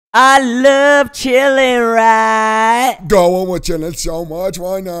I love chilling, right? Go on, we're chilling so much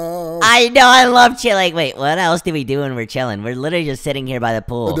right now. I know, I love chilling. Wait, what else do we do when we're chilling? We're literally just sitting here by the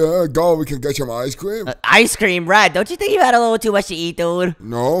pool. Go, we can get some ice cream. Ice cream, right? Don't you think you had a little too much to eat, dude?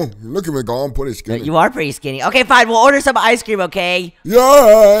 No, look at me, go, I'm pretty skinny. You are pretty skinny. Okay, fine, we'll order some ice cream, okay?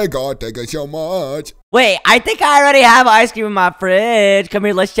 Yeah, God, thank you so much. Wait, I think I already have ice cream in my fridge. Come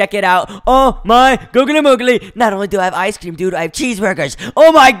here, let's check it out. Oh my googly moogly. Not only do I have ice cream, dude, I have cheeseburgers.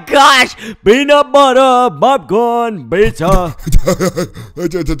 Oh my gosh. Peanut butter, popcorn, pizza.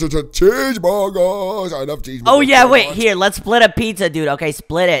 Cheeseburgers. I love cheeseburgers. Oh yeah, wait, here, let's split a pizza, dude. Okay,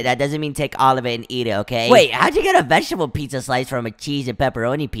 split it. That doesn't mean take all of it and eat it, okay? Wait, how'd you get a vegetable pizza slice from a cheese and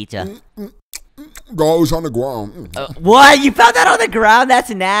pepperoni pizza? Goes on the ground. What? You found that on the ground?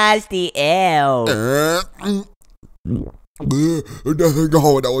 That's nasty. Ew. That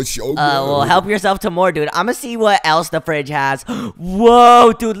was so good. Well, help yourself to more, dude. I'm gonna see what else the fridge has.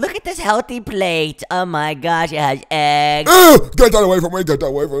 Whoa, dude, look at this healthy plate. Oh my gosh, it has eggs. Get that away from me, get that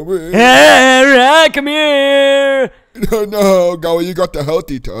away from me. Hey, come here. No, go, you got the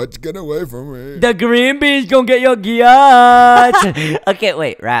healthy touch. Get away from me. The green beans gonna get your guts. Okay,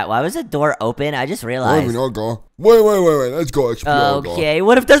 wait, Rat, why was the door open? I just realized. Wait, let's go explore. Okay,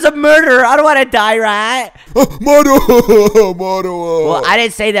 what if there's a murderer? I don't want to die, Rat. Murderer. Well, I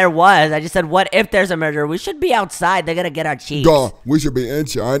didn't say there was. I just said, what if there's a murderer? We should be outside. They're gonna get our cheeks. We should be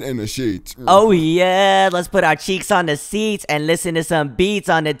inside in the sheets. Oh, yeah. Let's put our cheeks on the seats and listen to some beats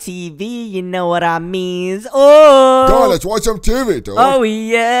on the TV. You know what I mean? Oh. God, let's watch some TV, dude. Oh,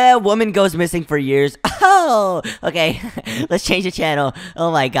 yeah. Woman goes missing for years. Oh. Okay. Let's change the channel.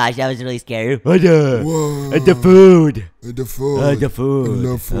 Oh, my gosh. That was really scary. What the food. The food. The food. I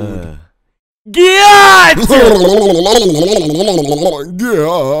love food. Get! Yeah.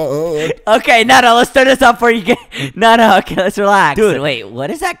 Okay, no, let's turn this up for you. No, okay, let's relax. Dude, wait,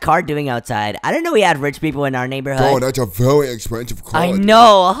 what is that car doing outside? I didn't know we had rich people in our neighborhood. Oh, that's a very expensive car. I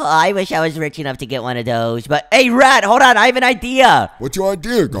know. I wish I was rich enough to get one of those. But, hey, Rat, hold on. I have an idea. What's your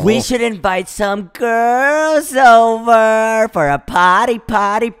idea, girl? We should invite some girls over for a party.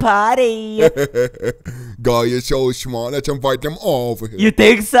 God, you're so smart. Let's invite them over here. You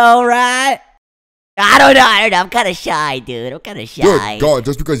think so, Rat? I don't know. I'm kind of shy, dude. I'm kind of shy. Dude, God,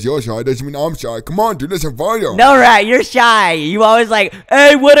 just because you're shy doesn't mean I'm shy. Come on, dude, let's invite them. No, Rat, you're shy. You always like,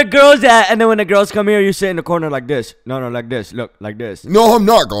 hey, where the girls at? And then when the girls come here, you sit in the corner like this. No, like this. Look, like this. No, I'm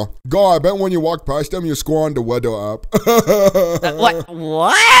not, girl. God, I bet when you walk past them, you scroll on the weather app.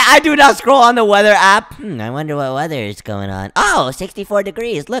 What? I do not scroll on the weather app. I wonder what weather is going on. Oh, 64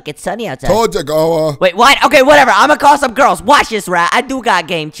 degrees. Look, it's sunny outside. Told you, girl. Wait, what? Okay, whatever. I'm gonna call some girls. Watch this, Rat. I do got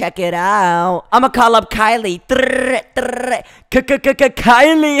game. Check it out. I'm gonna call up Kylie.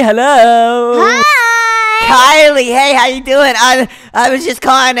 Kylie, hello. Hi. Kylie, hey, how you doing? I was just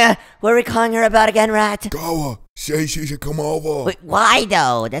calling. What are we calling her about again, Rat? Goa, say she should come over. Wait, why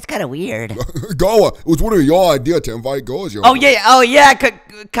though? That's kind of weird. Goa, it was one of your ideas to invite girls. Oh yeah.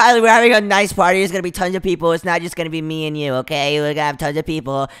 Kylie, we're having a nice party. There's gonna be tons of people. It's not just gonna be me and you, okay? We're gonna have tons of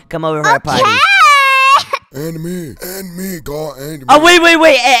people come over for our party. And me, God, and me. Oh, wait,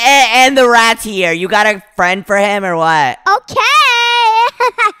 and the Rat's here. You got a friend for him or what? Okay.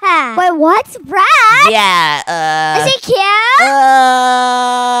 Wait, what's Rat? Yeah, Is he cute?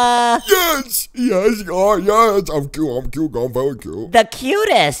 Yes, God, yes. I'm cute, I'm very cute. The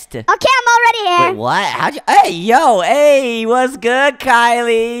cutest. Okay, I'm already here. Wait, what? Hey, what's good,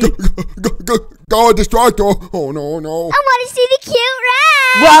 Kylie? Go, distractor. Oh, no. I want to see the cute Rat.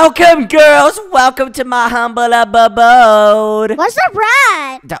 Welcome, girls. Welcome to my humble abode. What's up,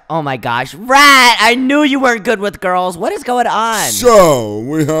 Rat? Oh my gosh, Rat! I knew you weren't good with girls. What is going on? So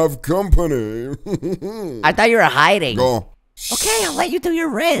we have company. I thought you were hiding. Go. Okay, I'll let you do your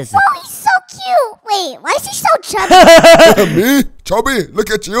riz. Oh, he's so cute. Wait, why is he so chubby? Me? Chubby? Look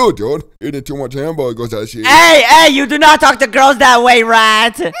at you, dude. Eating too much hamburgers, I see. Hey, you do not talk to girls that way,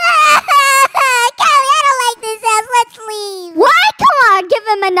 Rat. Kylie, I don't like this ass. Let's leave. What? Come on, give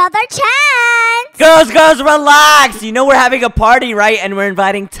him another chance. Girls, relax. You know we're having a party, right? And we're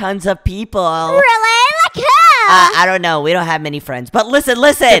inviting tons of people. Really? Like who? I don't know. We don't have many friends. But listen.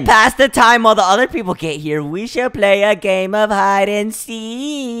 To pass the time while the other people get here, we should play a game of hide and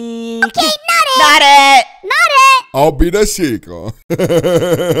seek. Okay, not it. I'll be the seeker.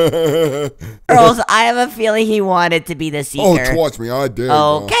 Girls, I have a feeling he wanted to be the seeker. Oh, trust me, I did.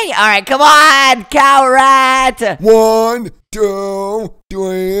 Okay, all right, come on, cow rat. 1, 2,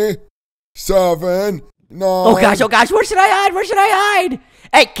 3, 7, 9. Oh gosh, where should I hide?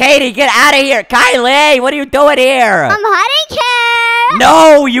 Hey, Katie, get out of here. Kylie, what are you doing here? I'm hiding here.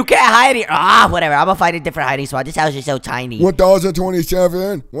 no, you can't hide here. Ah, whatever. I'm gonna find a different hiding spot. This house is so tiny.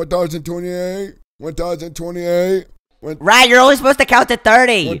 1027, 1028, 1028. Right, you're only supposed to count to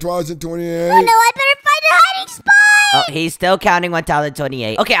 30. 1028. Oh no, I better find a hiding spot. Oh, he's still counting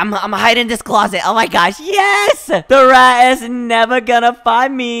 1028. Okay, I'm hiding in this closet. Oh my gosh, yes! The rat is never gonna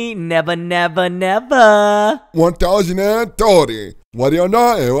find me. Never, never, never. 1030. What do you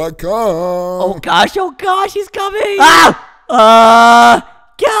know? Here I come. Oh gosh, he's coming. Ah!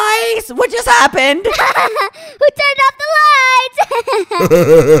 Guys, what just happened? Who turned off the lights?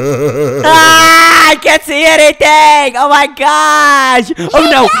 I can't see anything. Oh my gosh. Oh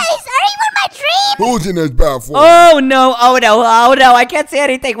no. Guys, are you in my dream? Who's in this bathroom? Oh no, I can't see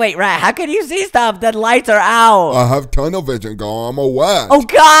anything. Wait, Rat, how can you see stuff? The lights are out. I have tunnel vision, girl. I'm a whack. Oh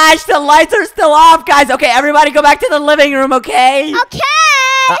gosh, the lights are still off, guys. Okay, everybody go back to the living room, okay? Okay.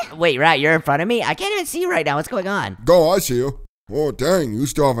 Wait, Rat, you're in front of me? I can't even see you right now. What's going on? Go, I see you. Oh, dang, you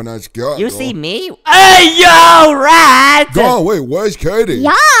still have a nice gut. You girl. see me? Hey, yo, Rat! Go, wait, where's Katie?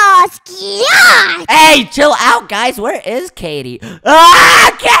 Yes. Yes. Hey, chill out, guys. Where is Katie?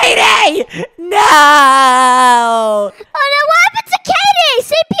 Ah, Katie! No! Oh no, what happened to Katie?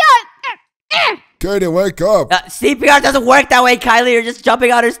 CPR. Katie, wake up. CPR doesn't work that way, Kylie. You're just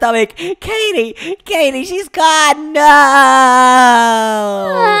jumping on her stomach. Katie, she's gone. No!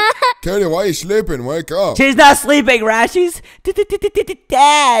 Katie, why are you sleeping? Wake up. She's not sleeping, Rat. She's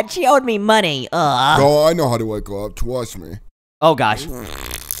dead. She owed me money. Go, I know how to wake her up. Trust me. Oh, gosh. Ew.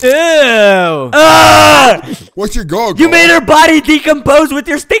 Where's she go, girl? You made her body decompose with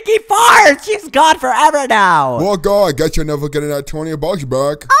your stinky farts. She's gone forever now. Well, girl, I guess you're never getting that $20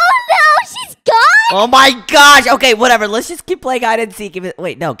 back. Oh no, she's gone. Oh my gosh. Okay, whatever. Let's just keep playing hide and seek.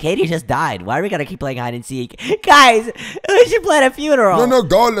 Wait, no, Katie just died. Why are we gonna keep playing hide and seek? Guys, we should plan a funeral. No,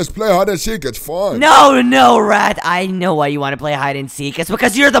 girl, let's play hide and seek. It's fun. No, Rat. I know why you want to play hide and seek. It's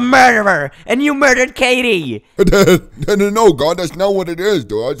because you're the murderer, and you murdered Katie. No, God, that's not what it is,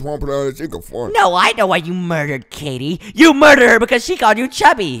 dude. I just want to play hide and seek for fun. No, I know why you murdered Katie. You murdered her because she called you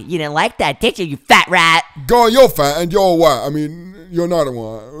chubby. You didn't like that, did you, you fat rat? God, you're fat and you're what? I mean, you're not a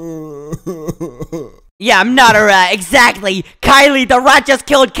what? Yeah, I'm not a rat. Exactly. Kylie, the rat just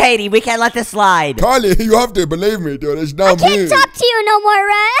killed Katie. We can't let this slide. Kylie, you have to believe me, dude. It's not me. I can't talk to you no more,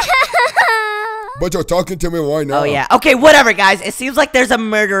 Rat. But you're talking to me right now. Oh, yeah. Okay, whatever, guys. It seems like there's a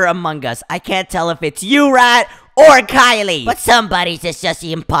murderer among us. I can't tell if it's you, Rat, or Kylie. But somebody's just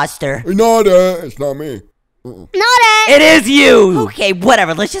the imposter. No, it's not me. Not it. It is you. Okay,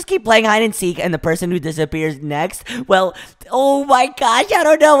 whatever. Let's just keep playing hide and seek, and the person who disappears next, well, oh my gosh, I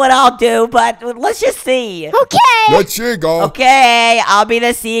don't know what I'll do, but let's just see. Okay. Let's see, girl. Okay, I'll be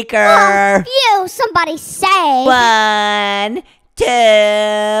the seeker. Phew, somebody say. 1,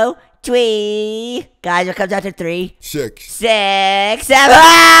 2, 3. Guys, what comes after 3? 6. 6, 7.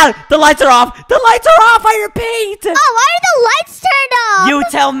 Ah! The lights are off. The lights are off. I repeat. Oh, why are the lights turned off? You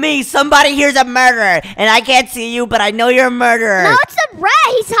tell me. Somebody here's a murderer, and I can't see you, but I know you're a murderer. No, it's a rat.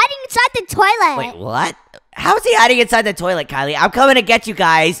 He's hiding inside the toilet. Wait, what? How is he hiding inside the toilet, Kylie? I'm coming to get you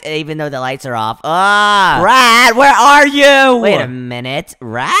guys, even though the lights are off. Rat, where are you? Wait a minute.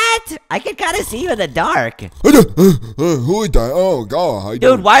 Rat? I can kind of see you in the dark. Who is that? Oh, God.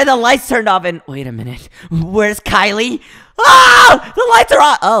 Dude, why are the lights turned off? And wait a minute. Where's Kylie? Oh, the lights are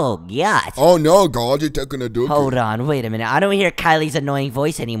on. Oh, God. Oh, no, God, you're taking a dookie. Hold on, wait a minute. I don't hear Kylie's annoying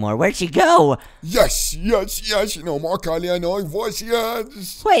voice anymore. Where'd she go? Yes. No more Kylie annoying voice,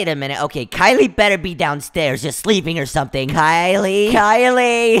 yes. Wait a minute. Okay, Kylie better be downstairs just sleeping or something. Kylie.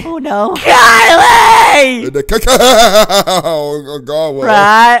 Oh, no. Kylie! Oh, God, what?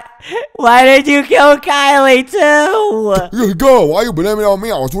 Right? Why did you kill Kylie, too? Go, why you blaming it on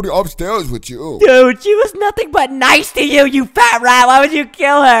me? I was already upstairs with you. Dude, she was nothing but nice to you, you fat rat. Why would you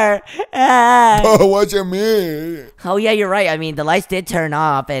kill her? Oh, what you mean? Oh, yeah, you're right. I mean, the lights did turn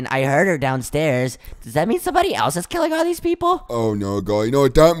off, and I heard her downstairs. Does that mean somebody else is killing all these people? Oh, no, God. You know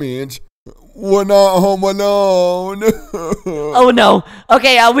what that means? We're not home alone. Oh, no.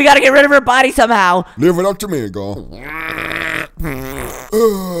 Okay, we gotta get rid of her body somehow. Leave it up to me, girl.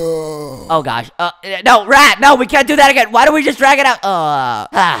 Oh, gosh. No, rat. No, we can't do that again. Why don't we just drag it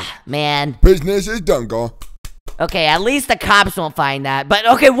out? Man. Business is done, girl. Okay, at least the cops won't find that. But,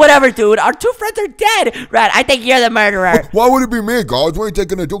 okay, whatever, dude. Our 2 friends are dead. Rat, I think you're the murderer. Why would it be me, guys? We ain't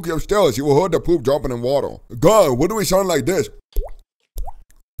taking a dookie upstairs. You will heard the poop dropping in water. God, what do we sound like this?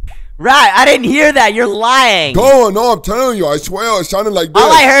 Rat, I didn't hear that. You're lying. God, no, I'm telling you. I swear it sounded like this.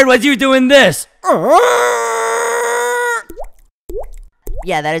 All I heard was you doing this.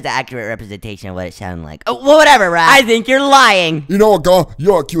 Yeah, that is the accurate representation of what it sounded like. Oh, well, whatever, Rat. I think you're lying. You know what, girl?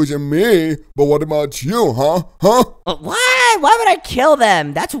 You're accusing me, but what about you, huh? What? What? Why would I kill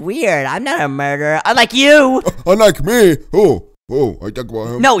them? That's weird. I'm not a murderer. Unlike you. Unlike me. Oh, I talk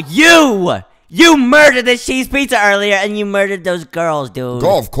about him. No, you. You murdered the cheese pizza earlier, and you murdered those girls, dude.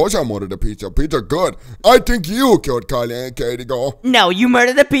 Go, of course I murdered the pizza. Pizza good. I think you killed Kylie and Katie, go. No, you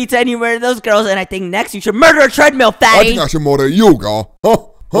murdered the pizza, and you murdered those girls, and I think next you should murder a treadmill, fatty. I think I should murder you, go. Huh?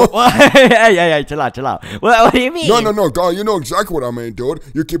 Hey, chill out. What do you mean? No, God, you know exactly what I mean, dude.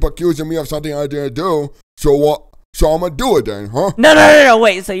 You keep accusing me of something I didn't do. So what? So I'm gonna do it then, huh? No,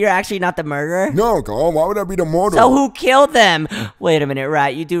 wait, so you're actually not the murderer? No, God, why would I be the murderer? So who killed them? Wait a minute,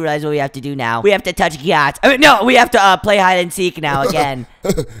 right, you do realize what we have to do now. We have to touch yachts. I mean, no, we have to play hide and seek now again.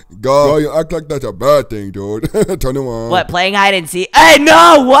 God, you act like that's a bad thing, dude. Turn him on. What, playing hide and seek? Hey,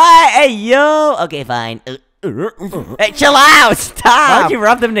 no, what? Hey, yo. Okay, fine. Hey, chill out! Stop! Why don't you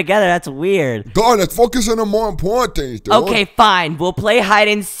rub them together? That's weird. God, let's focus on the more important things, dude. Okay, fine. We'll play hide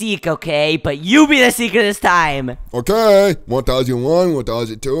and seek, okay? But you be the seeker this time. Okay. 1001,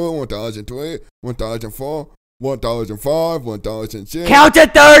 1002, 1003, 1004, 1005, 1006. Count to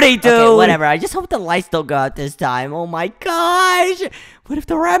 30, dude! Okay, whatever. I just hope the lights don't go out this time. Oh my gosh! What if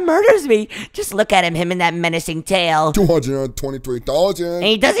the rat murders me? Just look at him and that menacing tail. 223,000. And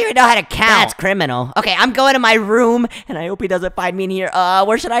he doesn't even know how to count. That's criminal. Okay, I'm going to my room, and I hope he doesn't find me in here.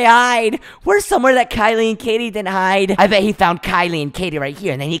 Where should I hide? Where's somewhere that Kylie and Katie didn't hide? I bet he found Kylie and Katie right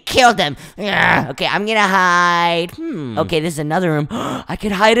here, and then he killed them. Okay, I'm gonna hide. Okay, this is another room. I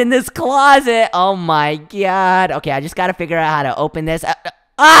could hide in this closet. Oh my god. Okay, I just gotta figure out how to open this.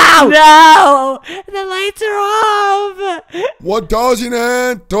 Oh, no! The lights are off!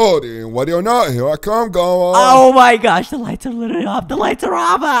 1030. What do you know? Here I come, go. Oh my gosh, the lights are literally off. The lights are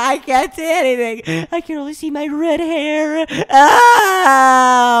off. I can't see anything. I can only see my red hair.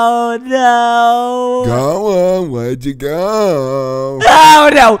 Oh, no. Go on, where'd you go? Oh,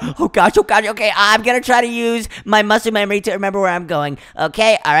 no. Oh, gosh. Okay, I'm going to try to use my muscle memory to remember where I'm going.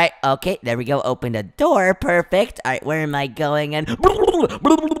 Okay, all right. Okay, there we go. Open the door. Perfect. All right, where am I going? And...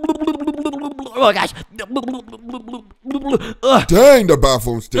 Oh gosh. Dang, the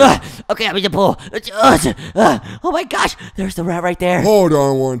bathroom stinks. Okay, I'm in the pool. Oh my gosh, there's the rat right there. Hold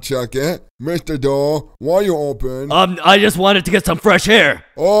on one second. Mr. Door, why you open? I just wanted to get some fresh air.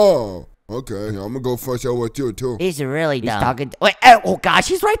 Oh, okay. I'm gonna go fresh out with you too. He's really dumb. He's talking wait, oh gosh,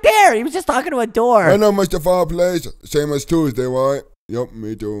 he's right there. He was just talking to a door. I know, Mr. Fireplace. Same as Tuesday, right? Yup,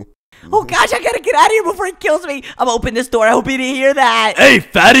 me too. Oh gosh, I gotta get out of here before he kills me. I'm gonna open this door. I hope he didn't hear that. Hey,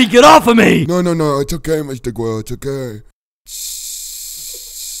 fatty, get off of me. No. It's okay, Mr. Grill. It's okay.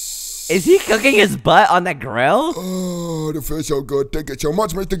 Is he cooking his butt on the grill? Oh, the feels so good. Thank you so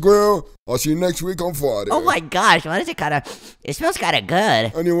much, Mr. Grill. I'll see you next week on Friday. Oh my gosh, why does it it smells kinda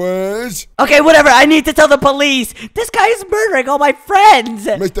good. Anyways. Okay, whatever, I need to tell the police. This guy is murdering all my friends.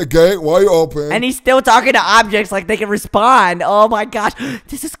 Mr. Gate, why you open? And he's still talking to objects like they can respond. Oh my gosh,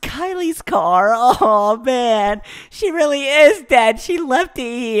 this is Kylie's car. Oh man, she really is dead. She left it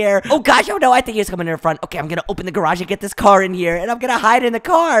here. Oh gosh, oh no, I think he's coming in the front. Okay, I'm gonna open the garage and get this car in here, and I'm gonna hide in the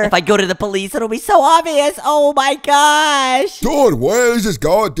car. If I go to the police, it'll be so obvious. Oh my gosh. Dude, where is this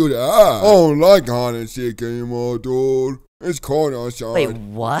guy do that? I don't like hide and seek anymore, dude. It's cold outside. Wait,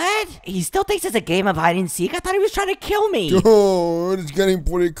 what? He still thinks it's a game of hide and seek? I thought he was trying to kill me. Dude, it's getting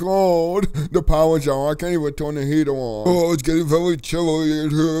pretty cold. The power's on. I can't even turn the heater on. Oh, it's getting very chilly in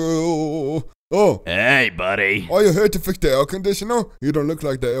here. Oh. Hey, buddy. Are you here to fix the air conditioner? You don't look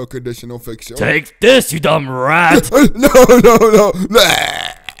like the air conditioner fixer. Take this, you dumb rat. No.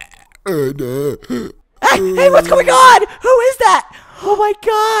 Hey, what's going on? Who is that? Oh my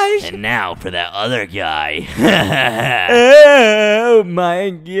gosh. And now for that other guy. Oh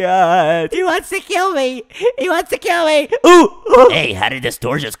my god. He wants to kill me. Ooh. Hey, how did this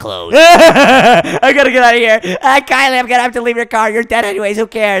door just close? I gotta get out of here. Kylie, I'm gonna have to leave your car. You're dead anyways. Who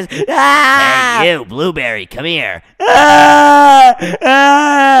cares? Hey, you, Blueberry, come here.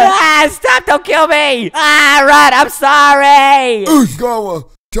 Stop. Don't kill me. Run. I'm sorry. Gara,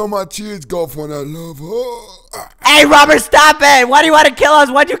 tell my cheese girlfriend I love her. Hey, Robert, stop it! Why do you want to kill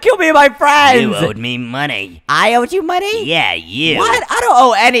us? Why'd you kill me and my friends? You owed me money. I owed you money? Yeah, you. What? I don't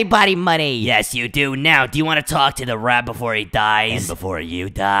owe anybody money. Yes, you do. Now, do you want to talk to the rat before he dies? And before you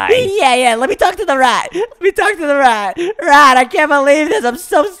die? Yeah. Let me talk to the rat. Rat, I can't believe this. I'm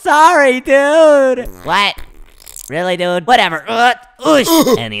so sorry, dude. What? Really, dude? Whatever.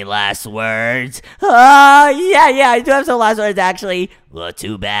 Any last words? Yeah, I do have some last words, actually. Well,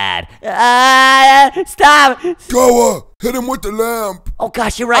 too bad. Stop. Gara, hit him with the lamp. Oh,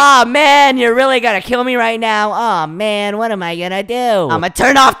 gosh, you're right. Oh, man, you're really gonna kill me right now. Oh, man, what am I gonna do? I'm gonna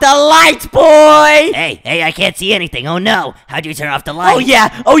turn off the lights, boy. Hey, I can't see anything. Oh, no. How'd you turn off the lights?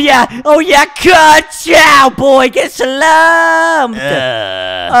 Oh, yeah. Ka-chow, boy. Get slumped.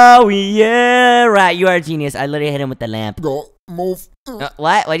 Oh, yeah. Right, you are a genius. I literally hit him with the lamp. Go, move.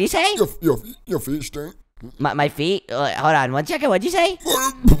 What? What'd you say? Your feet stink. My feet? Hold on, 1 second. What'd you say?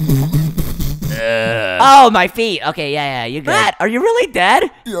 Oh, my feet. Okay, yeah, you're good. Matt, are you really dead?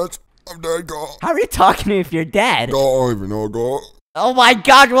 Yes, I'm dead, Gara. How are you talking to me if you're dead? Gara, I don't even know, Gara. Oh my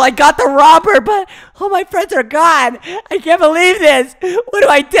god, well I got the robber, but all my friends are gone. I can't believe this. What do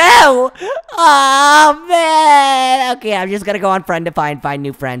I do? Oh man. Okay, I'm just gonna go on friend to find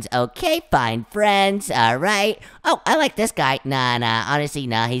new friends. Okay, find friends. Alright. Oh, I like this guy. Nah. Honestly,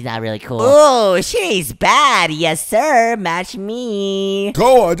 nah, he's not really cool. Oh, she's bad. Yes, sir. Match me.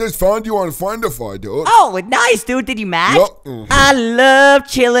 Gara, I just found you on Find-A-Fi, dude. Oh, nice, dude. Did you match? Yep. I love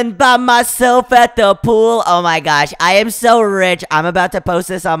chilling by myself at the pool. Oh my gosh, I am so rich. I'm about to post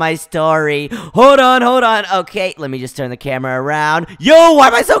this on my story. Hold on. Okay, let me just turn the camera around. Yo, why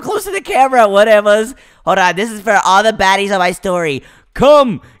am I so close to the camera? Whatever. Hold on, this is for all the baddies on my story.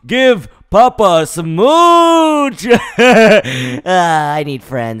 Come give Papa a smooch. I need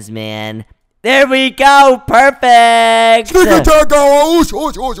friends, man. There we go. Perfect. Sneak attack, Gara. Oosh.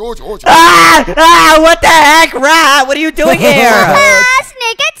 What the heck, Rat? What are you doing here?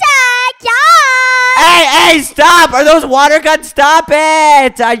 Sneak attack, yeah! Hey, stop! Are those water guns? Stop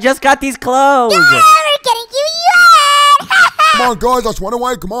it! I just got these clothes. Yeah, we're getting you yet! Come on, guys, let's run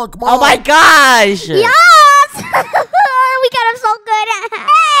away. Come on. Oh my gosh! Yes! We got him so good.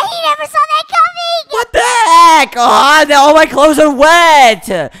 He never saw that coming. What the heck? Oh, all my clothes are wet.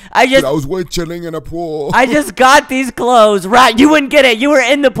 I was way chilling in a pool. I just got these clothes. Right, you wouldn't get it. You were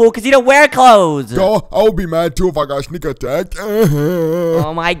in the pool because you don't wear clothes. Gara, I would be mad too if I got sneak attacked.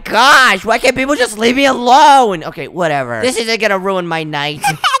 Oh my gosh, why can't people just leave me alone? Okay, whatever. This isn't gonna ruin my night.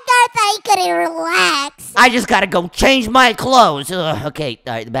 Gara thought he couldn't relax. I just gotta go change my clothes. Ugh, okay,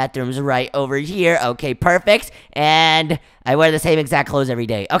 all right, the bathroom's right over here. Okay, perfect. And I wear the same exact clothes every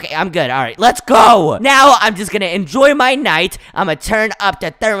day. Okay, I'm good. All right, let's go. Now, I'm just gonna enjoy my night. I'm gonna turn up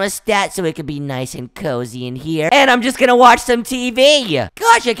the thermostat so it can be nice and cozy in here. And I'm just gonna watch some TV.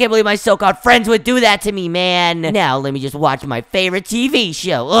 Gosh, I can't believe my so-called friends would do that to me, man. Now, let me just watch my favorite TV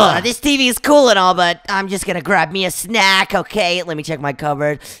show. Ugh, this TV is cool and all, but I'm just gonna grab me a snack, okay? Let me check my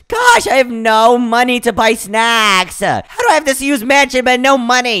cupboard. Gosh, I have no money to buy snacks. How do I have this used mansion but no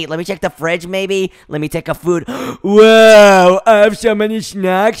money? Let me check the fridge, maybe. Let me take a food. Whoa, I have so many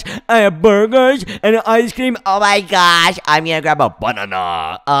snacks. I have burgers and ice cream. Oh my gosh, I'm gonna grab a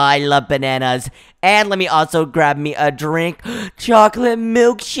banana. Oh, I love bananas. And let me also grab me a drink. Chocolate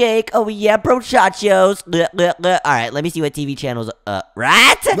milkshake. Oh yeah, brochachos. Alright, let me see what TV channels.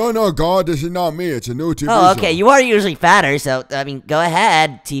 Rat? No, Gara, this is not me. It's a new TV show. Oh, okay, you are usually fatter, so, I mean, go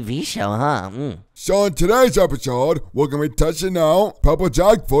ahead. TV show, huh? So in today's episode, we're going to be testing out Pepper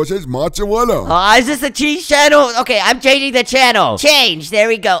Jack versus Mozzarella. Oh, is this the cheese channel? Okay, I'm changing the channel. Change, there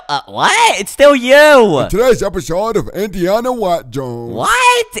we go. What? It's still you. In today's episode of Indiana Rat Jones.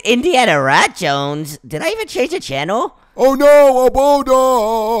 What? Indiana Rat Jones? Did I even change the channel? Oh no, a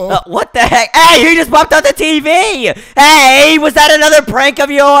boulder! What the heck? Hey, you just bumped out the TV! Hey, was that another prank of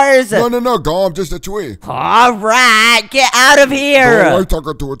yours? No, Gara, I'm just a tree. Alright, get out of here! No, I'm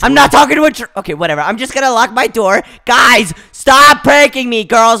talking to a tree. I'm not talking to a tree. Okay, whatever. I'm just gonna lock my door. Guys, stop pranking me,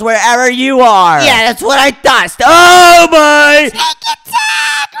 girls, wherever you are. Yeah, that's what I thought. Oh my! Sneak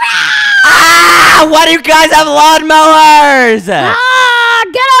attack! Ah! Why do you guys have lawnmowers?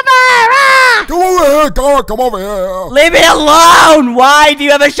 Get over here! Come over here, Gara, come over here. Leave me alone! Why do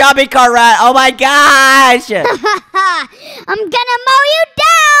you have a shopping cart, Rat? Oh my gosh! I'm gonna mow you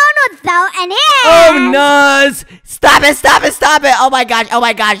down without an axe! Oh no! Stop it! Oh my gosh,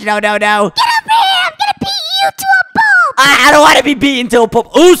 no. Get over here! I'm gonna beat you to a pulp! I don't want to be beaten to a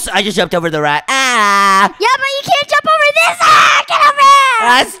pulp. Oops! I just jumped over the rat. Ah! Yeah, but you can't jump over this! Get over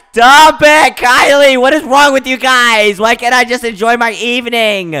here! Stop it, Kylie! What is wrong with you guys? Why can't I just enjoy my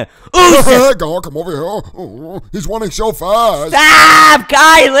evening? Ooh! Gara, come over here. Oh, he's running so fast. Stop,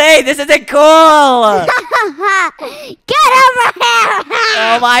 Kylie! This isn't cool! Get over here!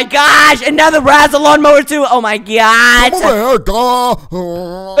 Oh my gosh! And now the rat's a lawnmower too! Oh my god! Come over here, Gara.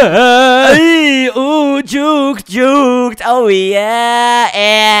 Ooh, juked! Oh yeah!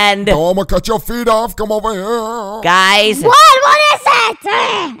 And... Gara, I'm gonna cut your feet off. Come over here. Guys... What is it?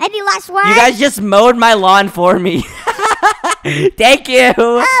 Any last words? You guys just mowed my lawn for me. Thank you.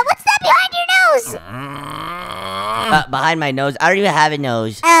 What's that behind your nose? Behind my nose. I don't even have a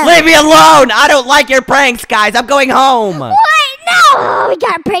nose. Oh. Leave me alone! I don't like your pranks, guys. I'm going home. What? No! We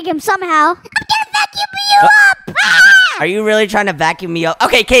gotta prank him somehow. I'm gonna vacuum you up! Are you really trying to vacuum me up?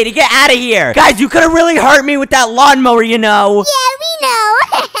 Okay, Katie, get out of here. Guys, you could have really hurt me with that lawnmower, you know. Yeah, we know.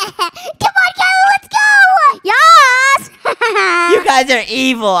 Come on, Kylie, let's go! Yes! You guys are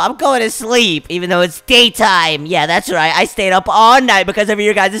evil. I'm going to sleep, even though it's daytime. Yeah, that's right. I stayed up all night because of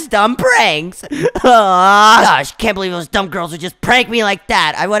your guys' dumb pranks. Gosh, can't believe those dumb girls would just prank me like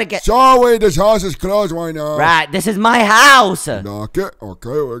that. I want to get... Sorry, this house is closed right now. Right, this is my house. Lock it. Okay,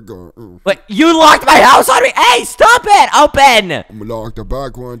 we're going. But you locked my house on me. Hey, stop it. Open. I'm gonna lock the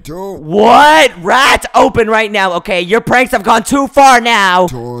back one too. What? Rats, open right now. Okay, your pranks have gone too far now.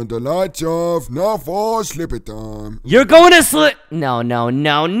 Turn the lights off. Now for sleepy time. You're going to sleep. No, no,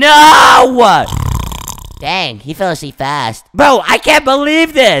 no, no. Dang, he fell asleep fast. Bro, I can't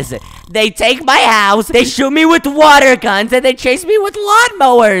believe this. They take my house, they shoot me with water guns, and they chase me with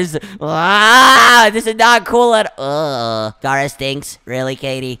lawnmowers. This is not cool at all. Gara stinks. Really,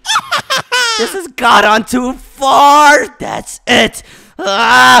 Katie? This has gone on too far. That's it.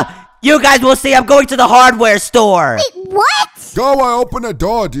 You guys will see I'm going to the hardware store. Wait, what? Go away, open the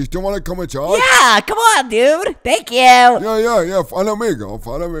door. Do you still want to come inside? Yeah, come on, dude. Thank you. Yeah. Follow me, girl.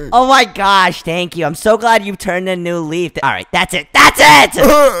 Follow me. Oh my gosh, thank you. I'm so glad you turned a new leaf. All right, that's it. That's it.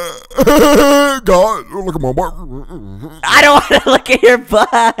 God, look at my butt. I don't want to look at your butt.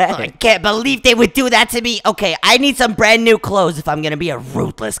 I can't believe they would do that to me. Okay, I need some brand new clothes if I'm going to be a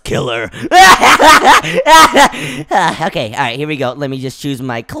ruthless killer. Okay, all right, here we go. Let me just choose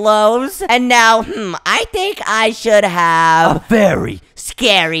my clothes. And now, I think I should have a very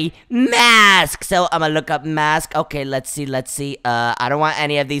scary mask. So I'm gonna look up mask. Okay, let's see. I don't want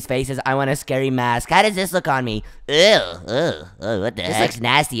any of these faces. I want a scary mask. How does this look on me? Ew, what the heck? This looks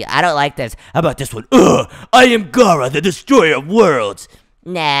nasty. I don't like this. How about this one? I am Gara, the destroyer of worlds.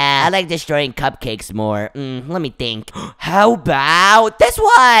 Nah, I like destroying cupcakes more. Let me think. How about this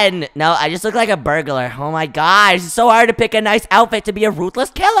one? No, I just look like a burglar. Oh my gosh, it's so hard to pick a nice outfit to be a ruthless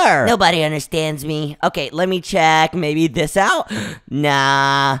killer. Nobody understands me. Okay, let me check maybe this out.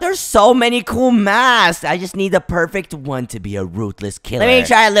 Nah, there's so many cool masks. I just need the perfect one to be a ruthless killer. Let me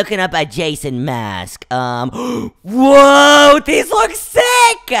try looking up a Jason mask. Whoa, these look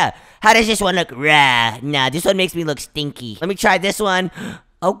sick. How does this one look? Nah, this one makes me look stinky. Let me try this one.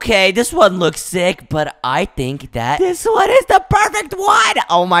 Okay, this one looks sick, but I think that this one is the perfect one.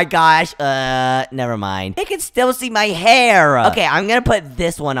 Oh my gosh. Never mind. They can still see my hair. Okay, I'm gonna put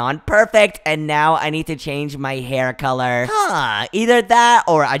this one on. Perfect. And now I need to change my hair color. Either that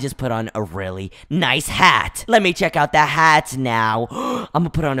or I just put on a really nice hat. Let me check out the hats now. I'm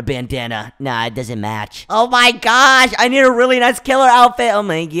gonna put on a bandana. Nah, it doesn't match. Oh my gosh, I need a really nice killer outfit. Oh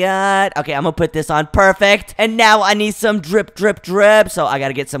my god. Okay, I'm gonna put this on. Perfect. And now I need some drip. So I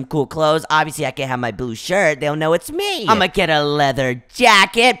gotta get some cool clothes. Obviously, I can't have my blue shirt. They'll know it's me. I'm gonna get a leather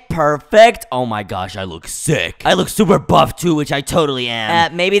jacket. Perfect. Oh my gosh, I look sick. I look super buff too, which I totally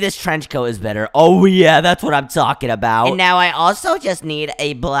am. Maybe this trench coat is better. Oh yeah, that's what I'm talking about. And now I also just need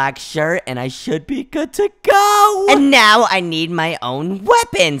a black shirt and I should be good to go. And now I need my own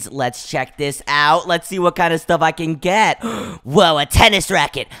weapons. Let's check this out. Let's see what kind of stuff I can get. Whoa, a tennis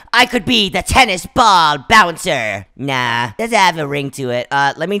racket. I could be the tennis ball bouncer. Nah, doesn't have a ring to it.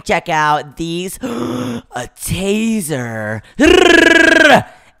 Let me check out these. A taser.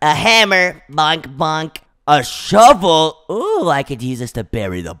 A hammer. Bonk, bonk. A shovel. Ooh, I could use this to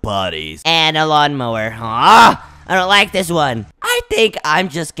bury the bodies. And a lawnmower. I don't like this one. I think I'm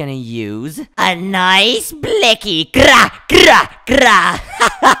just gonna use a nice blicky. Gra, gra, gra.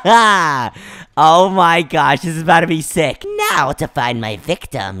 Oh my gosh, this is about to be sick. Now to find my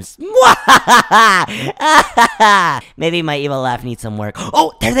victims. Maybe my evil laugh needs some work.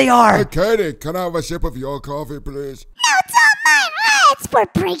 Oh, there they are. Hey, Katie, can I have a sip of your coffee, please? No, it's not mine. It's for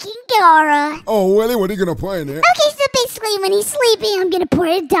pranking Gara. Oh, really? What are you gonna put in it? Okay, so basically when he's sleeping, I'm gonna pour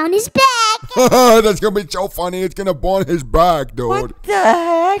it down his back. That's gonna be so funny. It's gonna burn his back, dude. What the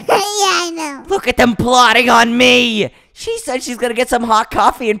heck? Yeah, I know. Look at them plotting on me. She said she's gonna get some hot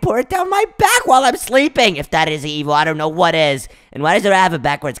coffee and pour it down my back while I'm sleeping. If that is evil, I don't know what is. And why does her have a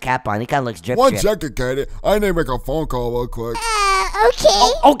backwards cap on? It kind of looks drip. 1 second, Katie. I need to make a phone call real quick.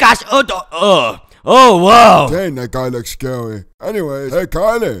 Okay. Oh gosh. Oh, whoa. Dang, that guy looks scary. Anyways, hey,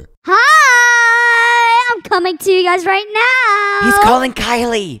 Kylie. Hi, I'm coming coming to you guys right now. He's calling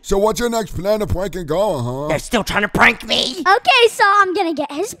Kylie. So what's your next plan to prank and go, huh? They're still trying to prank me. Okay, so I'm gonna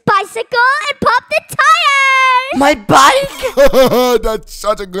get his bicycle and pop the tires. My bike? That's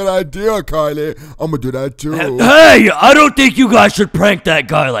such a good idea, Kylie. I'm gonna do that too. Hey, I don't think you guys should prank that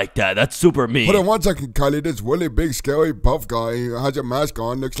guy like that. That's super mean. Hold on 1 second, Kylie. This really big, scary, buff guy he has a mask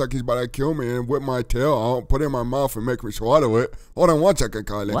on. Looks like he's about to kill me and whip my tail out, put it in my mouth and make me swallow it. Hold on 1 second,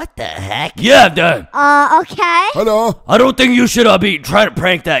 Kylie. What the heck? Yeah, Okay. Hello? I don't think you should be trying to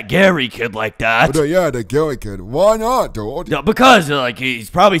prank that Gary kid like that. Yeah, the Gary kid. Why not, dude? Yeah, because like he's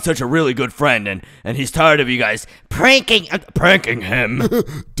probably such a really good friend, and he's tired of you guys pranking him.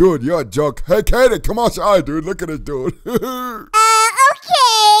 Dude, you're a joke. Hey, Katie, come outside, dude. Look at this dude. Okay.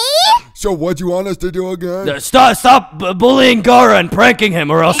 So what you want us to do again? Stop bullying Gara and pranking him,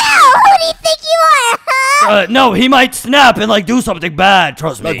 or else. Who do you think you are, huh? No, he might snap and like do something bad.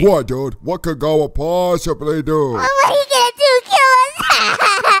 Trust me. Like what, dude? What could Gara possibly do? What are you gonna do? Kill us?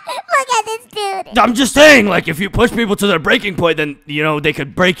 Look at this dude. I'm just saying, like, if you push people to their breaking point, then, you know, they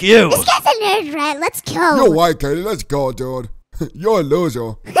could break you. This guy's a nerd, right? Let's go. You're white, Katie. Let's go, dude. You're a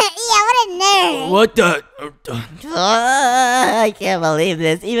loser. Yeah, what a nerd. What the? I can't believe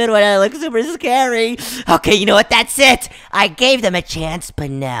this, even when I look super scary. Okay, you know what? That's it. I gave them a chance, but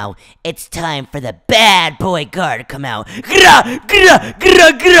now it's time for the bad boy Gar to come out. Gra, gra,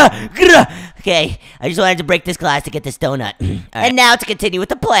 gra, gra, gra. Okay, I just wanted to break this glass to get this donut. And now to continue with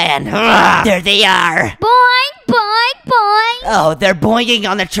the plan. There they are. Boing, boing, boing. Oh, they're boinging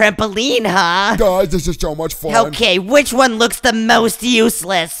on the trampoline, huh? Guys, this is so much fun. Okay, which one looks the most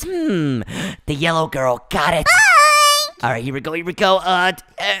useless? The yellow girl. Got it. Boing. All right, here we go.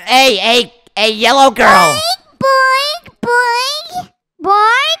 Hey, yellow girl. Boing, boing,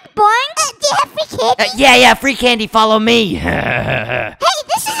 boing, boing. Do you have free candy? Yeah, free candy. Follow me. Hey,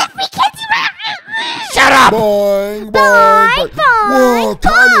 this is a free candy. Shut up. Boing, boing, Boing, boing. boing, Whoa,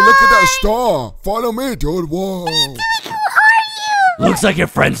 Kylie, look at that star. Follow me, dude. Whoa. Who are you? Looks like your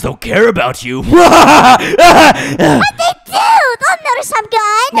friends don't care about you. What they do? They'll notice I'm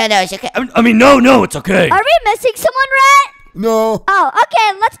gone. No, it's okay. I mean, no, it's okay. Are we missing someone, Rat? No. Oh,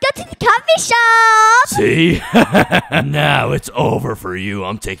 okay. Let's go to the coffee shop. See? Now it's over for you.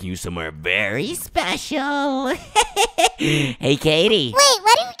 I'm taking you somewhere Very special. Hey, Katie. Wait,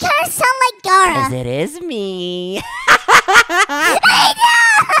 why do you kind of sound like Gara? 'Cause it is me. I know!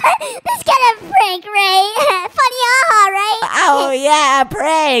 This kind of prank, right? Funny, right? Oh, yeah,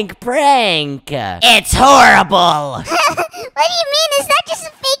 prank. It's horrible. What do you mean? Is that just a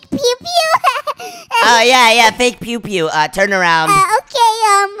fake pew-pew? Oh, yeah, fake pew-pew. Turn around. Okay,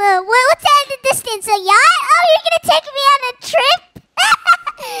 what's that in the distance? A yacht? Oh, you're gonna take me on a trip?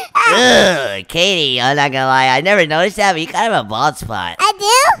 Ugh, Katie, I'm not gonna lie. I never noticed that, but you kind of have a bald spot. I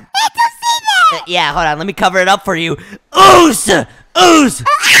do? Hey, don't say that! Yeah, hold on. Let me cover it up for you. Ooze!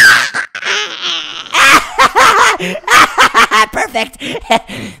 Perfect.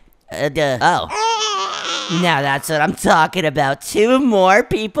 Oh. Now that's what I'm talking about. 2 more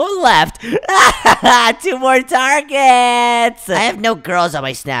people left. 2 more targets. I have no girls on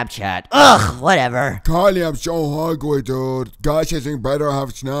my Snapchat. Ugh, whatever. Kylie, I'm so hungry, dude. Guys, I think better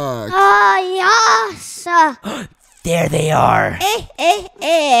have snacks. Oh, yes. There they are.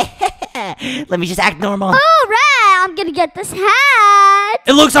 Let me just act normal. All right, I'm gonna get this hat.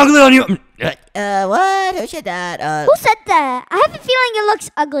 It looks ugly on you. What? Who said that? Who said that? I have a feeling it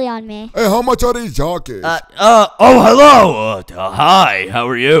looks ugly on me. Hey, how much are these jackets? Oh, hello. Hi, how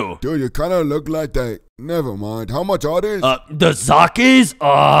are you? Dude, you kind of look like that. Never mind. How much are these? The Zakis?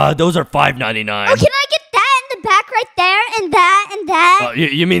 Those are $5.99. Oh, can I get that in the back right there? And that and that?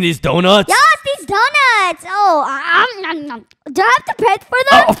 You mean these donuts? Yes, these donuts. Oh, do I have to pay for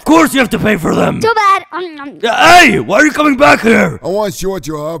them? Of course you have to pay for them. Too bad. Hey, why are you coming back here? I want to see what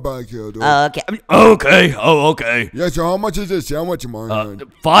you have back here, dude. Okay. Okay. Oh, okay. Yeah, so how much is this sandwich of mine?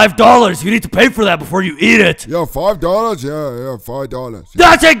 $5. You need to pay for that before you eat it. Yeah, $5? Yeah, $5.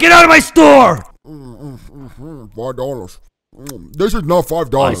 That's it. Get out of my store. $5. This is not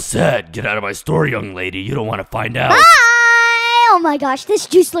 $5. I said, get out of my store, young lady. You don't want to find out. Bye. Oh my gosh, this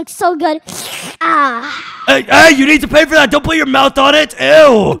juice looks so good. Hey, you need to pay for that. Don't put your mouth on it.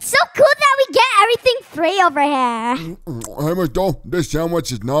 Ew. It's so cool that we get everything free over here. Hey, Mister, this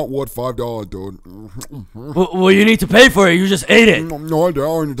sandwich is not worth $5, dude. Well, you need to pay for it. You just ate it. No, I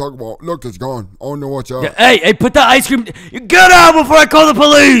don't even talk about. Look, it's gone. I don't know what's up. Hey, put the ice cream. Get out before I call the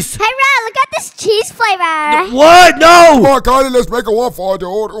police. Hey, Rat, look at this cheese flavor. What? No. Come on, Kylie, let's make a one for dude.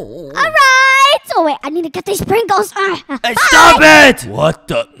 All right. Oh, wait, I need to get these Pringles. Hey, stop it! What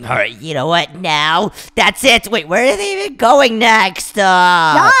the? Alright, you know what now? That's it. Wait, where are they even going next?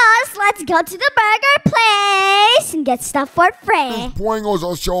 Yes, let's go to the burger place and get stuff for free. Pringles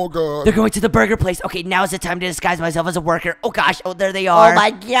are so good. They're going to the burger place. Okay, now is the time to disguise myself as a worker. Oh gosh, oh there they are. Oh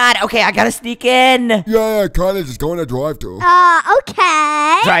my god. Okay, I gotta sneak in. Yeah, Kylie just going to drive-thru.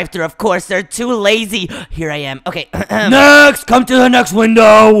 Okay. Drive-through, of course. They're too lazy. Here I am. Okay. Next! Come to the next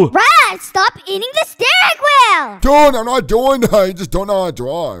window! Red, stop eating the steering wheel. Dude, I'm not doing that. You just don't know how to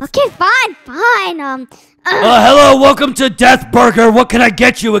drive. Okay, fine. Hello, welcome to Death Burger. What can I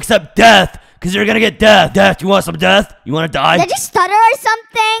get you except death? Because you're gonna get death. Death, you want some death? You wanna die? Did you stutter or something?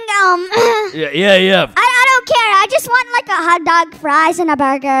 Yeah. I don't care. I just want like a hot dog, fries, and a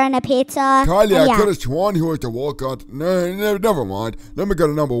burger and a pizza. Kylie, Oh, I yeah. could have sworn he was the walkout. No, never mind. Let me get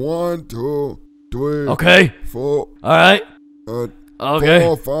a number 1, 2, 3, Okay. 4, Alright. Okay.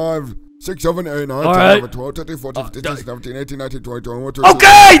 4, 5, 6, 7, 8, 9, 10, All right. 11, 12, 13, 14, 15, 16, 17, 18, 19, 20, 21, 22.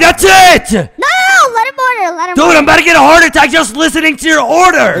 Okay, that's it! No, let him order. Dude, I'm about to get a heart attack just listening to your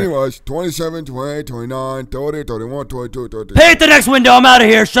order! Anyways, 27, 28, 29, 30, 31, 22, 30. Hey, at the next window, I'm out of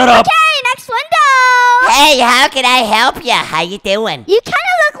here, shut up! Okay, next window. Hey, how can I help you? How you doing? You kind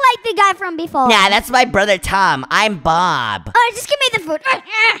of look like the guy from before. Nah, that's my brother Tom. I'm Bob. Alright, just give me the food. Bye.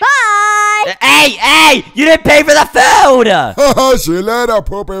 Hey! You didn't pay for the food! Haha, see you later,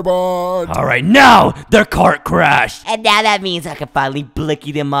 poopy bud. Alright, now, their cart crashed. And now that means I can finally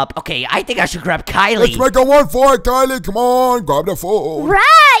blicky them up. Okay, I think I should grab Kylie. Let's make a 1 for it, Kylie. Come on, grab the food.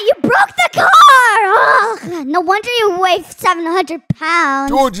 Right, you broke the car. Ugh, no wonder you weigh 700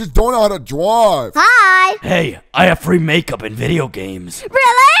 pounds. Dude, just don't know how to drive. Hi. Hey, I have free makeup in video games.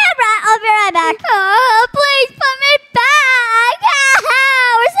 Really? I'll be right back. Oh, please put me back.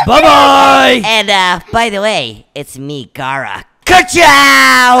 Where's the Bye-bye! And, by the way, it's me, Gara. Ka-chow!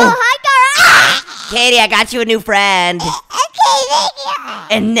 Oh, hi, Gara. Katie, I got you a new friend. Okay, thank you.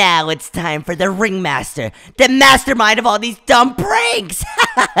 And now it's time for the ringmaster, the mastermind of all these dumb pranks.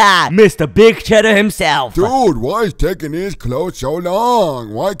 Mr. Big Cheddar himself. Dude, why is taking his clothes so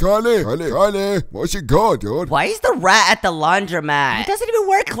long? Why, Kylie? Kylie, where's she go, dude? Why is the rat at the laundromat? He doesn't even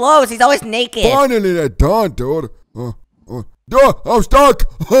wear clothes. He's always naked. Finally, they're done, dude. Dude, I'm stuck.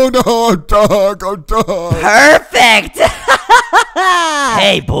 Oh no, I'm stuck. Perfect.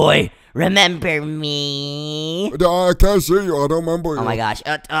 Hey, boy. Remember me? I can't see you. I don't remember you. Oh my gosh.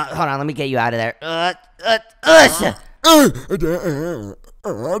 Hold on. Let me get you out of there. Oh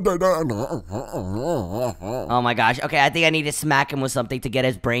my gosh. Okay, I think I need to smack him with something to get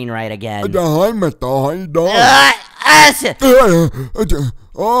his brain right again. Hi, Mister. How you doing?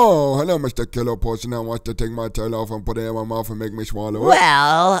 Oh, hello, Mr. Killer Person. That wants to take my tail off and put it in my mouth and make me swallow it.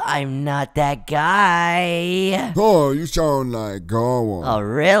 Well, I'm not that guy. Oh, you sound like Gara. Oh,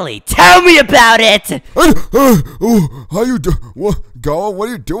 really? Tell me about it! How you do? What, Gara? What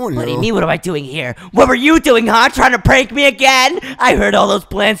are you doing What here? do you mean, what am I doing here? What were you doing, huh? Trying to prank me again? I heard all those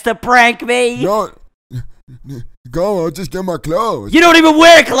plans to prank me. No, Gara, just get my clothes. You don't even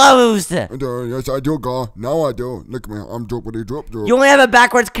wear clothes! Yes, I do, Gara. Now I do. Look, man, I'm droopity droop. You only have a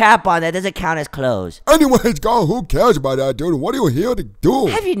backwards cap on. That doesn't count as clothes. Anyways, Gara, who cares about that, dude? What are you here to do?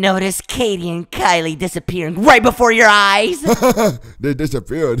 Have you noticed Katie and Kylie disappearing right before your eyes? They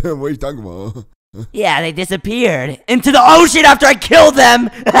disappeared. What are you talking about? Yeah, they disappeared into the ocean after I killed them.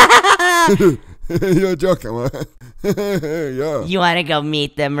 You're joking, man. Yeah. You want to go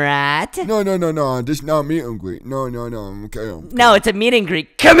meet them, rat? No. This is not meet and greet. No. Okay. No, it's a meet and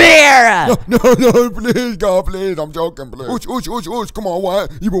greet. Come here! No, please, God, please. I'm joking, please. Oosh. Come on,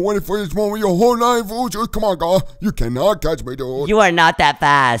 what? You've been waiting for this moment your whole life. Oosh. Come on, God. You cannot catch me, dude. You are not that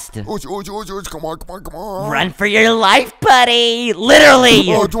fast. Oosh. Come on. Run for your life, buddy. Literally.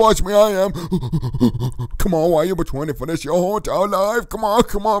 Oh, trust me, I am. Come on, why you been waiting for this your whole entire life? Come on,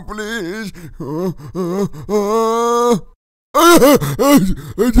 please. Well,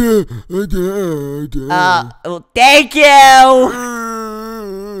 thank you.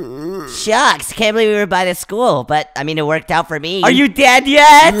 Shucks, can't believe we were by the school, but I mean, it worked out for me. Are you dead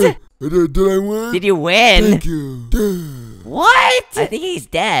yet? Did I win? Did you win? Thank you. What? I think he's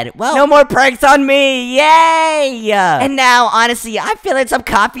dead. Well, no more pranks on me. Yay! And now, honestly, I'm feeling some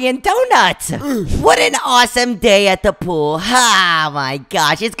coffee and donuts. What an awesome day at the pool. Oh my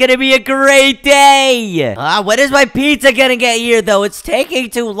gosh, it's gonna be a great day. When is my pizza gonna get here, though? It's taking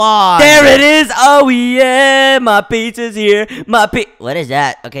too long. There it is. Oh yeah, my pizza's here. What is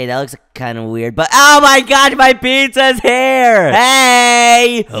that? Okay, that looks kind of weird, but oh my gosh, my pizza's here.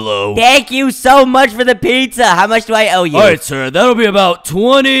 Hey. Hello. Thank you so much for the pizza. How much do I owe you? Alright, sir, that'll be about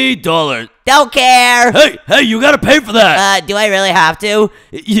 $20. Don't care. Hey, you gotta pay for that. Do I really have to?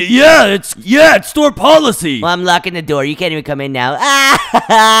 Yeah, it's store policy. Well, I'm locking the door. You can't even come in now.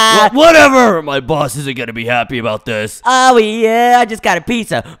 Whatever. My boss isn't gonna be happy about this. Oh, yeah. I just got a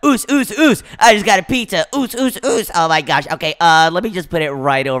pizza. Oos. I just got a pizza. Oos. Oh, my gosh. Okay, let me just put it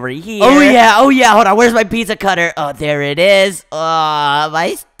right over here. Oh, yeah. Hold on. Where's my pizza cutter? Oh, there it is. Oh,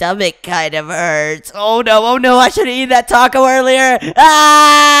 my stomach kind of hurts. Oh, no. I should have eaten that taco earlier.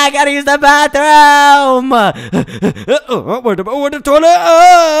 I gotta use the bathroom. Where the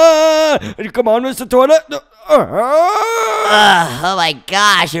toilet? Come on, Mr. Toilet. Oh my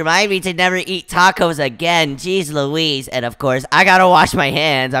gosh, remind me to never eat tacos again. Jeez Louise. And of course, I gotta wash my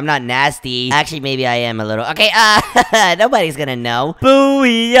hands. I'm not nasty. Actually, maybe I am a little. Okay, nobody's gonna know.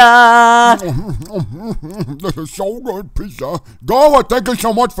 Booyah! This is so good pizza. Gara, thank you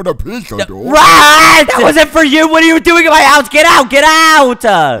so much for the pizza, dude. Right! That wasn't for you. What are you doing in my house? Get out!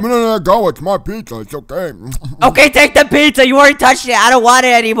 No, Gara, it's my pizza. It's okay. Okay, take the pizza. You already touched it. I don't want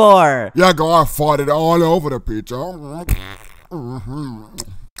it anymore. Yeah, Gara, I fought it all over the pizza.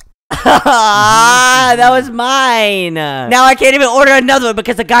 That was mine. Now I can't even order another one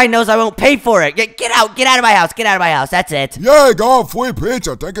because the guy knows I won't pay for it. Get out of my house. That's it. Yeah, Gara, free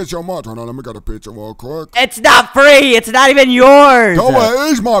pizza. Thank you so much. Hold on, let me get a pizza real quick. It's not free. It's not even yours. Gara,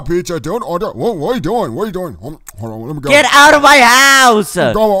 it is my pizza, dude. What are you doing? Hold on, let me get out of my house.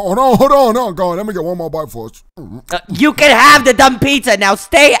 Gara, hold on, Gara, let me get one more bite first. You can have the dumb pizza. Now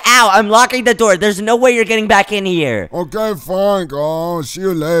stay out. I'm locking the door. There's no way you're getting back in here. Okay, fine, Gara. See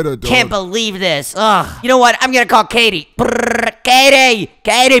you later, dude. Can't believe this. Ugh. You know what? I'm gonna call Katie. Katie,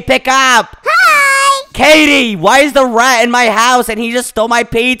 pick up. Hi. Katie, why is the rat in my house and he just stole my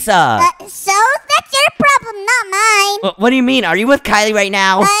pizza? So that's your problem, not mine. What do you mean? Are you with Kylie right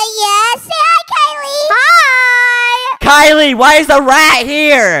now? Yeah. Say hi, Kylie. Hi. Kylie, why is the rat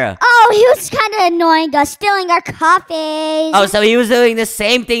here? Oh, he was kind of annoying us, stealing our coffees. Oh, so he was doing the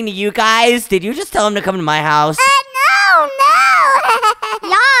same thing to you guys? Did you just tell him to come to my house? No.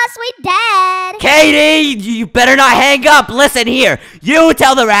 Yes, we did. Katie, you better not hang up. Listen here. You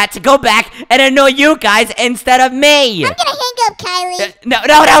tell the rat to go back and annoy you guys instead of me. I'm gonna hang up, Kylie.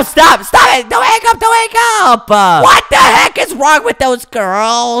 No, stop it. Don't hang up. What the heck is wrong with those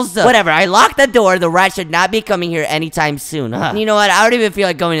girls? Whatever, I locked the door. The rat should not be coming here anytime soon. You know what? I don't even feel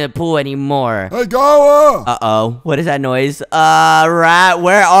like going to the pool anymore. Hey, Gara. Uh-oh. What is that noise? Rat,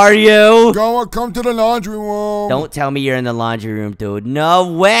 where are you? Gara, come to the laundry room. Don't tell me you're in the laundry room, dude.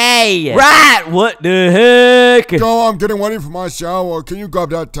 No way. Rat, what the heck? Gara, I'm getting ready for my shower. Can you grab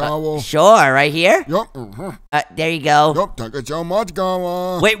that towel? Sure, right here? Yup. There you go. Yup, thank you so much,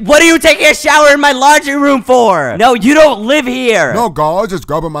 Gara. Wait, what are you taking a shower in my laundry room for? No, you don't live here. No, Gara, just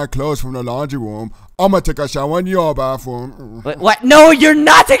grabbing my clothes from the laundry room. I'm gonna take a shower in your bathroom. Wait, what? No, you're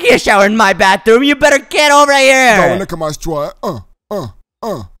not taking a shower in my bathroom. You better get over here. Gara, look at my straw.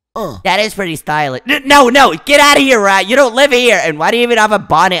 That is pretty stylish. No, get out of here, rat. You don't live here. And why do you even have a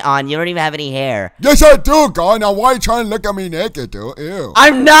bonnet on? You don't even have any hair. Yes, I do, Gara. Now, why are you trying to look at me naked, dude? Ew.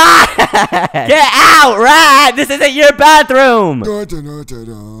 I'm not. Get out, rat. This isn't your bathroom.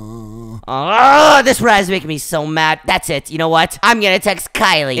 Oh, this rat is making me so mad. That's it. You know what? I'm gonna text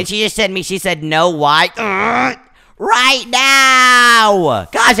Kylie. And she just sent me, she said no. Why? Right now!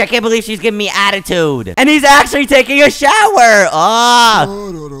 Gosh, I can't believe she's giving me attitude. And he's actually taking a shower.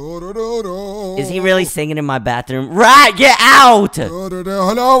 Oh. Is he really singing in my bathroom? Right, get out!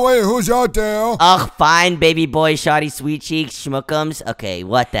 Hello, wait, who's out there? Ugh, fine, baby boy, shoddy, sweet cheeks, schmuckums. Okay,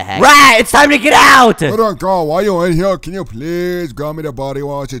 what the heck? Right, it's time to get out! Hold on, Gara, while you're in here, can you please grab me the body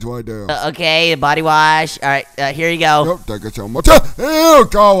wash? It's right there. Okay, body wash. All right, here you go. Yep, thank you so much. Ew,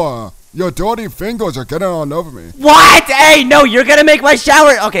 Gara. Your dirty fingers are getting all over me. What? Hey, no, you're gonna make my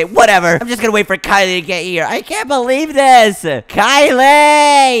shower. Okay, whatever. I'm just gonna wait for Kylie to get here. I can't believe this.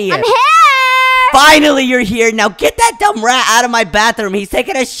 Kylie! I'm here! Finally, you're here. Now get that dumb rat out of my bathroom. He's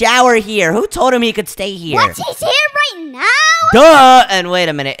taking a shower here. Who told him he could stay here? What? He's here right now? Duh! And wait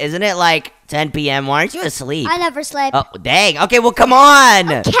a minute. Isn't it like 10 p.m.? Why aren't you asleep? I never sleep. Oh, dang. Okay, well, come on.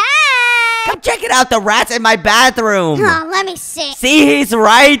 Okay. Come check it out. The rat's in my bathroom. Oh, let me see. See, he's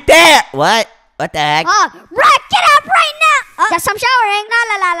right there. What? What the heck? Oh, rat, get up right now. Yes, I'm showering.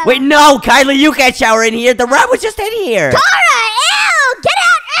 La. Wait, no, Kylie, you can't shower in here. The rat was just in here. Gara, ew, get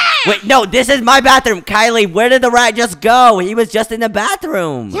out. Wait, no, this is my bathroom. Kylie, where did the rat just go? He was just in the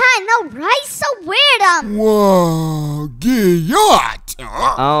bathroom. Yeah, I know, right? So weird. Whoa, Giyot.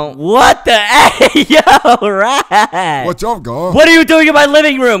 Oh, what the heck? Yo, rat. What's up, Gara? What are you doing in my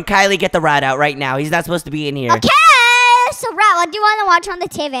living room? Kylie, get the rat out right now. He's not supposed to be in here. Okay, so Rat, what do you want to watch on the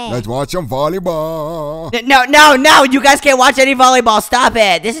TV? Let's watch some volleyball. No, you guys can't watch any volleyball. Stop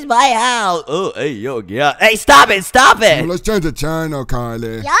it. This is my house. Oh, hey, yo, yeah. Hey, stop it. Well, let's change the channel,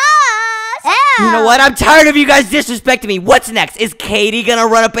 Kylie. Yes! You know what? I'm tired of you guys disrespecting me. What's next? Is Katie gonna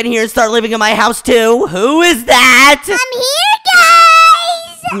run up in here and start living in my house too? Who is that? I'm here, guys!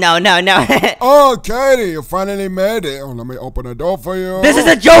 No. Oh, Katie, you finally made it. Oh, let me open the door for you. This is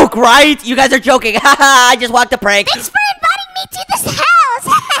a joke, right? You guys are joking. Haha, I just walked a prank. Thanks for inviting me to this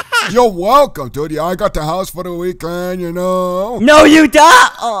house! You're welcome, dude. Yeah, I got the house for the weekend, you know. No, you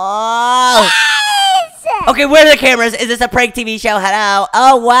don't. Oh. Yes! Okay, where are the cameras? Is this a prank TV show? Hello?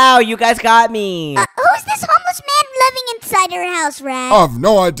 Oh, wow, you guys got me. Who's this homeless man living inside your house, Rat? I have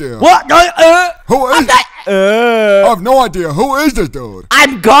no idea. What? Who is that? I have no idea. Who is this dude?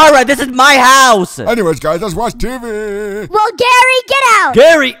 I'm Gara. This is my house. Anyways, guys, let's watch TV. Well, Gary, get out!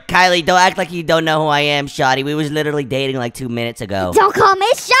 Gary. Kylie, don't act like you don't know who I am, Shoddy. We was literally dating like 2 minutes ago. Don't call me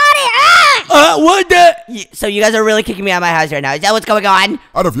Shotty! Ah! What the? So you guys are really kicking me out of my house right now. Is that what's going on?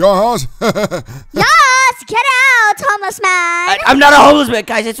 Out of your house? Yes! Get out, homeless man! I'm not a homeless man,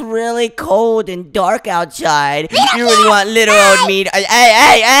 guys. It's really cold and dark outside. You really want little old me?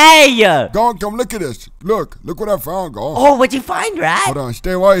 Hey! Go on, come look at this. Look what I found, go. Oh, what'd you find, Rat? Hold on,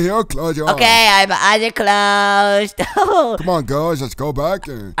 stay right here, close your eyes. Okay, I'm eyes are closed. Come on, guys, let's go back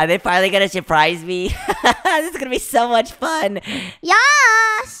there. Are they finally gonna surprise me? This is gonna be so much fun.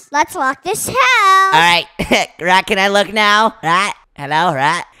 Yes! Let's lock this house! Alright, Rat, can I look now? Rat? Hello,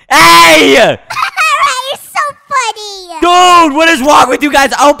 Rat? Hey! You're so funny! Dude, what is wrong with you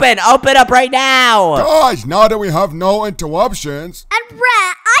guys? Open up right now! Guys, now that we have no interruptions. And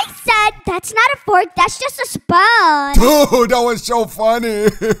Rat, I said that's not a fork, that's just a spoon! Dude, that was so funny.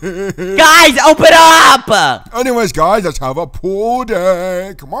 Guys, open up! Anyways, guys, let's have a pool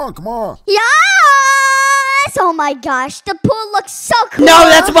day. Come on. Yes! Oh my gosh, the pool looks so cool! No,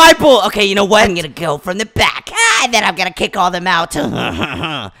 that's my pool! Okay, you know what? I'm gonna go from the back. And then I'm gonna kick all them out.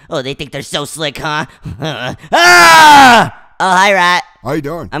 Oh, they think they're so slick, huh? Oh, hi, Rat. How you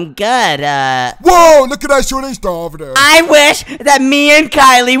doing? I'm good, Whoa, look at that shooting star over there. I wish that me and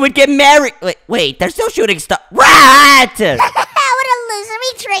Kylie would get married. Wait, they're still shooting star. Rat! What a loser,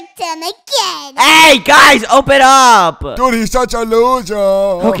 we tricked him again! Hey, guys, open up! Dude, he's such a loser.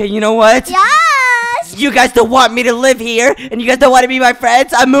 Okay, you know what? Yes! You guys don't want me to live here, and you guys don't want to be my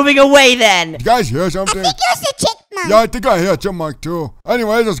friends? I'm moving away then. You guys hear something? I think it was the chipmunk! Yeah, I think I hear a chipmunk too.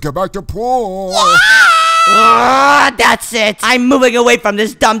 Anyways, let's get back to pool. That's it. I'm moving away from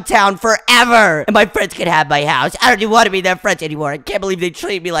this dumb town forever. And my friends can have my house. I don't even want to be their friends anymore. I can't believe they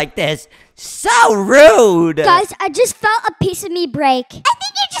treat me like this. So rude. Guys, I just felt a piece of me break. I think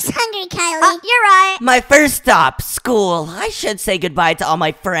you're just hungry, Kylie. You're right. My first stop, school. I should say goodbye to all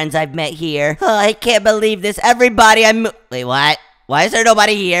my friends I've met here. Oh, I can't believe this. Everybody Wait, what? Why is there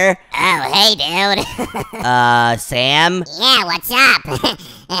nobody here? Oh, hey, dude. Sam? Yeah, what's up?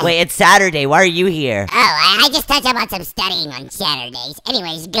 Wait, it's Saturday. Why are you here? Oh, I just touch up on some studying on Saturdays.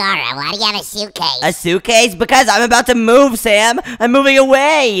 Anyways, Gara, why do you have a suitcase? A suitcase? Because I'm about to move, Sam. I'm moving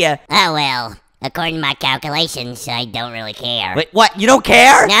away. Oh, well, according to my calculations, I don't really care. Wait, what? You don't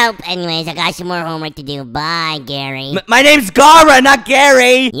care? Nope. Anyways, I got some more homework to do. Bye, Gary. My name's Gara, not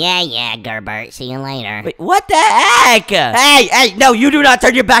Gary. Yeah, Gerbert. See you later. Wait, what the heck? Hey, no, you do not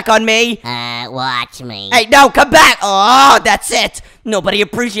turn your back on me. Watch me. Hey, no, come back. Oh, that's it. Nobody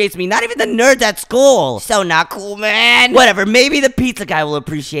appreciates me, not even the nerds at school. So not cool, man. Whatever, maybe the pizza guy will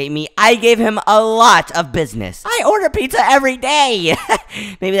appreciate me. I gave him a lot of business. I order pizza every day.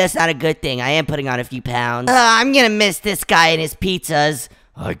 Maybe that's not a good thing. I am putting on a few pounds. I'm gonna miss this guy and his pizzas.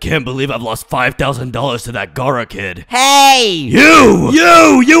 I can't believe I've lost $5,000 to that Gara kid. Hey! You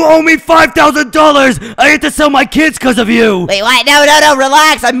owe me $5,000! I had to sell my kids because of you! Wait, what? No,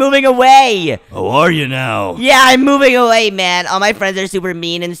 relax, I'm moving away! How are you now? Yeah, I'm moving away, man. All my friends are super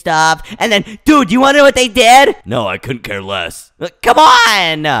mean and stuff. And then, dude, you wanna know what they did? No, I couldn't care less. Come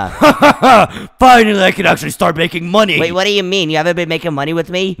on! Finally, I can actually start making money! Wait, what do you mean? You haven't been making money with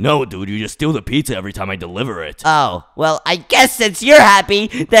me? No, dude, you just steal the pizza every time I deliver it. Oh, well, I guess since you're happy,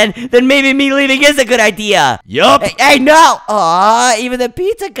 then maybe me leaving is a good idea. Yup. Hey, no! Aw, even the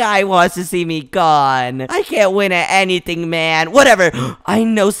pizza guy wants to see me gone. I can't win at anything, man. Whatever. I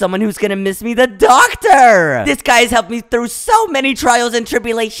know someone who's gonna miss me, the doctor. This guy's helped me through so many trials and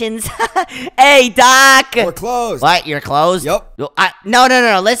tribulations. Hey, Doc. We're closed. What? You're closed? Yup.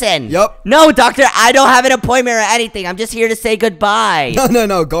 No, listen. Yup. No, doctor, I don't have an appointment or anything. I'm just here to say goodbye.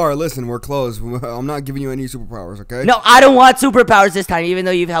 No, Gar, listen, we're closed. I'm not giving you any superpowers, okay? No, I don't want superpowers this time, even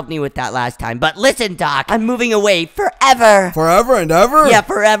though you've helped me with that last time. But listen, Doc, I'm moving away forever. Forever and ever? Yeah,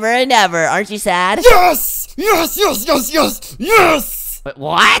 forever and ever. Aren't you sad? Yes! Yes! Yes! Yes! Yes! Yes! Yes!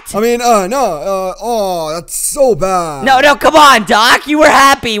 What? I mean, no, oh, that's so bad. No, come on, Doc. You were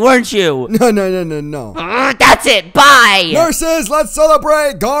happy, weren't you? No. That's it. Bye. Nurses, let's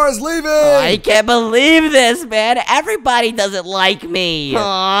celebrate. Gara's leaving. I can't believe this, man. Everybody doesn't like me.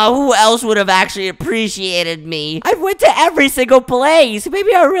 Who else would have actually appreciated me? I've went to every single place.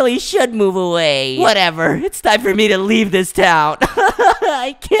 Maybe I really should move away. Whatever. It's time for me to leave this town.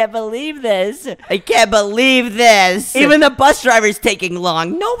 I can't believe this. I can't believe this. Even the bus driver's taking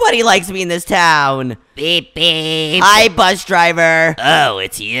long. Nobody likes me in this town. Beep, beep. Hi, bus driver. Oh,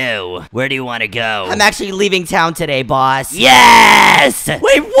 it's you. Where do you want to go? I'm actually leaving town today, boss. Yes!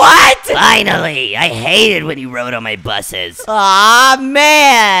 Wait, what? Finally! I hated when you rode on my buses. Aw,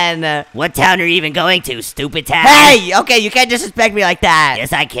 man. What town are you even going to, stupid town? Hey, okay, you can't disrespect me like that.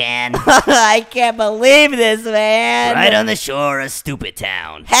 Yes, I can. I can't believe this, man. Right on the shore of stupid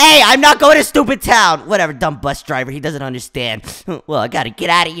town. Hey, I'm not going to stupid town. Whatever, dumb bus driver. He doesn't understand. Well, I gotta get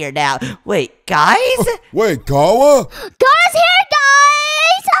out of here now. Wait, guys? Wait, Gara? Gara's here,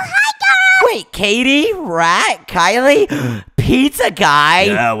 guys! Oh, hi, Gara! Wait, Katie, Rat, Kylie, Pizza Guy.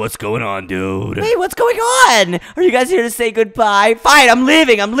 Yeah, what's going on, dude? Wait, what's going on? Are you guys here to say goodbye? Fine, I'm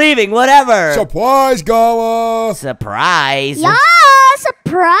leaving, whatever. Surprise, Gara! Surprise. Yeah,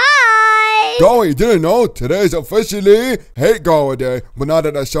 surprise! Gara, you didn't know? Today's officially Hate Gara Day. But now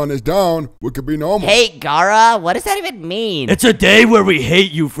that the sun is down, we could be normal. Hey, Gara, what does that even mean? It's a day where we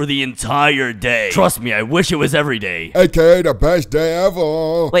hate you for the entire day. Trust me, I wish it was every day. AKA the best day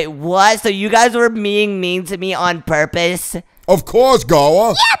ever. Wait, what? So you guys were being mean to me on purpose? Of course, Gara.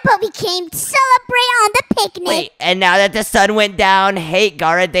 Yeah, but we came to celebrate on the picnic. Wait, and now that the sun went down, Hate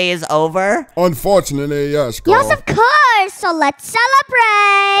Gara Day is over? Unfortunately, yes, Gara. Yes, of course. So let's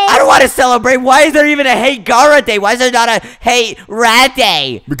celebrate. I don't want to celebrate. Why is there even a Hate Gara Day? Why is there not a Hate Rat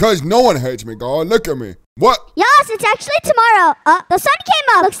Day? Because no one hates me, Gara. Look at me. What? Yes, it's actually tomorrow. The sun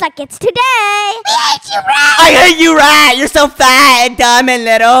came up. Looks like it's today. We hate you, Rat. I hate you, Rat. You're so fat and dumb and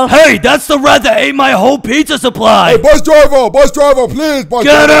little. Hey, that's the rat that ate my whole pizza supply. Hey, bus driver, please, bus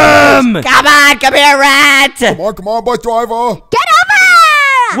Get driver. him! Come on, come here, Rat. Come on, bus driver. Get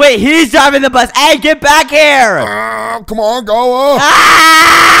over. Wait, he's driving the bus. Hey, get back here. Come on, Gara.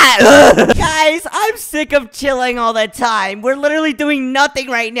 Ah! Guys, I'm sick of chilling all the time. We're literally doing nothing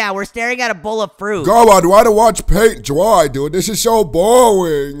right now. We're staring at a bowl of fruit. Gara, do I to watch paint dry, dude? This is so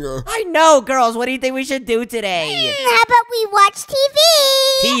boring. I know, girls. What do you think we should do today? How about we watch TV?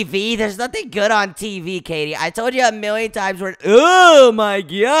 TV? There's nothing good on TV, Katie. I told you a million times. Oh my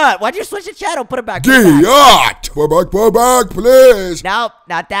god! Why'd you switch the channel? Put it back. Put it back. Put back, please. Nope,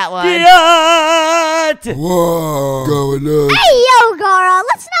 not that one. Whoa, Gara, look. Hey, yo, Gara.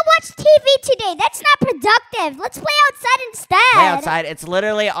 Let's not watch TV today. That's not productive. Let's play outside instead. Play outside. It's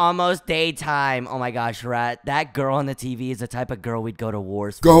literally almost daytime. Oh my gosh, Rat. That girl on the TV is the type of girl we'd go to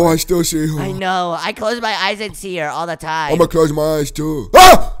wars for. Gara, I still see her. I know. I close my eyes and see her all the time. I'm gonna close my eyes too.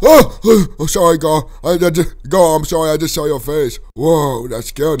 Ah! Oh, sorry, Gara. Gara, I'm sorry. I just saw your face. Whoa, that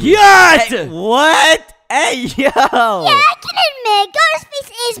scared me. Yes! Hey, what? Hey, yo! Yeah, I can admit, Gara's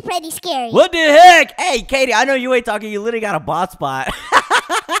face is pretty scary. What the heck? Hey, Katie, I know you ain't talking. You literally got a bot spot.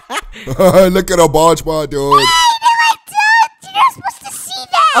 Look at a bald spot, dude. Hey, you're not supposed to see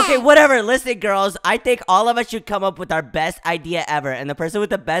that. Okay, whatever. Listen, girls. I think all of us should come up with our best idea ever. And the person with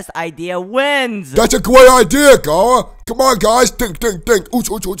the best idea wins. That's a great idea, Gara. Come on, guys. Think.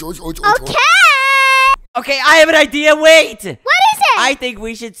 Ooch. Okay. Okay, I have an idea. Wait. What is it? I think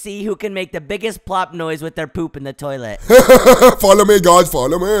we should see who can make the biggest plop noise with their poop in the toilet. Follow me, guys.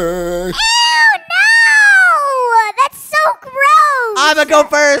 Follow me. Ew, no. That's so gross. I'm gonna go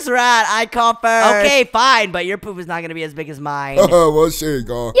first, Rat. I call first. Okay, fine, but your poop is not gonna be as big as mine. We'll see,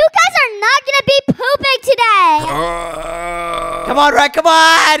 Gara. You guys are not gonna be pooping today. Come on, Rat, come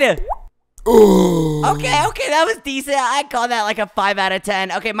on. Ooh. Okay, that was decent. I call that like a 5 out of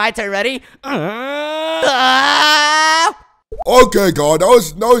 10. Okay, my turn. Ready? Okay, Gara. That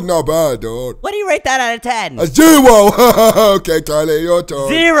was not bad, dude. What do you rate that out of 10? A 0. Okay, Kylie, your turn.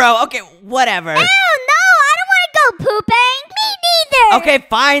 0. Okay, whatever. Ew, no. I don't want to go pooping. Me neither. Okay,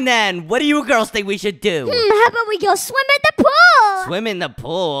 fine then. What do you girls think we should do? How about we go swim in the pool? Swim in the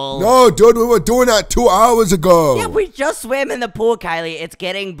pool? No, dude, we were doing that 2 hours ago. Yeah, we just swam in the pool, Kylie. It's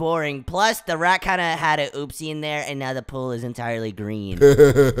getting boring. Plus, the rat kind of had an oopsie in there, and now the pool is entirely green.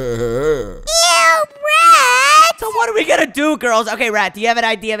 Ew, Rat. So what are we gonna do, girls? Okay, Rat, do you have an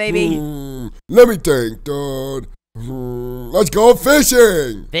idea, baby? Let me think, dude. Let's go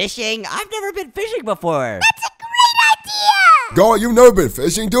fishing. Fishing? I've never been fishing before. That's a great idea. Gar, you've never been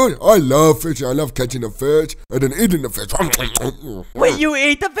fishing, dude? I love fishing. I love catching the fish and then eating the fish. Wait, you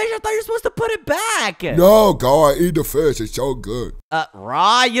ate the fish? I thought you were supposed to put it back. No, Gar, I eat the fish. It's so good.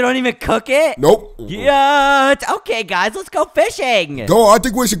 Raw? You don't even cook it? Nope. Yeah. Okay, guys, let's go fishing. Gar, I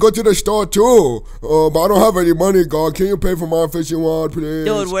think we should go to the store too. But I don't have any money, Gar. Can you pay for my fishing rod, please?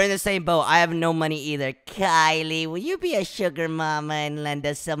 Dude, we're in the same boat. I have no money either. Kylie, will you be a sugar mama and lend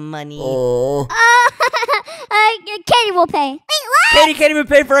us some money? Aw. Katie will pay. Wait, what? Katie can't even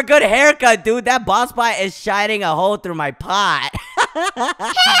pay for a good haircut, dude. That bald spot is shining a hole through my pot. Hey,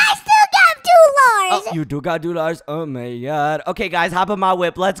 I still got $2. Oh, you do got $2? Oh my god. Okay, guys, hop on my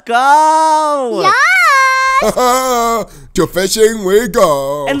whip. Let's go. Yes. To fishing we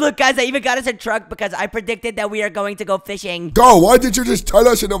go. And look, guys, I even got us a truck because I predicted that we are going to go fishing. Gar, why didn't you just tell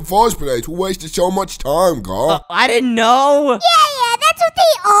us in the first place? We wasted so much time, Gar. I didn't know. Yeah, that's what they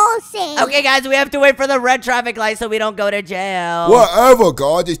all say. Okay, guys, we have to wait for the red traffic light so we don't go to jail. Whatever,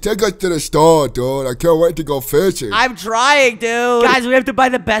 Gar. Just take us to the store, dude. I can't wait to go fishing. I'm trying, dude. Guys, we have to buy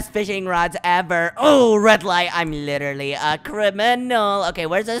the best fishing rods ever. Oh, red light. I'm literally a criminal. Okay,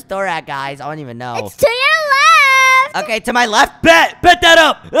 where's the store at, guys? I don't even know. It's to your left. Okay, to my left. Bet that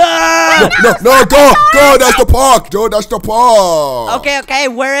up. Ah! No, go. That's the park, dude. That's the park. Okay,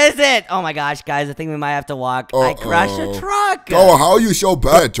 where is it? Oh my gosh, guys, I think we might have to walk. I crashed a truck. Gar, how are you so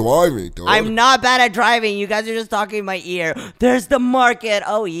bad at driving, dude? I'm not bad at driving. You guys are just talking in my ear. There's the market.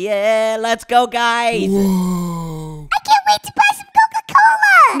 Oh, yeah. Let's go, guys. Whoa. I can't wait to buy some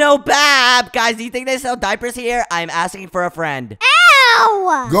Coca-Cola. No, Bab. Guys, do you think they sell diapers here? I'm asking for a friend.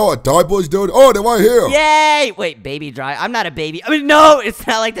 Ow. Go, diapers, dude. Oh, they're right here. Yay! Wait, baby dry. I'm not a baby. I mean, no, it's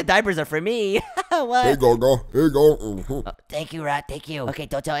not like the diapers are for me. What? Here you go, Gar. Here you go. Oh, thank you, Rat. Thank you. Okay,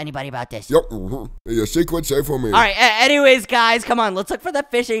 don't tell anybody about this. Yep. Your secret's safe for me. All right, anyways, guys, come on. Let's look for the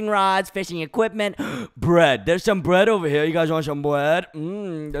fishing rods, fishing equipment. Bread. There's some bread over here. You guys want some bread?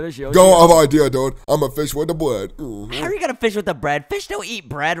 Delicious. Go, I have an idea, dude. I'm a fish with the bread. How are you gonna fish with the bread? Fish don't eat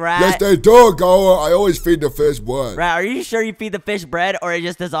bread, Rat. Yes, they do, Gar. I always feed the fish bread. Rat, are you sure you feed the fish bread or it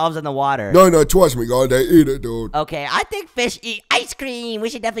just dissolves in the water? No, trust me, Gar. They eat it, dude. Okay, I think fish eat ice cream. We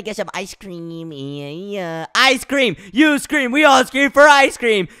should definitely get some ice cream. Yeah. Ice cream. You scream. We all scream for ice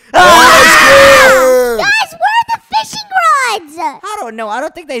cream. Ah! Guys, where are the fishing rods? I don't know. I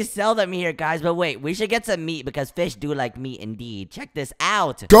don't think they sell them here, guys. But wait, we should get some meat because fish do like meat indeed. Check this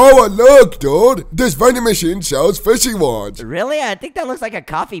out. Go and look, dude. This vending machine sells fishing rods. Really? I think that looks like a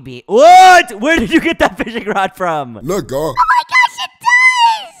coffee bean. What? Where did you get that fishing rod from? Look, Gar. Oh my gosh, it does.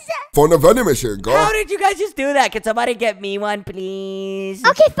 From the vending machine, Gar. How did you guys just do that? Can somebody get me one, please?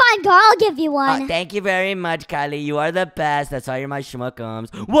 Okay, fine, girl. I'll give you one. Thank you very much, Kylie. You are the best. That's why you're my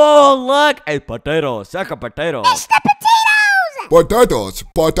schmuckums. Whoa, look. A potato. Sack of potato. It's the potatoes. Potatoes.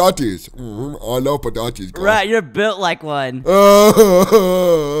 Patatis. I love patatis, Gar. Right, you're built like one.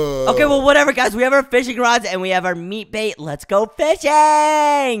 Okay, Okay, well, whatever, guys. We have our fishing rods and we have our meat bait. Let's go fishing.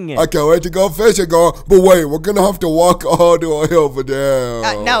 I can't wait to go fishing, Gar. But wait, we're gonna have to walk all the way over there.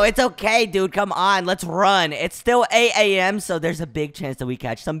 No, it's okay, dude. Come on. Let's run. It's still 8 a.m., so there's a big chance that we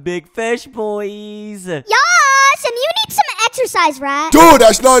catch some big fish, boys. Yes, and you need some exercise, Rat. Dude,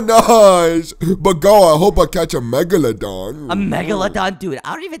 that's not nice. But Gar, I hope I catch a megalodon. A megalodon, dude.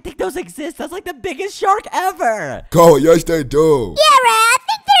 I don't even think those exist. That's like the biggest shark ever. Gar, yes they do. Yeah, Rat. I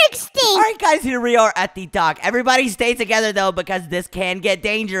think they're extinct. All right, guys, here we are at the dock. Everybody stay together, though, because this can get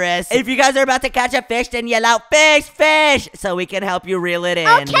dangerous. If you guys are about to catch a fish, then yell out, fish, fish, so we can help you reel it in.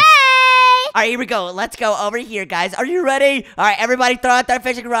 Okay. All right, here we go. Let's go over here, guys. Are you ready? All right, everybody throw out their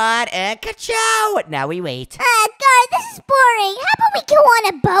fishing rod and ka-chow. Now we wait. God, this is boring. How about we go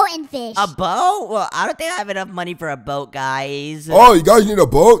on a boat and fish? A boat? Well, I don't think I have enough money for a boat, guys. Oh, you guys need a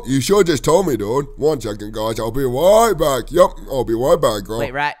boat? You sure just told me, dude. 1 second, guys. I'll be right back. Yep, I'll be right back, girl.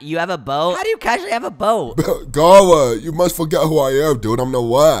 Wait, Rat, you have a boat? How do you casually have a boat? Gara, you must forget who I am, dude. I'm the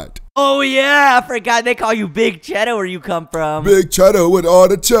what? Oh, yeah, I forgot they call you Big Cheddar where you come from. Big cheddar with all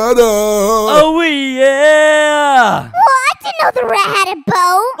the cheddar. Oh, yeah. Well, I didn't know the rat had a boat.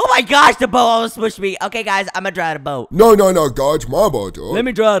 Oh, my gosh, the boat almost pushed me. Okay, guys, I'm going to drive the boat. No, guys, my boat, dude. Let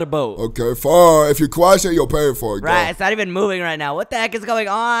me drive the boat. Okay, fine. If you crash it, you'll pay for it, Right, girl. it's not even moving right now. What the heck is going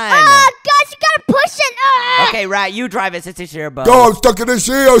on? Gosh, you gotta push it. Okay, Rat, you drive it since it's your boat. Go, I'm stuck in the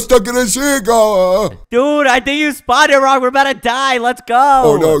sea, Gara. Dude, I think you spotted it wrong. We're about to die. Let's go.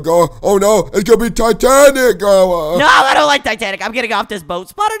 Oh, no, Gara. Oh, no, it's gonna be Titanic, Gara. No, I don't like Titanic. I'm getting off this boat.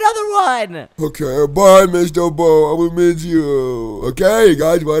 Spot another one. Okay, bye, Mr. Bo. I will miss you. Okay, you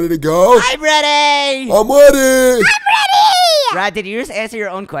guys ready to go? I'm ready. I'm ready. Rat, did you just answer your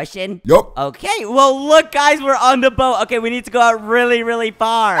own question? Yup. Okay, well, look, guys, we're on the boat. Okay, we need to go out really, really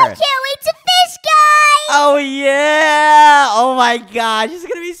far. Can't wait to fish, guys. Oh, yeah. Oh, my gosh. This is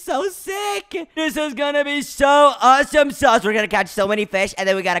going to be so sick. This is going to be so awesome sauce. We're going to catch so many fish, and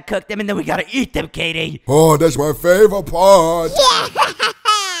then we got to cook them, and then we got to eat them, Katie. Oh, that's my favorite part. Yeah.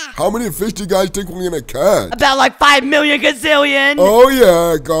 How many fish do you guys think we're gonna catch? About like 5 million gazillion. Oh,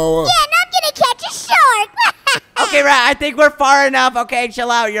 yeah, Gara. Yeah, and I'm gonna catch a shark. Okay, right. I think we're far enough. Okay,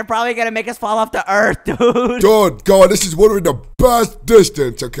 chill out. You're probably going to make us fall off the earth, dude. Dude, Gara, this is literally the best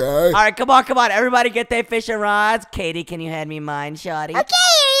distance, okay? All right, come on, come on. Everybody get their fishing rods. Katie, can you hand me mine, shawty? Okay, here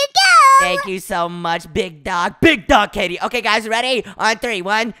you go. Thank you so much, big dog. Big dog, Katie. Okay, guys, ready? On 3.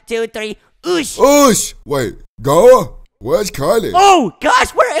 1, 2, 3. Oosh. Oosh. Wait, Gara? Where's Kylie? Oh,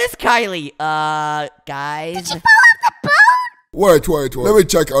 gosh, where is Kylie? Guys. Did you fall off the boat? Wait. Let me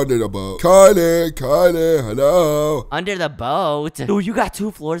check under the boat. Kylie, hello. Under the boat? Dude, you got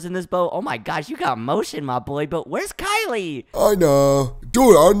 2 floors in this boat? Oh, my gosh, you got motion, my boy. But where's Kylie? I know.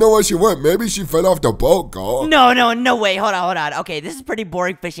 Dude, I don't know where she went. Maybe she fell off the boat, Gara. No way. Hold on. Okay, this is pretty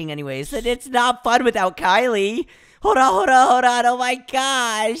boring fishing anyways. And it's not fun without Kylie. Hold on. Oh, my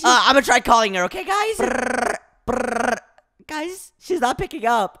gosh. I'm gonna try calling her, okay, guys? Brr. Guys, she's not picking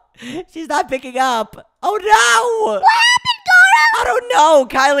up. Oh, no. What happened, Gara? I don't know.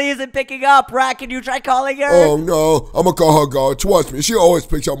 Kylie isn't picking up. Rat, can you try calling her? Oh, no. I'm gonna call her, Gara. Trust me, she always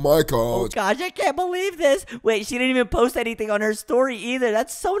picks up my Oh, calls. gosh, I can't believe this. Wait, she didn't even post anything on her story either.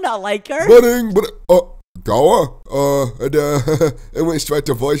 That's so not like her. Gara? It went straight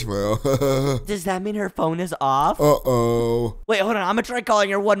to voicemail. Does that mean her phone is off? Uh-oh. Wait, hold on. I'm gonna try calling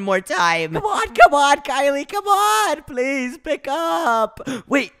her one more time. Come on, Kylie. Come on. Please pick up.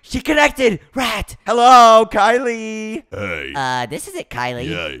 Wait, she connected. Rat. Hello, Kylie. Hey. This isn't Kylie.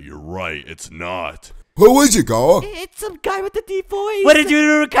 Yeah, you're right. It's not. Who is it, Gara? It's some guy with the deep voice. What did you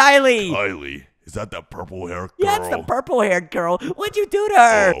do to Kylie? Kylie. Is that purple-haired girl? Yeah, it's the purple-haired girl. What'd you do to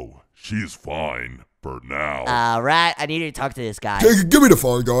her? Oh, she's fine. For now. Rat, I need you to talk to this guy. Give me the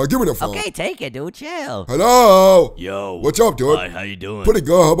phone, Gara. Give me the phone. Okay, take it, dude. Chill. Hello. Yo. What's up, dude? Hi, how you doing? Pretty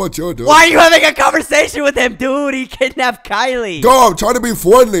good. How about you, dude? Why are you having a conversation with him, dude? He kidnapped Kylie. Gara, I'm trying to be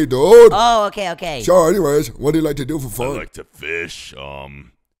friendly, dude. Oh, okay. So, anyways, what do you like to do for I fun? like to fish. I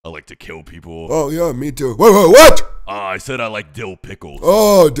like to kill people. Oh, yeah, me too. Wait, what? I said I like dill pickles.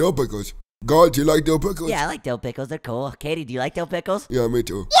 Oh, dill pickles. Gara, do you like dill pickles? Yeah, I like dill pickles. They're cool. Katie, do you like dill pickles? Yeah, me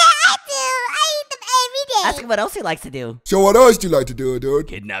too. Yeah, I do. I eat them every day. Ask him what else he likes to do. So what else do you like to do, dude?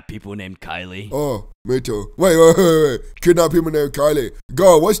 Kidnap people named Kylie. Oh, me too. Wait. Kidnap people named Kylie.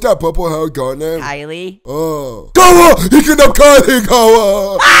 Gara, what's that purple hair girl name? Kylie? Oh. Gara! He kidnapped Kylie,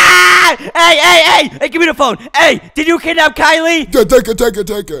 Gara! Ah! Hey, give me the phone. Hey, did you kidnap Kylie? Yeah, take it.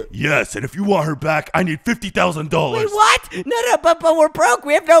 Yes, and if you want her back, I need $50,000. Wait, what? No, but we're broke.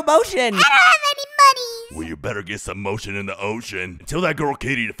 We have no motion. I don't have any money. Well, you better get some motion in the ocean. Tell that girl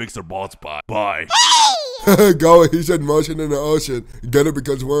Katie to fix her bald spot. Bye. Hey! Gara, he said motion in the ocean. Get it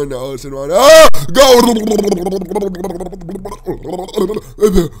because we're in the ocean right now. Ah! Go!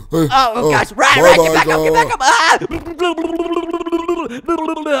 Oh, gosh. Right, get back up. Ah! I don't even know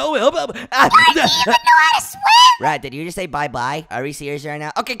how to swim. Rat, did you just say bye-bye? Are we serious right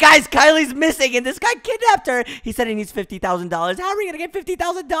now? Okay, guys, Kylie's missing, and this guy kidnapped her. He said he needs $50,000. How are we going to get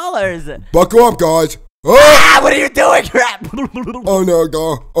 $50,000? Buckle up, guys. Ah! Ah, what are you doing, Rat? Oh, no,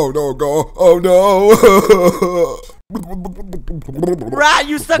 Gara. Oh, no. Rat,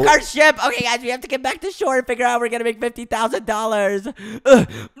 you sunk our ship. Okay, guys, we have to get back to shore and figure out how we're going to make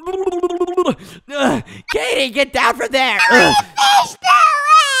 $50,000. Katie, get down from there. Fish though.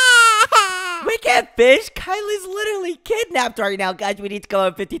 We can't fish. Kylie's literally kidnapped right now, guys. We need to go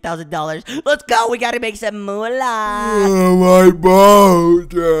on $50,000. Let's go. We got to make some moolah. Oh, my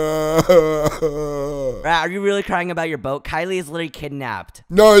boat. Rat, are you really crying about your boat? Kylie is literally kidnapped.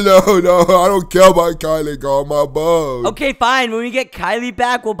 No. I don't care about Kylie, Gara. My boat. Okay, fine. When we get Kylie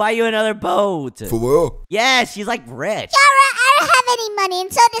back, we'll buy you another boat. For real? Yeah, she's like rich. Gara, I don't have any money,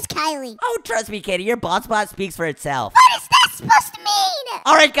 and so does Kylie. Oh, trust me, Katie. Your bald spot speaks for itself. What is that supposed to mean?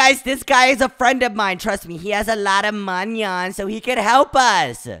 All right, guys. This guy is a friend of mine. Trust me. He has a lot of money on, so he could help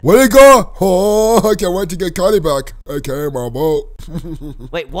us. Where'd he go? Oh, I can't wait to get Kylie back. Okay, my boat.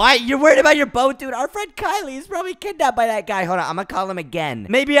 Wait, what? You're worried about your boat, dude? Our friend Kylie is probably kidnapped by that guy. Hold on. I'm going to call him again.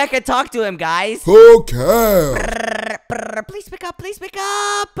 Maybe I can talk to him, guys. Who cares? Please pick up.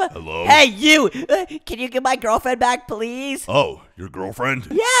 Hello? Hey, you. Can you get my girlfriend back, please? Oh, Your girlfriend?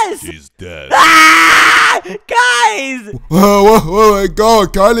 Yes! She's dead. Ah! Guys! Wait, go.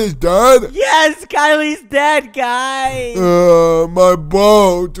 Kylie's dead? Yes, Kylie's dead, guys! My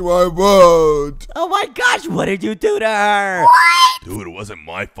boat. Oh my gosh, what did you do to her? Dude, it wasn't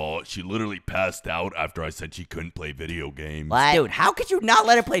my fault. She literally passed out after I said she couldn't play video games. What? Dude, how could you not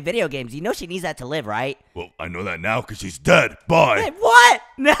let her play video games? You know she needs that to live, right? Well, I know that now because she's dead. Bye. Wait, what?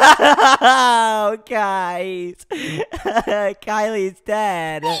 No, guys. Kylie's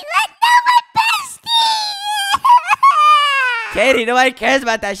dead. Katie, nobody cares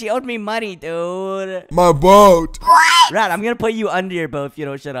about that. She owed me money, dude. My boat. Rat, I'm gonna put you under your boat if you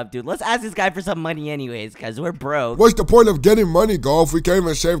don't shut up, dude. Let's ask this guy for some money anyways, because we're broke. What's the point of getting money, Go, if we can't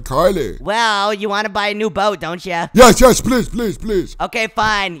even save Kylie? Well, you want to buy a new boat, don't you? Yes, please. Okay,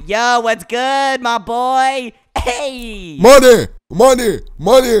 fine. Yo, what's good, my boy? Hey! Money!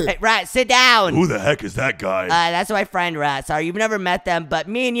 Hey, Rat, sit down. Who the heck is that guy? That's my friend, Rat. Sorry, you've never met them, but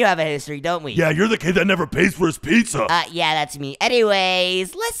me and you have a history, don't we? Yeah, you're the kid that never pays for his pizza. Yeah, that's me.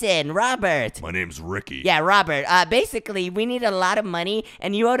 Anyways, listen, Robert. My name's Ricky. Yeah, Robert. Basically, we need a lot of money,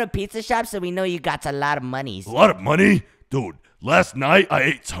 and you own a pizza shop, so we know you got a lot of monies. A lot of money? Dude, last night I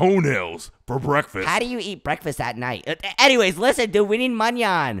ate toenails for breakfast. How do you eat breakfast at night? Anyways, listen, dude, we need money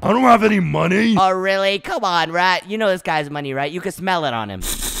on. I don't have any money. Oh, really? Come on, Rat. You know this guy's money, right? You can smell it on him.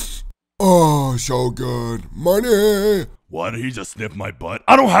 Oh, so good. Money! Why did he just sniff my butt?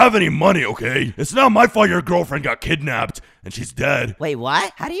 I don't have any money, okay? It's not my fault your girlfriend got kidnapped and she's dead. Wait,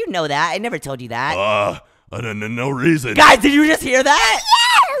 what? How do you know that? I never told you that. No reason. Guys, did you just hear that?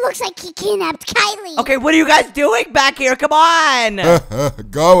 Yeah, it looks like he kidnapped Kylie. Okay, what are you guys doing back here? Come on!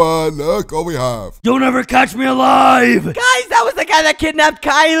 Go on, look what we have. You'll never catch me alive! Guys, that was the guy that kidnapped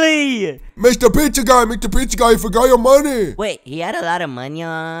Kylie! Mr. Pizza Guy, you forgot your money. Wait, he had a lot of money,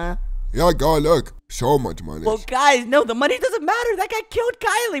 Yeah, go look. So much money. Well, guys, no, the money doesn't matter. That guy killed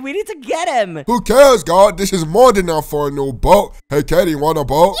Kylie. We need to get him. Who cares, God? This is more than enough for a new boat. Hey, Katie, want a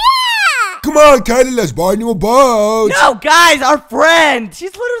boat? Yeah! Come on, Katie, let's buy a new boat. No, guys, our friend.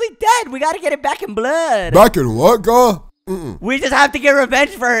 She's literally dead. We got to get it back in blood. Back in what, God? We just have to get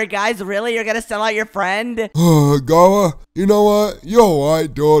revenge for her, guys. Really? You're going to sell out your friend? Gara, you know what? You're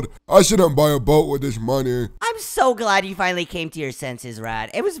right, dude. I shouldn't buy a boat with this money. I'm so glad you finally came to your senses, Rad.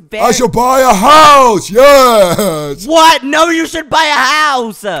 It was very... I should buy a house, yes! What? No, you should buy a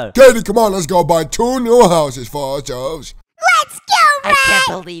house! Katie, come on, let's go buy 2 new houses for ourselves. Let's go, Rat! I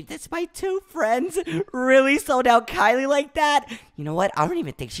can't believe this. My 2 friends really sold out Kylie like that. You know what? I don't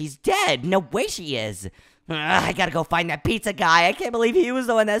even think she's dead. No way she is. I gotta go find that pizza guy. I can't believe he was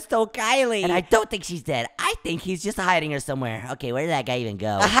the one that stole Kylie. And I don't think she's dead. I think he's just hiding her somewhere. Okay, where did that guy even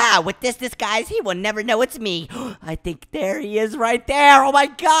go? Aha, with this disguise, he will never know it's me. I think there he is right there. Oh my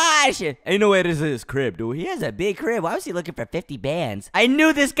gosh. Ain't no way this is his crib, dude. He has a big crib. Why was he looking for 50 bands? I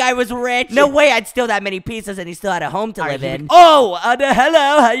knew this guy was rich. No way I'd steal that many pizzas and he still had a home to live in. Oh,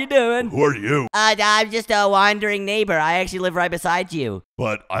 hello. How you doing? Who are you? I'm just a wandering neighbor. I actually live right beside you.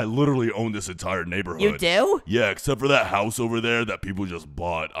 But I literally own this entire neighborhood. You do? Yeah, except for that house over there that people just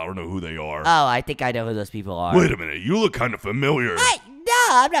bought. I don't know who they are. Oh, I think I know who those people are. Wait a minute, you look kind of familiar. No,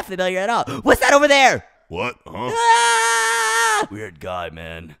 I'm not familiar at all. What's that over there? What? Huh? Ah! Weird guy,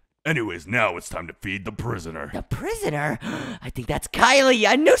 man. Anyways, now it's time to feed the prisoner. The prisoner? I think that's Kylie.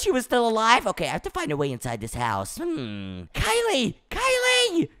 I knew she was still alive. Okay, I have to find a way inside this house. Kylie!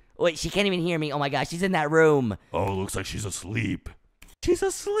 Kylie! Wait, she can't even hear me. Oh my gosh, she's in that room. Oh, looks like she's asleep. She's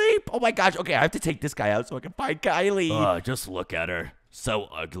asleep. Oh my gosh. Okay, I have to take this guy out so I can find Kylie. Just look at her. So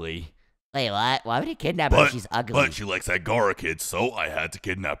ugly. Wait, what? Why would he kidnap her if she's ugly? But she likes that Gara kid, so I had to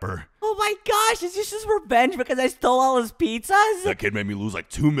kidnap her. Oh my gosh, is this just revenge because I stole all his pizzas? That kid made me lose like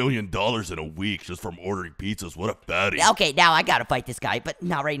 $2 million in a week just from ordering pizzas. What a fatty. Okay, now I gotta fight this guy, but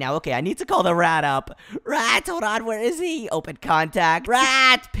not right now. Okay, I need to call the rat up. Rat, hold on, where is he? Open contact.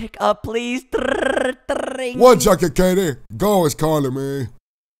 Rat, pick up, please. 1 second, Katie. Go is calling me.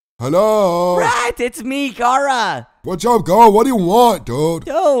 Hello? Rat, it's me, Gara. What's up, Go? What do you want, dude?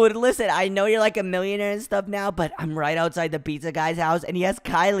 Dude, listen, I know you're like a millionaire and stuff now, but I'm right outside the pizza guy's house, and he has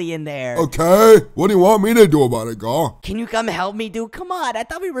Kylie in there. Okay, what do you want me to do about it, Go? Can you come help me, dude? Come on, I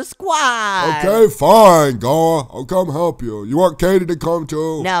thought we were squad. Okay, fine, Go. I'll come help you. You want Katie to come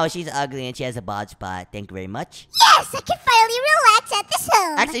too? No, she's ugly and she has a bald spot. Thank you very much. Yes, I can finally relax at this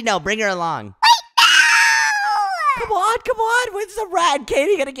home. Actually, no, bring her along. No! Come on. When's the rat and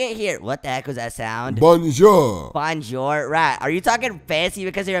Katie gonna get here? What the heck was that sound? Bonjour. Bonjour. Rat, are you talking fancy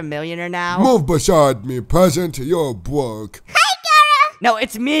because you're a millionaire now? Move beside me, peasant. You're broke. Hi, Gara. No,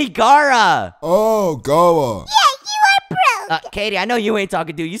 it's me, Gara. Oh, Gara. Yeah, you are broke. Katie, I know you ain't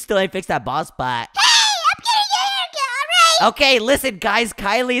talking to. You still ain't fixed that bald spot. Hey, I'm getting a haircut, alright? Okay, listen, guys.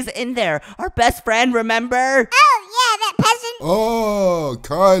 Kylie's in there. Our best friend, remember? Oh, yeah, that peasant. Oh,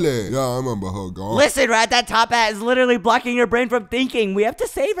 Kylie. Yeah, I remember her, girl. Listen, Rat, that top hat is literally blocking your brain from thinking. We have to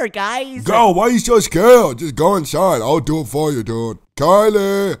save her, guys. Girl, why are you so scared? Just go inside. I'll do it for you, dude.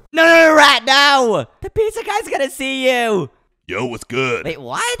 Kylie. No, Rat, no. The pizza guy's gonna see you. Yo, what's good? Wait,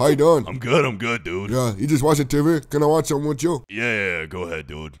 what? How you doing? I'm good, dude. Yeah, you just watching TV? Can I watch something with you? Yeah, go ahead,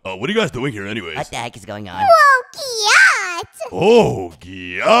 dude. What are you guys doing here anyways? What the heck is going on? Whoa, Kiat. Oh,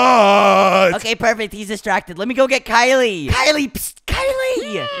 God. Okay, perfect. He's distracted. Let me go get Kylie. Kylie,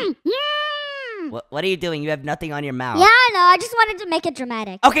 Kylie. What are you doing? You have nothing on your mouth. Yeah, I know. I just wanted to make it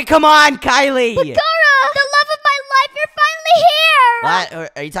dramatic. Okay, come on, Kylie. But Gara, the love of my life, you're finally here. What?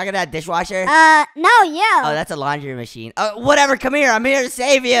 Are you talking about a dishwasher? No, yeah. Oh, that's a laundry machine. Whatever. Come here. I'm here to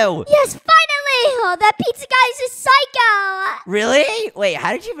save you. Yes, finally. Oh, that pizza guy is a psycho. Really? Wait,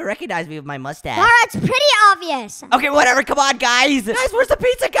 how did you even recognize me with my mustache? Gara, it's pretty obvious. Okay, whatever. Come on, guys. Guys, where's the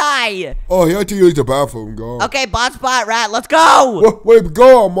pizza guy? Oh, he had to use the bathroom, girl. Okay, bot spot, Rat. Let's go. Wait,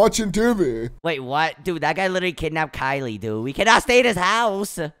 go. I'm watching TV. Wait, what? Dude, that guy literally kidnapped Kylie, dude. We cannot stay at his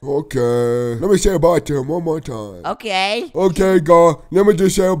house. Okay. Let me say bye to him one more time. Okay. Okay, girl. Let me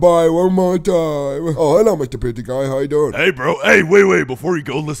just say bye one more time. Oh, hello, Mr. Pizza Guy. How you doing? Hey, bro. Hey, wait. Before you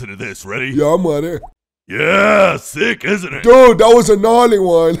go, listen to this. Ready? Yeah, I'm ready. Yeah, sick, isn't it? Dude, that was a gnarly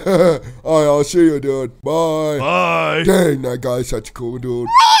one. Alright, I'll see you, dude. Bye. Bye. Dang, that guy's such a cool dude.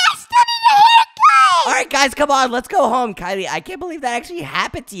 All right, guys, come on. Let's go home. Kylie, I can't believe that actually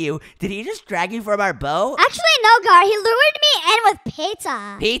happened to you. Did he just drag you from our boat? Actually, no, Gar. He lured me in with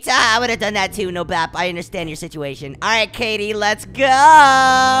pizza. Pizza? I would have done that too, no bap. I understand your situation. All right, Katie, let's go.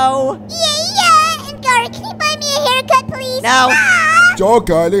 Yeah. And Gar, can you buy me a haircut, please? No. So,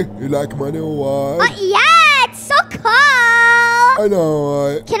 Kylie, you like my new wife? Yeah, it's so cool. I know,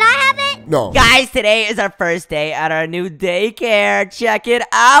 right? Can I have it? No. Guys, today is our first day at our new daycare. Check it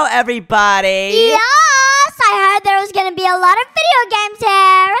out, everybody. Yes, I heard there was going to be a lot of video games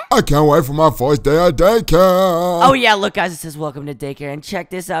here. I can't wait for my first day at daycare. Oh, yeah, look, guys, it says welcome to daycare. And check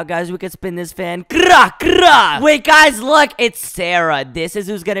this out, guys. We can spin this fan. Wait, guys, look, it's Sarah. This is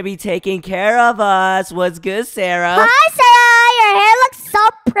who's going to be taking care of us. What's good, Sarah? Hi, Sarah. Your hair looks so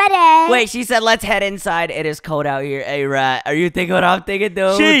pretty. Wait, she said let's head inside. It is cold out here. Hey, Rat, are you thinking what I'm thinking,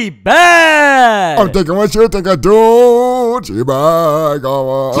 dude? She bad. I'm thinking what you think I do. She back.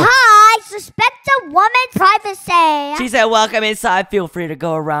 Guys, respect a woman's privacy. She said, welcome inside. Feel free to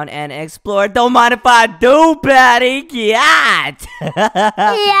go around and explore. Don't mind if I do, Patty. Yeah.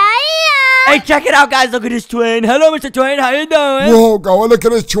 Yeah. Hey, check it out, guys. Look at this twin. Hello, Mr. Twain. How you doing? Whoa, go look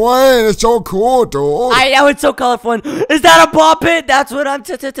at this train. It's so cool, dude. I know, it's so colorful. Is that a ball pit? That's what I'm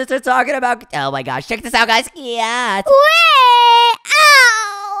talking about. Oh, my gosh. Check this out, guys. Yeah. Wait. Ow.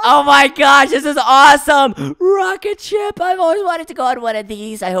 Oh, my gosh. This is awesome. Rocket ship. I've always wanted to go on one of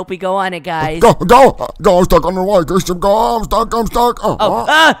these. I hope we go on it, guys. Go. I'm stuck on the right. Go. I'm stuck.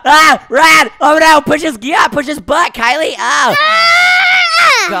 Rat. Oh, no. Push his butt, Kylie.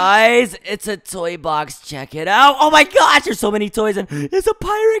 Guys, it's a toy box. Check it out. Oh my gosh, there's so many toys. And it's a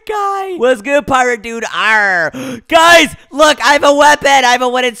pirate guy. What's good, pirate dude? Arr. Guys, look, I have a weapon. I have a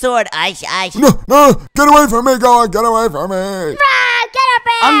wooden sword. Ice. No, get away from me, God. Get away from me. Get up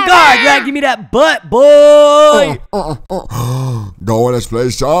here. I'm guard. Yeah, give me that butt, boy. Go, let's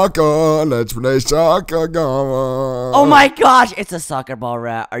play soccer. Go. Oh my gosh, it's a soccer ball,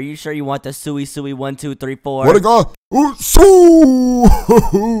 Rat. Are you sure you want the suey 1, 2, 3, 4? What a go? So.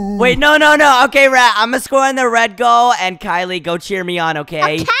 Wait, no. Okay, Rat, I'm gonna score on the red goal, and Kylie, go cheer me on,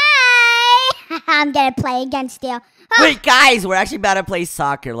 okay? Okay. I'm gonna play against you. Wait, guys, we're actually about to play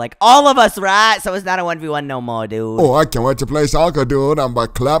soccer. Like, all of us, right? So it's not a 1v1 no more, dude. Oh, I can't wait to play soccer, dude. I'm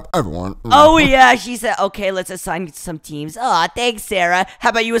about to clap everyone. Oh, yeah, she said, okay, let's assign some teams. Oh, thanks, Sarah.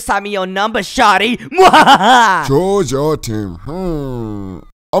 How about you assign me your number, shawty? Choose your team.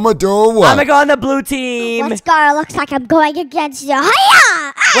 I'm gonna do what? I'm gonna go on the blue team. Let's go. Looks like I'm going against you.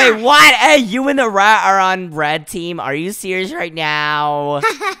 Hiya! Wait, what? Hey, you and the Rat are on red team. Are you serious right now? We're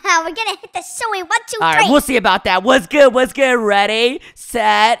gonna hit the suey 1, 2, 3. All right, we'll see about that. What's good? Ready,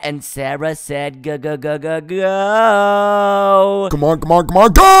 set, and Sarah said go. Come on,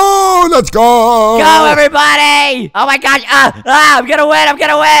 go! Let's go! Go, everybody! Oh my gosh! I'm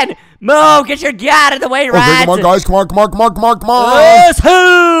gonna win! Move! Get your guy out of the way, Rat! Okay, come on, guys! Come on! Yes,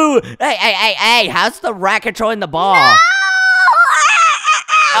 who? Hey! How's the Rat controlling the ball? No!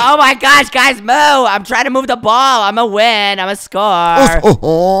 Oh my gosh, guys, move. I'm trying to move the ball. I'm a win. I'm a score.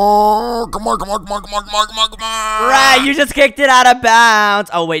 Oh, come on. Right, you just kicked it out of bounds.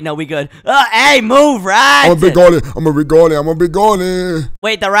 Oh, wait, no, we good. Hey, move, Rat. I'm a big goalie.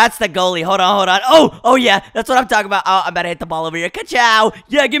 Wait, the Rat's the goalie. Hold on. Oh, yeah, that's what I'm talking about. Oh, I'm about to hit the ball over here. Ka-chow.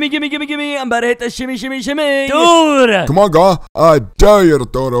 Yeah, gimme. I'm about to hit the shimmy. Dude. Come on, guy. I dare you to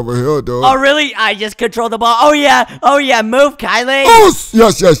throw it over here, dude. Oh, really? I just controlled the ball. Oh, yeah. Move, Kylie.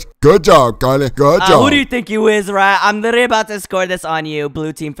 Yes. Good job, Kylie. Good job. Who do you think you is, Rat? I'm literally about to score this on you.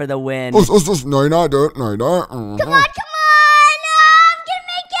 Blue team for the win. No, you're not, dude. No, you're not. Come on. I'm gonna make it.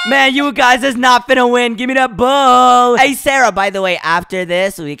 Man, you guys is not finna win. Give me that ball. Hey, Sarah, by the way, after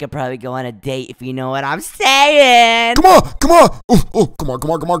this, we could probably go on a date if you know what I'm saying. Come on. Come on.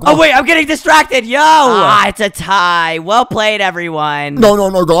 Oh, wait, I'm getting distracted. Yo. It's a tie. Well played, everyone. No,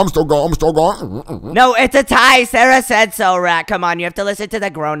 go. I'm still going. No, it's a tie. Sarah said so, Rat. Come on, you have to listen to the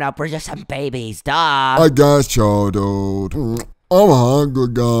grown-up. We're just some babies. Stop. I guess so, dude. I'm hungry,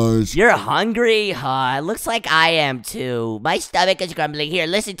 guys. You're hungry? It looks like I am, too. My stomach is grumbling. Here,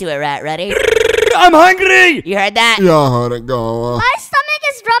 listen to it, Rat. Ready? I'm hungry. You heard that? Yeah, I heard it go. My stomach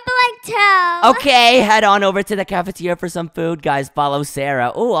is rumbling too. Okay, head on over to the cafeteria for some food. Guys, follow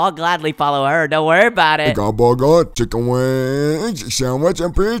Sarah. Oh, I'll gladly follow her. Don't worry about it. I got burger, chicken wings, sandwich,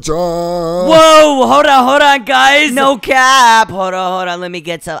 and pizza. Whoa, hold on, guys. No cap. Hold on. Let me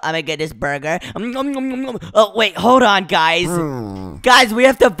get some. I'm gonna get this burger. Oh, wait, hold on, guys. Guys, we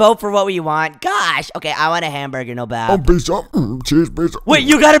have to vote for what we want. Gosh. Okay, I want a hamburger, no bad. Pizza, cheese pizza. Wait,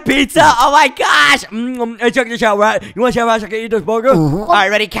 you got a pizza? Oh my gosh. Hey, check this out, right? You want to check I can eat this burger? All right,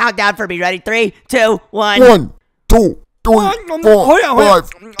 ready? Countdown for me. Ready? 3, 2, 1. 1, 2, 3, 4, 5,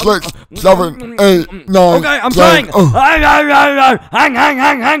 6, 7, 8, 9. Okay, I'm trying. Hang.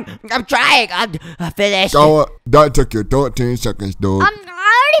 I'm trying. I'm finished. That took you 13 seconds, dude. I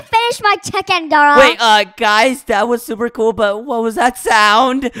already finished my chicken, Gara. Wait, guys, that was super cool, but what was that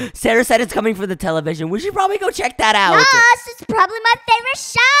sound? Sarah said it's coming from the television. We should probably go check that out. Yes, it's probably my favorite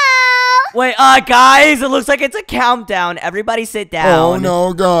show. Wait, guys, it looks like it's a countdown. Everybody sit down. Oh,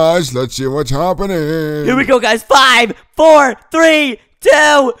 no, guys. Let's see what's happening. Here we go, guys. 5, 4, 3, 2,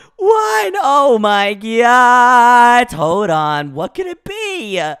 1. Oh my god. Hold on. What could it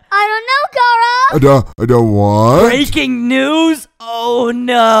be? I don't know, Gara. The what? Breaking news? Oh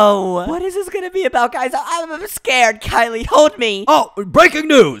no. What is this gonna be about, guys? I'm scared. Kylie, hold me. Oh, breaking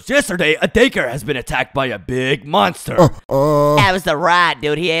news! Yesterday, a daycare has been attacked by a big monster. That was the rat,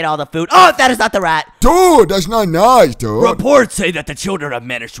 dude. He ate all the food. Oh, that is not the rat. Dude, that's not nice, dude. Reports say that the children have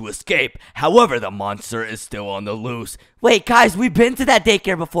managed to escape. However, the monster is still on the loose. Wait, guys, we've been to that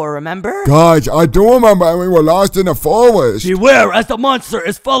daycare before, remember? Guys, I do remember we were lost in the forest. Beware, as the monster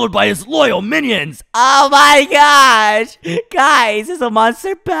is followed by his loyal minions. Oh my gosh. Guys, is the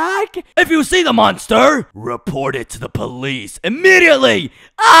monster back? If you see the monster, report it to the police immediately.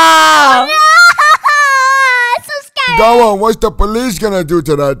 Oh! I'm so scared. Gara, what's the police gonna do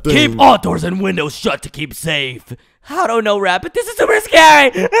to that thing? Keep all doors and windows shut to keep safe. I don't know, Rat, but this is super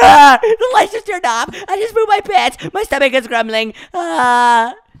scary. The lights just turned off. I just moved my pants. My stomach is grumbling.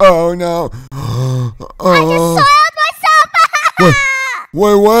 Oh, no. I just soiled myself.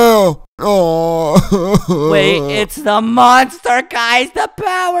 Wait, well. Oh. Wait, it's the monster, guys. The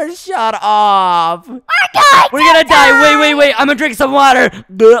power shut off. We're gonna die. Wait. I'm gonna drink some water.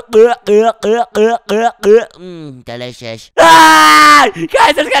 Delicious.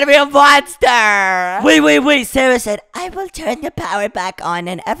 Guys, there's gonna be a monster. Wait. Sarah said, I will turn the power back on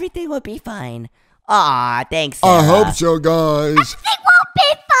and everything will be fine. Aw, thanks, Sarah. I hope so, guys. Everything won't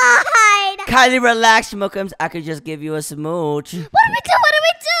be fine. Kylie, relax, Schmookums. I could just give you a smooch. What do we do?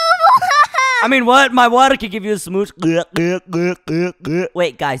 I mean, what? My water could give you a smooch.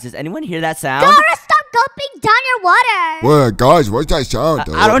 Wait, guys, does anyone hear that sound? Gara, stop gulping down your water. Wait, guys, what's that sound,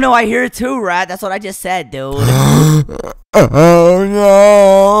 dude? I don't know. I hear it too, Rat. That's what I just said, dude. Oh, no.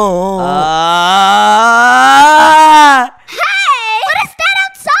 Hey, what is that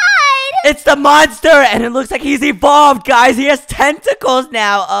outside? It's the monster, and it looks like he's evolved, guys. He has tentacles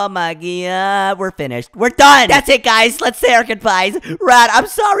now. Oh my god, we're finished. We're done. That's it, guys. Let's say our goodbyes. Rat, I'm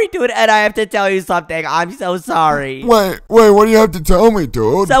sorry, dude, and I have to tell you something. I'm so sorry. Wait, what do you have to tell me,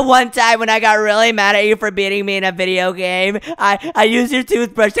 dude? So one time when I got really mad at you for beating me in a video game, I used your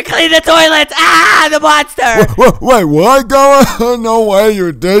toothbrush to clean the toilets. Ah, the monster. Wait, what, Gara? No way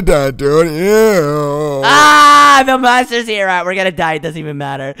you did that, dude. Ew. Ah, the monster's here. Right, we're gonna die. It doesn't even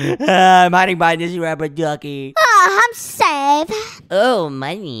matter. I'm hiding behind this rubber ducky. I'm safe. Oh,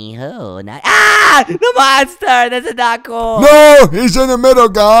 money. Oh, nice. Ah, the monster. This is not cool. No, he's in the middle,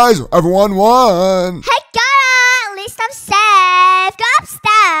 guys. Everyone won. Hey, Gara, at least I'm safe. Go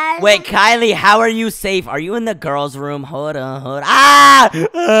upstairs. upstairs. Wait, Kylie, how are you safe? Are you in the girls' room? Hold on.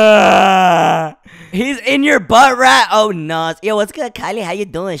 He's in your butt, rat. Oh, no. Yo, what's good, Kylie? How you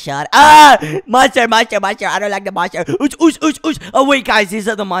doing, shot? Monster. I don't like the monster. Oosh. Oh, wait, guys. These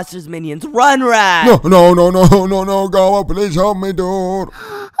are the monster's minions. Run, rat. No, Gara, please help me, dude. Oh,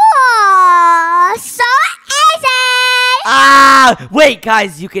 so easy. Wait,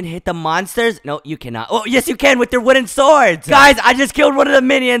 guys, you can hit the monsters? No, you cannot. Oh, yes, you can with their wooden swords. Guys, I just killed one of the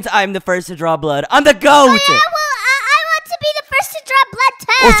minions. I'm the first to draw blood. I'm the goat. Oh, yeah, well, I want to be the first to draw blood, too.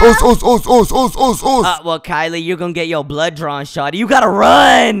 Well, Kylie, you're gonna get your blood drawn, shawty. You gotta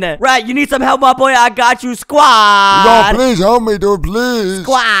run. Right, you need some help, my boy? I got you, squad. No, please help me, dude, please.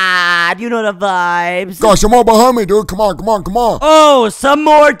 Squad, you know the vibes. Gosh, some more behind me, dude. Come on. Oh, some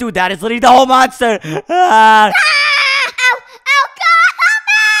more? Dude, that is literally the whole monster.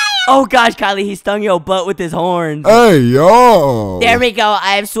 Oh gosh, Kylie, he stung your butt with his horns. Hey, yo. There we go.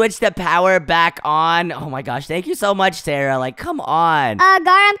 I have switched the power back on. Oh my gosh, thank you so much, Sarah. Like, come on. Gara, I'm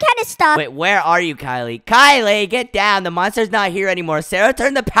kind of stuck. Wait, where are you, Kylie? Kylie, get down. The monster's not here anymore. Sarah,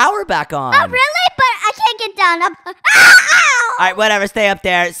 turn the power back on. Oh, really? But I can't get down. Alright, whatever. Stay up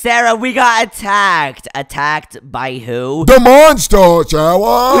there. Sarah, we got attacked. Attacked by who? The monster, We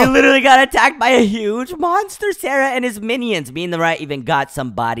Sarah. literally got attacked by a huge monster, Sarah, and his minions. Me and the rat even got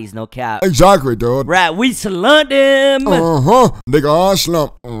some bodies, no cap. Exactly, dude. Rat, we slumped him. They got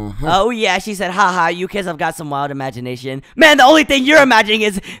slump. Oh, yeah, she said, haha, you kids have got some wild imagination. Man, the only thing you're imagining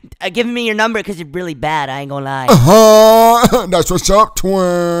is giving me your number because you're really bad. I ain't gonna lie. That's what's up,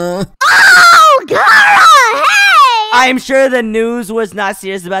 twin. Oh, Gara, hey! I'm sure the news was not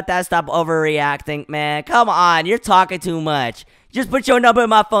serious about that. Stop overreacting, man. Come on, you're talking too much. Just put your number in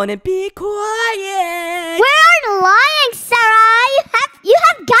my phone and be quiet. We aren't lying, Sarah. You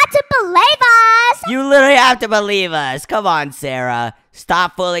have got to believe us. You literally have to believe us. Come on, Sarah.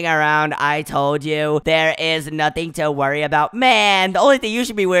 Stop fooling around. I told you. There is nothing to worry about. Man, the only thing you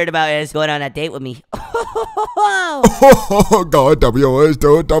should be worried about is going on a date with me. God, WS,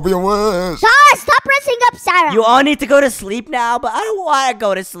 dude, WS. Gara, stop pressing up, Sarah. You all need to go to sleep now, but I don't want to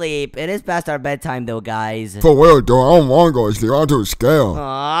go to sleep. It is past our bedtime, though, guys. For real, dude, I don't want to go to sleep. I'm too scared.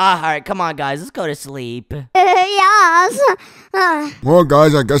 Alright, come on, guys. Let's go to sleep. Yes. Well,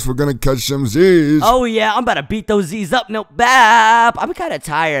 guys, I guess we're gonna catch some Z's. Oh, yeah, I'm about to beat those Z's up. No, bap. I'm kind of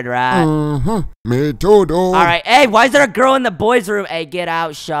tired, right? Me too, dude. Alright, hey, why is there a girl in the boys' room? Hey, get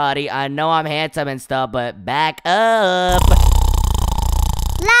out, shawty. I know I'm handsome and stuff, but back up.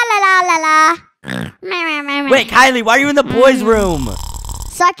 La. Wait, Kylie, why are you in the boys' room?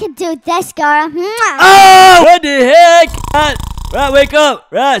 So I can do this, Gara. Oh! What the heck? Right, wake up.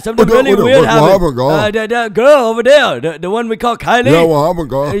 Right, something really weird happened. That girl over there, the one we call Kylie. Yeah, what happened,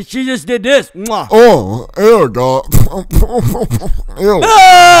 God? She just did this. Mwah. Oh, ew, God. Ew.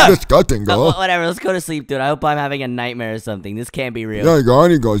 Disgusting, God. Whatever, let's go to sleep, dude. I hope I'm having a nightmare or something. This can't be real. Yeah, God, I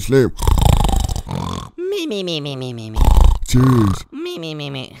need to go to sleep. Me. Jeez.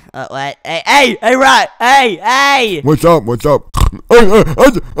 Me. What? Hey, Rat. Hey. What's up?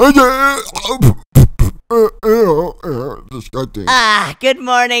 Disgusting. Good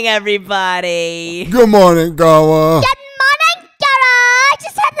morning, everybody. Good morning, Gara. Good morning, Gara. I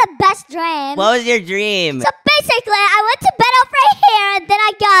just had the best dream. What was your dream? So basically, I went to bed over here, and then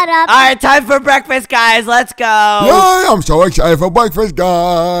I got up. Alright, time for breakfast, guys. Let's go. Yeah, I'm so excited for breakfast,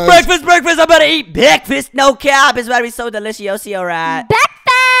 guys. Breakfast. I'm about to eat breakfast. No cap. It's about to be so delicious, Rat.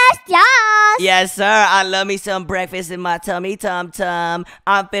 Breakfast, yes. Yes, sir. I love me some breakfast in my tummy tum-tum.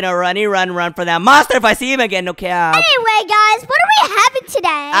 I'm finna run for that monster if I see him again, no cap. Anyway, guys, what are we having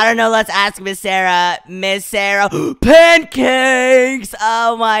today? I don't know. Let's ask Miss Sarah. Pancakes.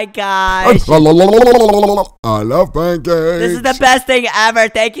 Oh, my gosh. I love pancakes. This is the best thing ever.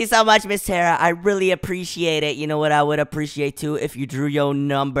 Thank you so much, Miss Sarah. I really appreciate it. You know what I would appreciate, too? If you drew your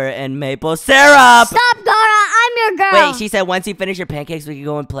number in maple syrup. Stop, Gara. I'm your girl. Wait, she said once you finish your pancakes, we can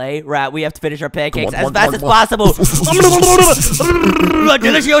go and play. Right, we have to finish our pancakes as fast as possible. Delicious.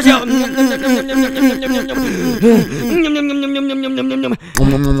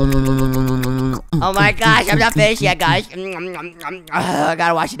 Oh my gosh, I'm not finished yet, guys. I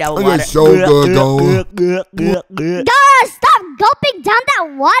gotta wash it down with water. It's so good, though. Gara, stop gulping down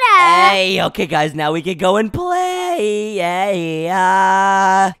that water. Hey, okay, guys, now we can go and play.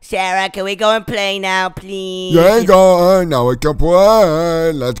 Yeah. Sarah, can we go and play now, please? Yeah, God. Now we can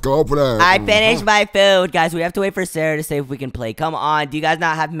play. Let's go play. I finished my food, guys. We have to wait for Sarah to say if we can play. Come on. Do you guys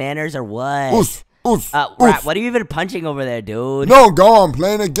not have manners or what? Rat, what are you even punching over there, dude? No, go. I'm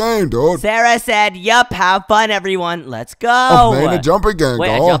playing a game, dude. Sarah said, yup, have fun, everyone. Let's go. I'm playing a jumping game,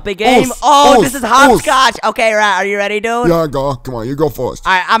 Wait, go. a jumping game? This is hopscotch. Okay, Rat, are you ready, dude? Yeah, go. Come on, you go first.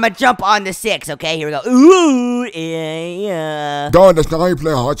 All right, I'm going to jump on the 6, okay? Here we go. Ooh, yeah. Go, that's not how you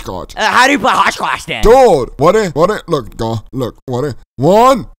play hopscotch. How do you play hopscotch then? Dude, what it? Look, go. Look, what it?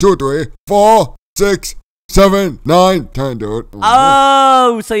 1, 2, 3, 4, 6, 7, 9, 10, dude.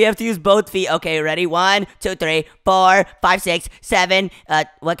 Oh, so you have to use both feet. Okay, ready? 1, 2, 3, 4, 5, 6, 7.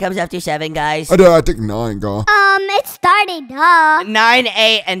 What comes after 7, guys? I think 9, go. It's starting, duh. 9,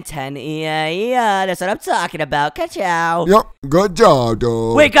 8, and 10. Yeah, that's what I'm talking about. Ka-chow. Yep, good job,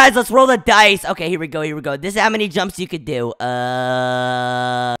 dude. Wait, guys, let's roll the dice. Okay, here we go. This is how many jumps you could do.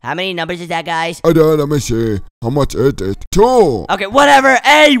 How many numbers is that, guys? Let me see. How much is it? 2. Okay, whatever.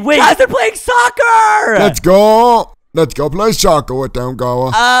 Hey, wait, guys, they're playing soccer. Let's go. Let's go play soccer with them, Gara.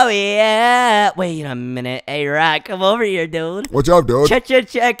 Oh, yeah. Wait a minute. Hey, Rat, come over here, dude. What's up, dude? Check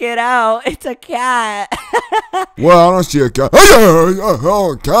it out. It's a cat. Well, I don't see a cat.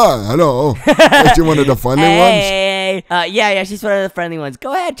 Oh, cat. Hello. Is she one of the friendly ones? Hey. Yeah, she's one of the friendly ones.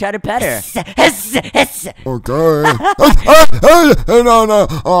 Go ahead, try to pet her. Okay. No.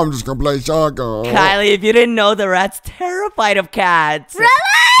 Oh, I'm just gonna play soccer. Kylie, if you didn't know, the Rat's terrified of cats. Really?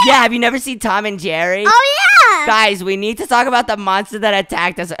 Yeah, have you never seen Tom and Jerry? Oh, yeah. Guys, we need to talk about the monster that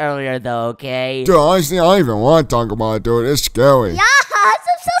attacked us earlier, though, okay? Dude, honestly, I don't even want to talk about it, dude. It's scary. Yes, I'm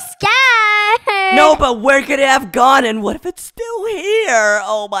so scared. No, but where could it have gone, and what if it's still here?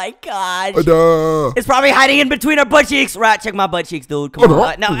 Oh, my gosh. It's probably hiding in between our butt cheeks. Rat, check my butt cheeks, dude. Come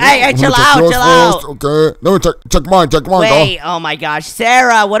on. No, hey, chill out. Okay. Let me check mine. Wait, oh my gosh.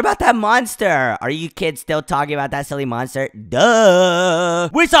 Sarah, what about that monster? Are you kids still talking about that silly monster? Duh.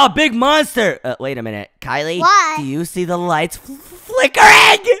 We saw a big monster. Wait a minute. Kylie? What? Do you see the lights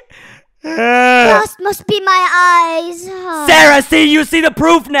flickering? Must be my eyes. Sarah, you see the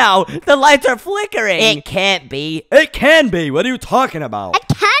proof now. The lights are flickering. It can't be. It can be. What are you talking about? It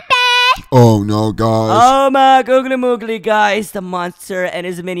can be. Oh, no, guys. Oh my googly moogly, guys. The monster and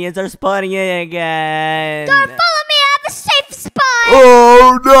his minions are spawning in again. Don't follow me. I have a safe spot.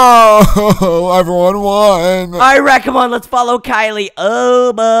 Oh, no. Everyone won. All right, Rat, come on. Let's follow Kylie.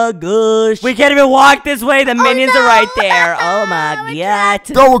 Oh my gosh. We can't even walk this way. The minions are right there. Oh my god.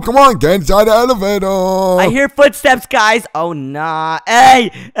 Go, come on. Get inside the elevator. I hear footsteps, guys. Oh, nah.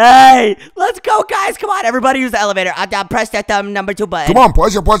 Hey. Let's go, guys. Come on, everybody use the elevator. I'll press that number 2 button. Come on,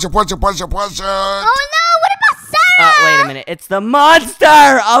 push it. Oh, no. What about Sarah? Oh, wait a minute. It's the monster.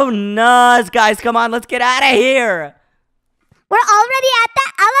 Oh, no. Guys, come on. Let's get out of here. We're already at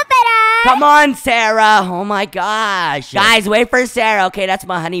the elevator. Come on, Sarah. Oh, my gosh. Guys, wait for Sarah. Okay, that's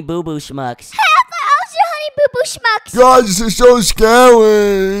my honey boo-boo schmucks. Hey, how's your honey boo-boo schmucks? Guys, this is so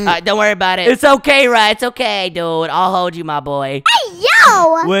scary. Don't worry about it. It's okay, Rat. It's okay, dude. I'll hold you, my boy. Hey,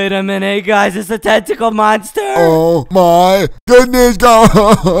 yo. Wait a minute, guys. It's a tentacle monster. Oh, my goodness, God.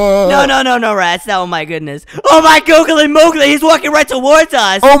 No, Rats. Oh, my goodness. Oh, my googly moogly. He's walking right towards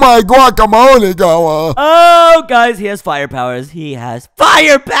us. Oh, my guacamole, God. Oh, guys, he has fire powers. He has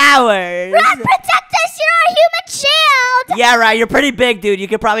fire powers. Rat, protect us. You're our human shield. Yeah, right. You're pretty big, dude. You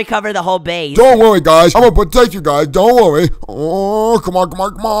could probably cover the whole base. Don't worry, guys. I'm gonna protect you guys. Don't worry. Oh, come on.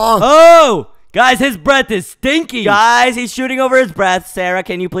 Oh, guys, his breath is stinky. Guys, he's shooting over his breath. Sarah,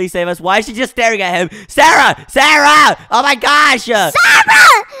 can you please save us? Why is she just staring at him? Sarah! Oh, my gosh. Sarah!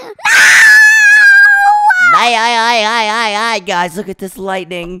 No! Aye, guys, look at this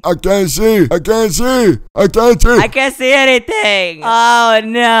lightning. I can't see. I can't see anything. Oh,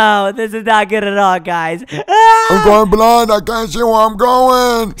 no. This is not good at all, guys. I'm going blind. I can't see where I'm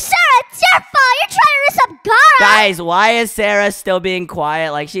going. Sarah, it's your fault. You're trying to mess up Gara. Guys, why is Sarah still being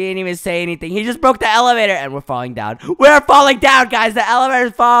quiet? Like, she didn't even say anything. He just broke the elevator, and we're falling down. We're falling down, guys. The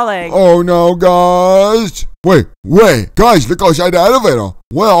elevator's falling. Oh, no, guys. Wait. Guys, look outside the elevator.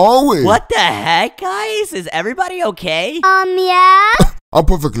 Where are we? What the heck, guys? Is everybody okay? Yeah? I'm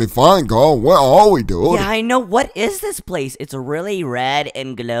perfectly fine, girl. Where are we, dude? Yeah, I know. What is this place? It's really red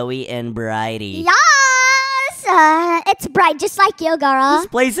and glowy and brighty. Yes! It's bright, just like you, Gara. This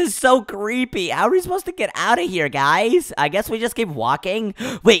place is so creepy. How are we supposed to get out of here, guys? I guess we just keep walking.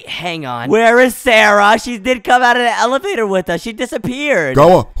 Wait, hang on. Where is Sarah? She did come out of the elevator with us. She disappeared.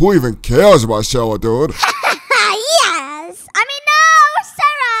 Gara, who even cares about Sarah, dude? Yes! I mean, no,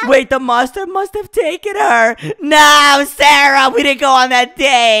 Sarah! Wait, the monster must have taken her. No, Sarah, we didn't go on that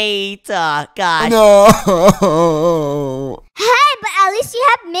date. Oh, gosh. No. Hey, but at least you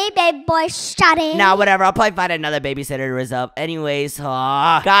have me, baby boy, shutting. Nah, whatever. I'll probably find another babysitter to raise up. Anyways,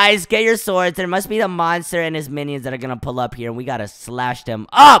 guys, get your swords. There must be the monster and his minions that are gonna pull up here, and we gotta slash them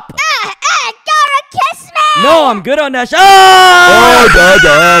up. Gara, No, I'm good on that. Damn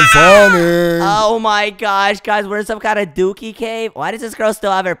funny. Oh my gosh, guys, we're in some kind of dookie cave. Why does this girl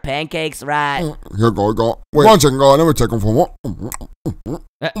still have her pancakes, Rat? Here, go. Wait, one second, go. Let me take them for one. Ew,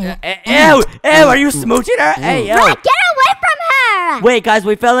 are you smooching her? Hey, yo. Rat, get away from her. Wait, guys,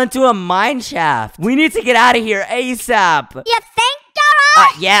 we fell into a mine shaft. We need to get out of here ASAP. You think, Gara?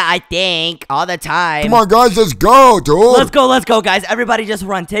 Yeah, I think. All the time. Come on, guys, let's go, dude. Let's go, guys. Everybody just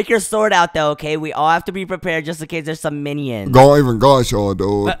run. Take your sword out, though, okay? We all have to be prepared just in case there's some minions. Go even go, sure,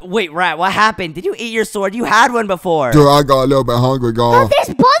 dude. Wait, Rat, what happened? Did you eat your sword? You had one before. Dude, I got a little bit hungry, go. Oh, these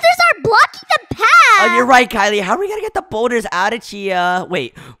boulders are blocking the path. Oh, you're right, Kylie. How are we gonna get the boulders out of Chia?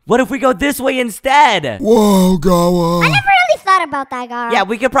 Wait, what if we go this way instead? Whoa, go. I never really thought about that, Gara. Yeah,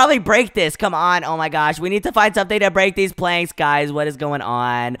 we could probably break this. Come on. Oh my gosh. We need to find something to break these planks, guys. What is going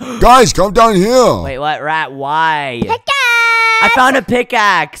on? Guys, come down here. Wait, what, Rat? Why? Pickaxe. I found a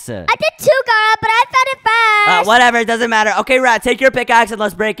pickaxe. I did too, Gara, but I found it first. Whatever, it doesn't matter. Okay, Rat, take your pickaxe and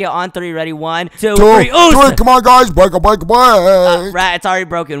let's break it on 3. Ready? 1, 2, 3. Three. Come on, guys. Break it. Rat, it's already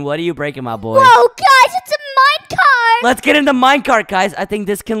broken. What are you breaking, my boy? Whoa, guys, it's a minecart. Let's get in the minecart, guys. I think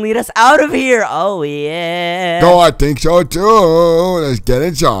this can lead us out of here. Oh, yeah. No, I think so, too. Let's get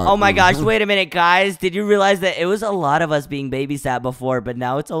inside. Oh, my gosh. Wait a minute, guys. Did you realize that it was a lot of us being babysat before, but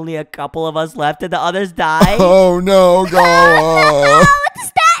now it's only a couple of us left and the others died? Oh, no, go. Oh, what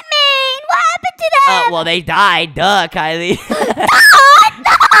does that mean? What happened to them? Well, they died. Duh, Kylie. I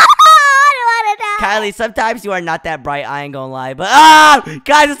don't want to die. Kylie, sometimes you are not that bright. I ain't gonna lie. But,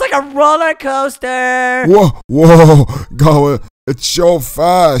 guys, it's like a roller coaster. Whoa, go. It's so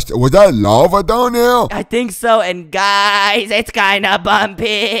fast. Was that lava down there? I think so. And, guys, it's kind of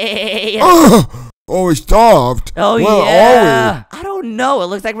bumpy. Oh, we stopped. Oh, Where yeah. are I don't know. It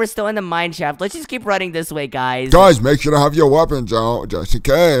looks like we're still in the mine shaft. Let's just keep running this way, guys. Guys, make sure to have your weapons out, just in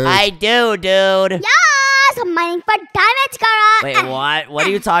case. I do, dude. Yes, I'm mining for diamonds, Gara. Wait, what? What are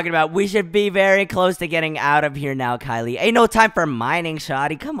you talking about? We should be very close to getting out of here now, Kylie. Ain't no time for mining,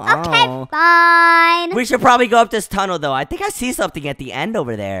 Shotty. Come on. Okay, fine. We should probably go up this tunnel, though. I think I see something at the end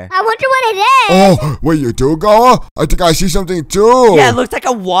over there. I wonder what it is. Oh, wait, you do, Gara? I think I see something, too. Yeah, it looks like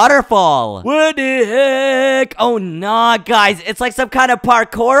a waterfall. What the heck? Oh, nah, guys. It's like some kind of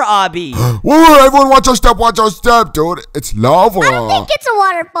parkour obby. Whoa, everyone watch your step, dude. It's lava. I don't think it's a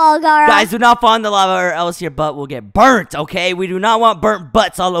waterfall, Gara. Guys, do not fall in the lava or else your butt will get burnt, okay? We do not want burnt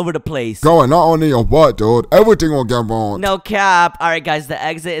butts all over the place. Going not only your butt, dude. Everything will get burnt. No cap. All right, guys, the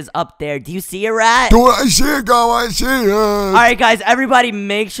exit is up there. Do you see a Rat? Dude, I see it, Gara. I see it. All right, guys, everybody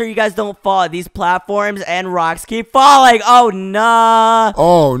make sure you guys don't fall. These platforms and rocks keep falling. Oh, nah.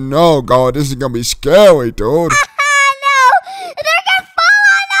 Oh, no, Gara. This is going to be scary, dude. No, they're gonna fall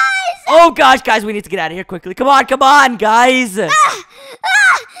on us. Oh, gosh, guys, we need to get out of here quickly. Come on, guys. I'm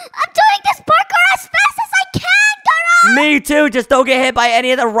doing this parkour as fast as I can, Gara. Me too. Just don't get hit by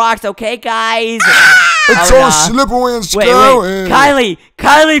any of the rocks, okay, guys? It's so slippery and scary. Wait.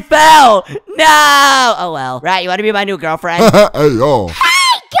 Kylie fell. No. Oh, well. Rat, you want to be my new girlfriend? Hey, yo. Hey,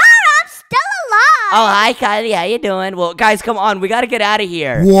 Gara, I'm still alive. Oh, hi, Kylie. How you doing? Well, guys, come on. We got to get out of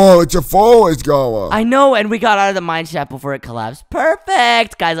here. Whoa, it's a forest, Gara. I know, and we got out of the mine shaft before it collapsed.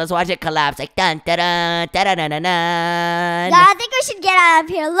 Perfect. Guys, let's watch it collapse. Like, dun, dun, dun, dun, dun, dun, dun, dun. Yeah, I think we should get out of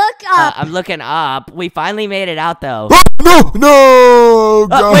here. Look up. I'm looking up. We finally made it out, though. No,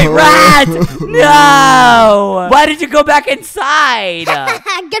 Gara. Wait, Rat! No! Why did you go back inside?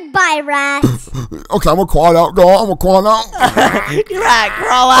 Goodbye, Rat. Okay, I'm gonna crawl out, Gara. I'm gonna crawl out. Rat,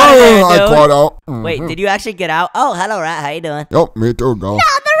 crawl out of there, I dude. crawled out. Wait, did you actually get out? Oh, hello, Rat. How you doing? Yep, me too, Gara. No,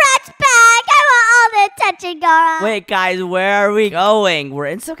 the rat's back. I want all the attention, Gara. Wait, guys, where are we going? We're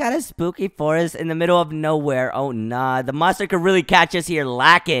in some kind of spooky forest in the middle of nowhere. Oh, nah. The monster could really catch us here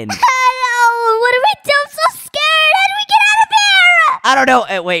lacking. Hello. What do we do? I'm so scared. How do we get out of here? I don't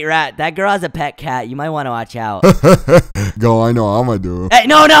know. Wait, Rat. That girl has a pet cat. You might want to watch out. Go, I know I'm gonna do. Hey,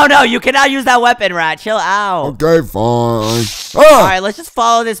 no. You cannot use that weapon, Rat. Chill out. Okay, fine. All right, let's just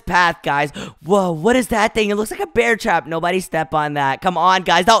follow this path, guys. Whoa, what is that thing? It looks like a bear trap. Nobody step on that. Come on,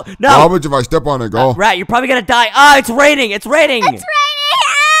 guys. No. How much if I step on it, go? Rat, you're probably gonna die. Ah, it's raining. It's raining. It's raining.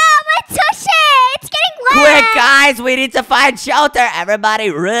 Ow, my tushy. It's getting wet. Quick, guys. We need to find shelter. Everybody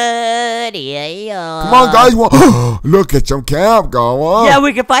run. Yeah. Come on, guys. Look at some camp, Gara. Yeah,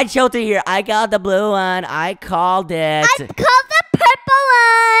 we can find shelter here. I got the blue one. I called it. I called the purple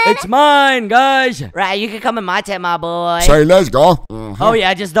one. It's mine, guys. Right, you can come in my tent, my boy. Say, let's go. Oh,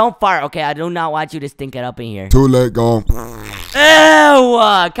 yeah, just don't fart. Okay, I do not want you to stink it up in here. Too late, go. Ew!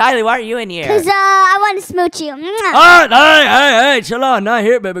 Kylie, why are you in here? Because I want to smooch you. Hey, chill on. Not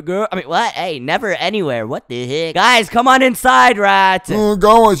here, baby girl. I mean, what? Hey, never anywhere. What the heck? Guys, come on inside, rat.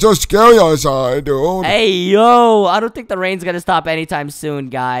 Gara, it's so scary outside, dude. Hey, yo. I don't think the rain's gonna stop anytime soon,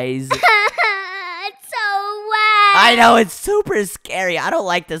 guys. It's so wet. I know, it's super scary. I don't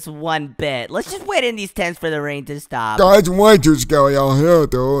like this one bit. Let's just wait in these tents for the rain to stop. Guys, way too scary out here,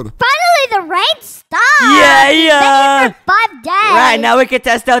 dude. Finally, the rain stopped. Yeah. Been here for 5 days. Right, now we can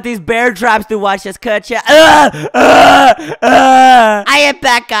test out these bear traps to watch us cut you. I am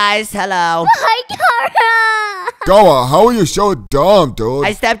back, guys. Hello. Hi, Gara. Gara, how are you so dumb, dude?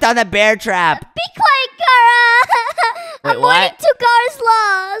 I stepped on the bear trap. Be quiet, Gara. Wait, I'm what? learning 2 Gara's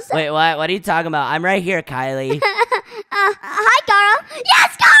laws. Wait, what? What are you talking about? I'm right here, Kylie. Hi, Gara.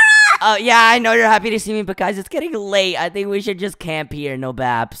 Yes, Gara. Oh, yeah, I know you're happy to see me, but guys, it's getting late. I think we should just camp here. No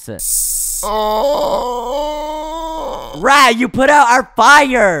baps. Rat, you put out our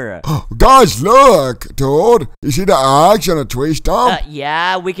fire. Guys, look, dude. You see the axe and a tree stump?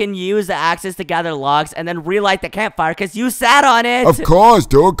 Yeah, we can use the axes to gather logs and then relight the campfire because you sat on it. Of course,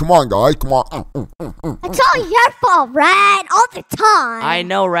 dude. Come on, guys. Come on. It's all your fault, Rat. All the time. I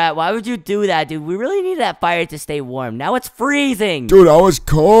know, Rat. Why would you do that, dude? We really need that fire to stay warm. Now it's freezing. Dude, I was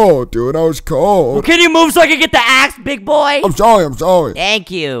cold, dude. I was cold. Well, can you move so I can get the axe, big boy? I'm sorry. Thank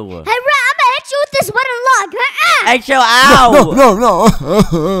you. Hey, Rat, I'm gonna hit you with this wooden log. Hey, chill out. No.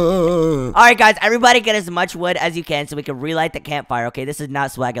 All right, guys, everybody get as much wood as you can so we can relight the campfire, okay? This is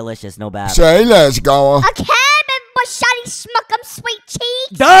not swagalicious, no bad. Say less, Gara. Okay, baby boy, shawty schmuck, sweet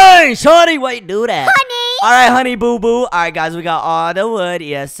cheeks. Dang, shorty, why you do that? Honey. All right, honey boo boo. All right, guys, we got all the wood.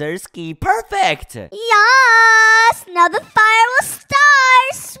 Yes, sir, ski. Perfect. Yes. Now the fire will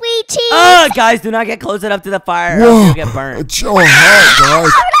start, sweet cheeks. Guys, do not get close enough to the fire. Or Whoa, you'll get burnt. it's so hot,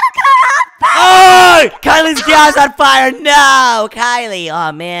 guys. Oh, Kylie's gas on fire. No, Kylie.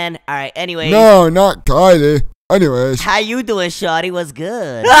 Oh, man. All right, anyways. No, not Kylie. Anyways. How you doing, shawty? What's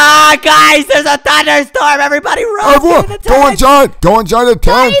good? Guys, there's a thunderstorm. Everybody run. Everyone, go inside the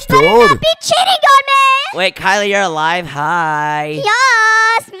tents, You better dude. not be cheating on me. Wait, Kylie, you're alive? Hi.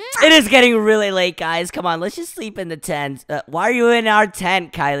 Yes. It is getting really late, guys. Come on, let's just sleep in the tent. Why are you in our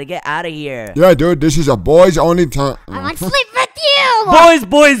tent, Kylie? Get out of here. Yeah, dude, this is a boys-only tent. I want to sleep with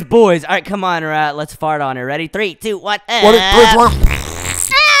you. Boys. All right, come on, Rat. Let's fart on her. Ready? 3, 2, 1. What? Don't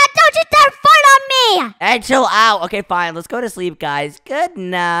you dare fart on me. And chill out. Okay, fine. Let's go to sleep, guys. Good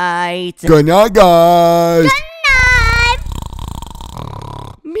night. Good night, guys. Good night.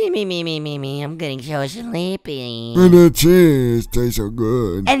 Me. I'm getting so sleepy. And the cheese tastes so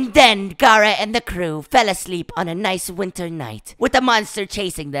good. And then Gara and the crew fell asleep on a nice winter night with the monster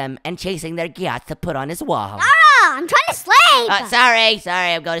chasing them and chasing their gyat to put on his wall. I'm trying to sleep. Sorry,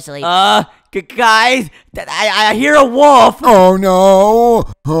 I'm going to sleep. Guys, I hear a wolf. Oh, no.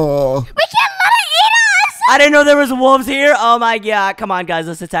 Oh. We can't let it eat us. I didn't know there was wolves here. Oh, my God. Come on, guys.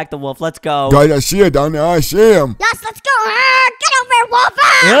 Let's attack the wolf. Let's go. Guys, I see it down there. I see him. Yes, let's go. Get over here,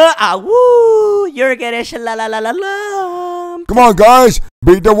 Wolf. Woo. You're getting sha-la-la-la-la. Come on, guys.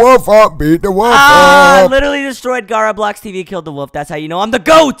 Beat the wolf up. I literally destroyed Gara. Blocks TV killed the wolf. That's how you know I'm the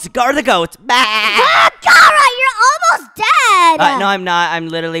goat. Gara the goat. Gara, you're almost dead. No, I'm not. I'm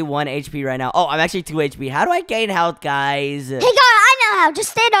literally 1 HP right now. Oh, I'm actually 2 HP. How do I gain health, guys? Hey, Gara, I know how.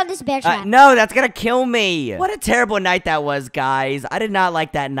 Just stand on this bear trap. No, that's gonna kill me. What a terrible night that was, guys. I did not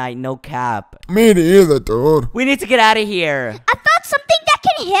like that night. No cap. Me neither, dude. We need to get out of here. I found something that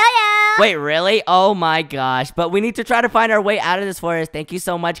can heal you. Wait, really? Oh my gosh. But we need to try to find our way out of this forest. Thank you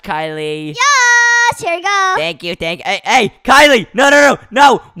so much, Kylie. Yes, here you go. Thank you. Hey, Kylie.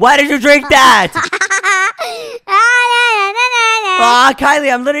 No. Why did you drink that? Aw,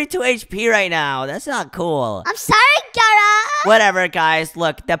 Kylie, I'm literally 2 HP right now. That's not cool. I'm sorry, Gara. Whatever, guys.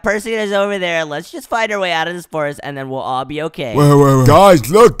 Look, the person is over there. Let's just find our way out of this forest, and then we'll all be okay. Wait. Guys,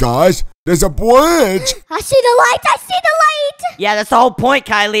 look, guys. There's a bridge. I see the light. Yeah, that's the whole point,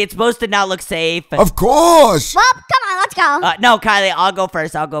 Kylie. It's supposed to not look safe. Of course. Well, come on, let's go. No, Kylie, I'll go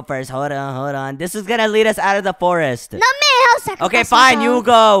first. Hold on. This is gonna lead us out of the forest. No, me. I'll sacrifice Okay, fine. myself. You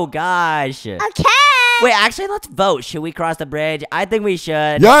go. Gosh. Okay. Wait, actually, let's vote. Should we cross the bridge? I think we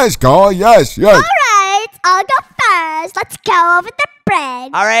should. Yes, Gara. Yes. All right, I'll go first. Let's go over the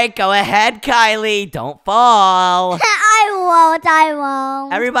bridge. All right, go ahead, Kylie. Don't fall. I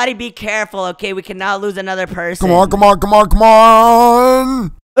won't. Everybody be careful, okay? We cannot lose another person. Come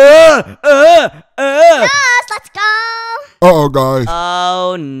on. Yes, let's go. Uh-oh, guys.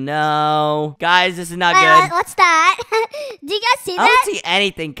 Oh, no. Guys, this is not good. What's that? Do you guys see I that? don't see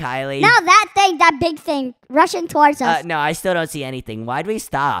anything, Kylie. No, that big thing rushing towards us. No, I still don't see anything. Why'd we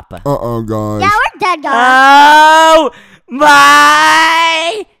stop? Uh-oh, guys. Yeah, we're dead, guys. Oh,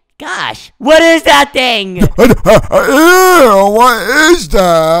 my gosh. What is that thing? Ew, what is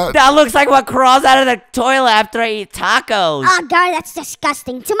that? That looks like what crawls out of the toilet after I eat tacos. Oh, Gara, that's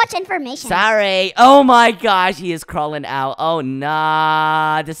disgusting. Too much information. Sorry. Oh my gosh, he is crawling out. Oh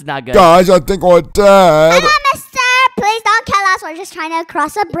nah, this is not good. Guys, I think we're dead. Mister, please don't kill us. We're just trying to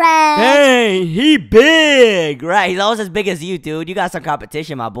cross a bridge. Hey, he big. Right, he's almost as big as you, dude. You got some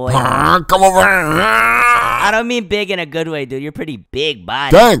competition, my boy. Come over here. I don't mean big in a good way, dude. You're pretty big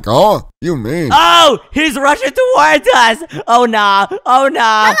body. Dang, huh? You mean? Oh, he's rushing towards us. Oh, nah. Oh,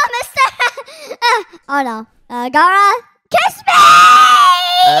 nah. Hello, mister. Oh, no. Gara, kiss me!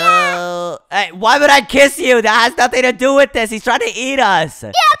 Oh, hey, why would I kiss you? That has nothing to do with this. He's trying to eat us.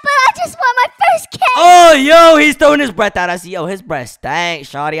 Yeah, but I just want my first kiss. Oh, yo, he's throwing his breath at us. Yo, his breath stank,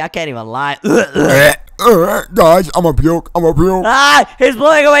 shawty. I can't even lie. Guys, I'm a puke. Ah, he's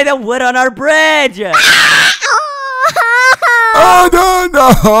blowing away the wood on our bridge. Oh, no.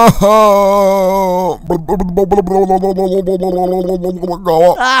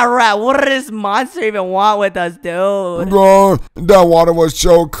 All right, what does this monster even want with us, dude? That water was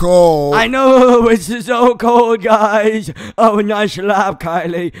so cold. I know, it's so cold, guys. Oh, nice lap,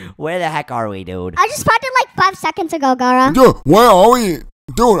 Kylie. Where the heck are we, dude? I just found it like 5 seconds ago, Gara. Dude, where are we?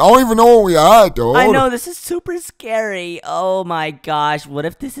 Dude, I don't even know where we are, dude. I know, this is super scary. Oh my gosh, what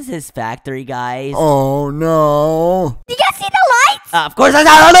if this is his factory, guys? Oh, no. You guys see the lights? Of course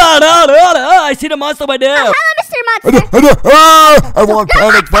I see the monster by there. Hello, Mr. Monster. Everyone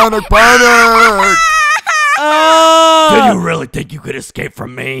panic. Oh! Do you really think you could escape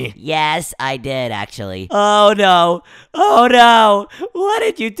from me? Yes, I did actually. Oh no. Oh no. What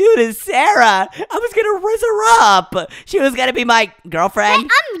did you do to Sarah? I was gonna raise her up. She was gonna be my girlfriend. Hey,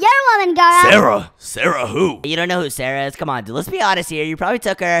 I'm your woman, Gara. Sarah? Sarah who? You don't know who Sarah is? Come on, dude. Let's be honest here. You probably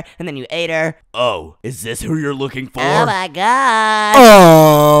took her and then you ate her. Oh, is this who you're looking for? Oh my god.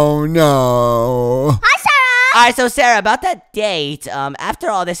 Oh, no. Hi, Sarah. All right, so Sarah, about that date, after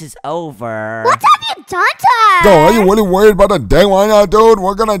all this is over. What have you done to her? Yo, are you really worried about the day right now, dude?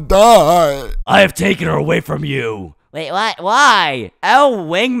 We're gonna die. I have taken her away from you. Wait, what? Why? Oh,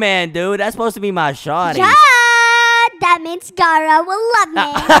 wingman, dude. That's supposed to be my shawty. Yeah, that means Gara will love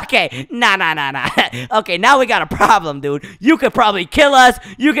me. Okay, nah. Okay, now we got a problem, dude. You could probably kill us.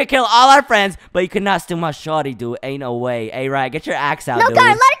 You could kill all our friends, but you could not steal my shawty, dude. Ain't no way. Hey, right, get your axe out, No, dude.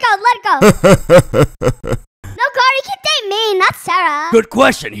 Gara, let it go. No, Gara, you can date me, not Sarah. Good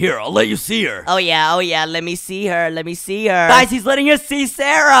question. Here, I'll let you see her. Oh yeah. Let me see her. Guys, he's letting us see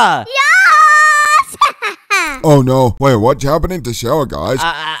Sarah. Yes! Oh, no. Wait, what's happening to Sarah, guys?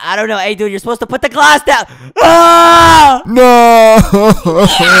 I don't know. Hey, dude, you're supposed to put the glass down. Ah! No!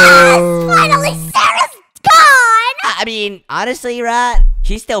 Finally, Sarah's gone! I mean, honestly, Rat,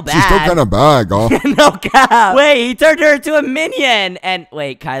 she's still bad. She's still kind of bad, girl. No cap. Wait, he turned her into a minion. And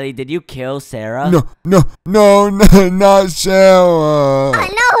wait, Kylie, did you kill Sarah? No, not Sarah. I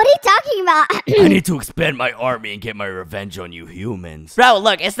know, what are you talking about? I need to expand my army and get my revenge on you humans. Bro,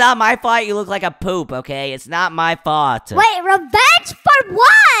 look, it's not my fault you look like a poop, okay? It's not my fault. Wait, revenge for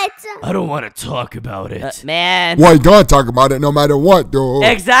what? I don't want to talk about it. Man. Well, you gotta talk about it no matter what, dude.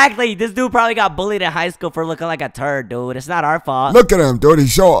 Exactly. This dude probably got bullied in high school for looking like a turd, dude. It's not our fault. Look at him, dude.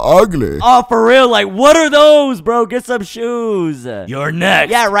 He's so ugly. Oh, for real? Like, what are those, bro? Get some shoes. You're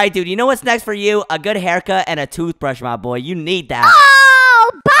next. Yeah, right, dude. You know what's next for you? A good haircut and a toothbrush, my boy. You need that.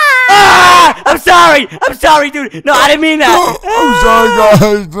 Oh, bye! Ah! I'm sorry, dude. No, I didn't mean that. I'm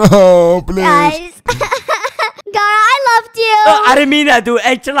sorry, guys. No, please. Guys. Gara, I loved you. I didn't mean that, dude.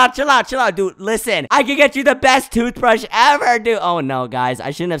 Hey, chill out, dude. Listen, I can get you the best toothbrush ever, dude. Oh, no, guys.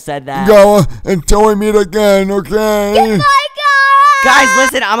 I shouldn't have said that. Go until we meet again, okay? Goodbye, Gara. Guys,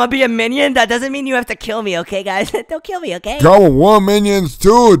 listen, I'm gonna be a minion. That doesn't mean you have to kill me, okay, guys? Don't kill me, okay? Go with 1 minions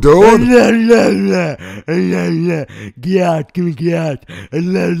too, dude. Get out, get out.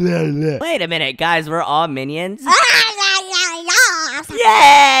 Wait a minute, guys. We're all minions? Yes,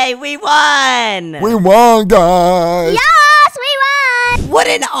 Yay! We won! We won, guys. we won. What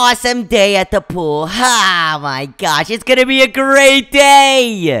an awesome day at the pool. Oh my gosh, it's gonna be a great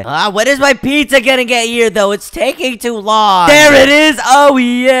day. When is my pizza gonna get here though? It's taking too long. There it is! Oh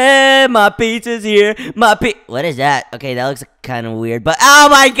yeah! My pizza's here! What is that? Okay, that looks kind of weird, but Oh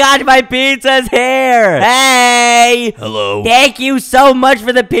my gosh, my pizza's here! Hey! Hello. Thank you so much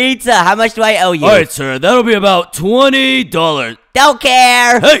for the pizza! How much do I owe you? All right, sir. That'll be about $20. Don't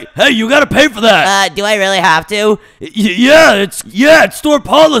care. Hey, you gotta pay for that. Do I really have to? Yeah, it's store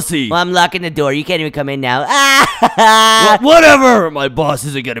policy. Well, I'm locking the door. You can't even come in now. Whatever. My boss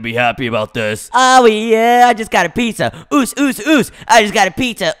isn't gonna be happy about this. Oh, yeah, I just got a pizza. Oos, oos, oos. I just got a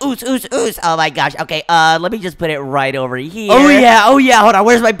pizza. Oos, oos, oos. Oh, my gosh. Okay, let me just put it right over here. Oh, yeah. Hold on.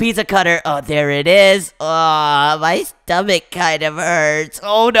 Where's my pizza cutter? Oh, there it is. Oh, my stomach kind of hurts.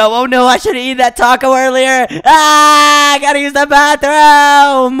 Oh, no. I should have eaten that taco earlier. I gotta use the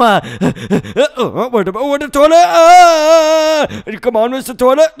bathroom. Where the toilet? Come on, Mr.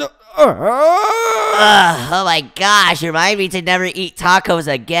 Toilet. Oh my gosh, remind me to never eat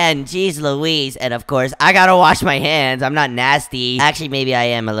tacos again. Jeez Louise. And of course, I gotta wash my hands. I'm not nasty. Actually, maybe I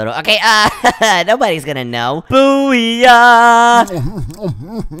am a little. Okay, nobody's gonna know. Booyah!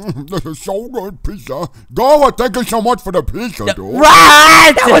 This is so good pizza. Gara, thank you so much for the pizza, dude.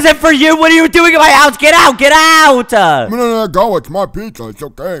 Right! That wasn't for you! What are you doing in my house? Get out! Get out! No, Gara, it's my pizza. It's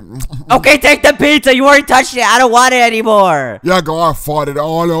okay. Okay, take the pizza. You already touched it. I don't want it anymore. Yeah, Gara, I fought it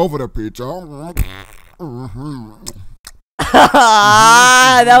all over the pizza.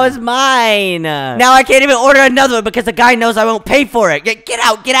 That was mine. Now I can't even order another one because the guy knows I won't pay for it. Get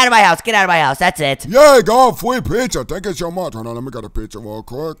out of my house. Get out of my house. That's it. Yeah, Gara, free pizza. Thank you so much. Hold on, let me get a pizza real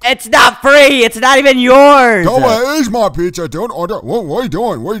quick. It's not free. It's not even yours. Gara, it is my pizza, dude. Order. What are you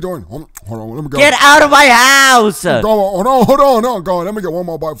doing? Hold on, let me go. Get out of my house. Gara, hold on, Gara, let me get one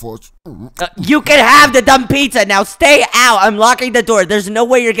more bite first. You can have the dumb pizza. Now stay out. I'm locking the door. There's no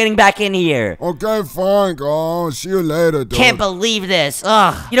way you're getting back in here. Okay, fine, Gara. See you later, dude. Can't believe this.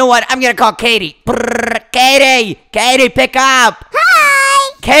 Ugh. You know what? I'm gonna call Katie. Katie, pick up.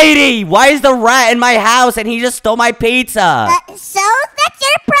 Hi! Katie, why is the rat in my house and he just stole my pizza? So? That's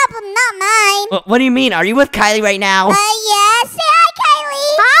your problem, not mine. What do you mean? Are you with Kylie right now? Yeah. Say hi,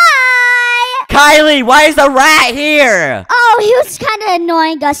 Kylie. Hi! Kylie, why is the rat here? Oh, he was kind of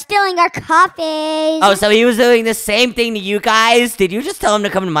annoying us, stealing our coffees. Oh, so he was doing the same thing to you guys? Did you just tell him to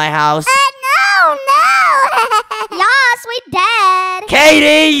come to my house? No. Yes, we did.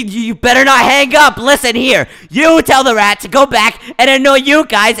 Katie, you better not hang up. Listen here. You tell the rat to go back and annoy you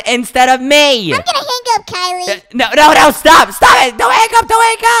guys instead of me. I'm gonna hang up, Kylie. No, stop it. Don't hang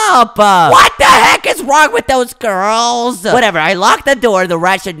up. What the heck is wrong with those girls? Whatever, I locked the door. The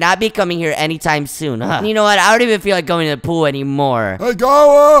rat should not be coming here anytime soon. You know what? I don't even feel like going to the pool anymore. Hey,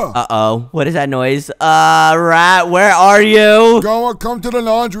 Gara. Uh-oh. What is that noise? Rat, where are you? Gara, come to the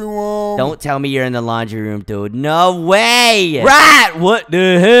laundry room. Don't tell me you're in the laundry room, dude. No way. Rat, what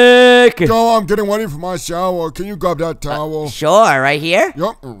the heck? Gara, I'm getting ready for my shower. Can you grab that towel? Sure, right here?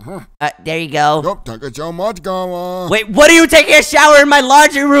 Yup. There you go. Yup, thank you so much, Gara. Wait, what are you taking a shower in my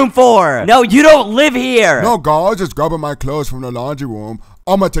laundry room for? No, you don't live here. No, Gara, just grabbing my clothes from the laundry room.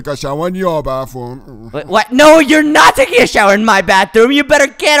 I'm gonna take a shower in your bathroom. What? No, you're not taking a shower in my bathroom. You better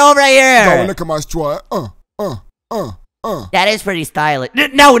get over here. Gara, look at my straw. That is pretty stylish.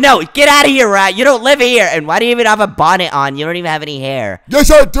 No, get out of here, rat. You don't live here. And why do you even have a bonnet on? You don't even have any hair. Yes,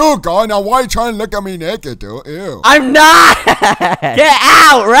 I do, Gara. Now, why are you trying to look at me naked, dude? Ew. I'm not. Get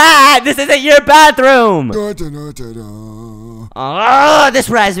out, rat. This isn't your bathroom. Oh, this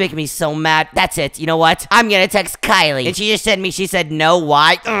rat is making me so mad. That's it. You know what? I'm gonna text Kylie. And she just said she said no.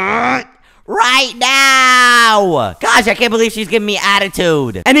 Why? Right now! Gosh, I can't believe she's giving me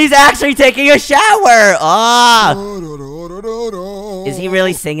attitude. And he's actually taking a shower. Oh. Is he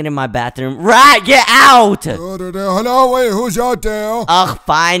really singing in my bathroom? Right, get out! Hello, wait, who's out there? Ugh,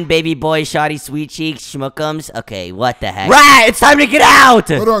 fine, baby boy, shoddy, sweet cheeks, schmuckums. Okay, what the heck? Right, it's time to get out!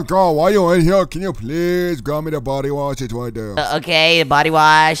 Hold on, Gara, why you in here? Can you please grab me the body wash? It's right there. Okay, body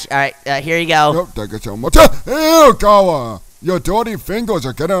wash. All right, here you go. Yep, thank you so much. Ew, Gara. Your dirty fingers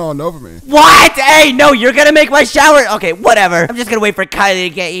are getting all over me. What? Hey, no, you're gonna make my shower. Okay, whatever. I'm just gonna wait for Kylie to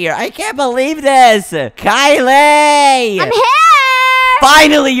get here. I can't believe this. Kylie! I'm here!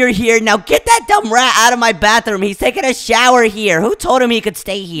 Finally, you're here. Now get that dumb rat out of my bathroom. He's taking a shower here. Who told him he could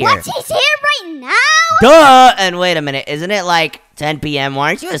stay here? What? He's here right now? Duh! And wait a minute. Isn't it like 10 p.m.? Why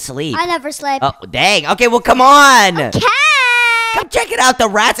aren't you asleep? I never sleep. Oh, dang. Okay, well, come on. Okay. Come check it out. The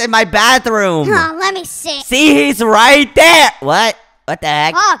rat's in my bathroom. Oh, let me see. See, he's right there. What? What the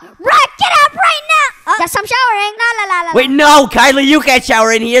heck? Oh, rat, get up right now. Oh, yes, I'm showering. La, la, la. Wait, no, Kylie, you can't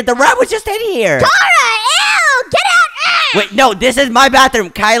shower in here. The rat was just in here. Gara, ew, get out. Wait, no, this is my bathroom.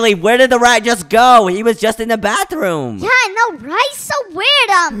 Kylie, where did the rat just go? He was just in the bathroom. Yeah, I know, right? So weird.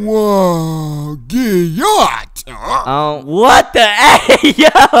 Whoa, Giyot. Oh, what the heck?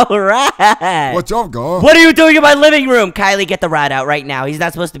 Yo, rat. What's up, Gara? What are you doing in my living room? Kylie, get the rat out right now. He's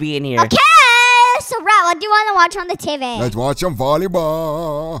not supposed to be in here. Okay. So, Rat, what do you want to watch on the TV? Let's watch some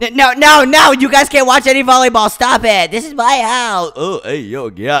volleyball. No, you guys can't watch any volleyball. Stop it. This is my house. Oh, hey, yo,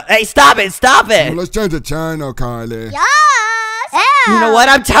 yeah. Hey, stop it. Well, let's change the channel, Kylie. Yes! You know what?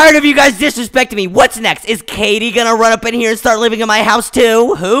 I'm tired of you guys disrespecting me. What's next? Is Katie gonna run up in here and start living in my house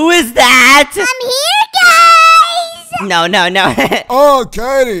too? Who is that? I'm here, guys! No. Oh,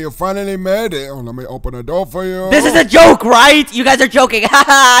 Katie, you finally made it. Oh, let me open the door for you. This is a joke, right? You guys are joking.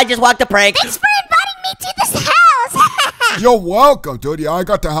 Haha, I just walked a prank. Thanks for inviting me to this house! You're welcome, dude. Yeah, I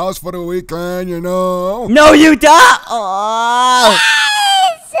got the house for the weekend, you know. No, you don't. Oh. Yes!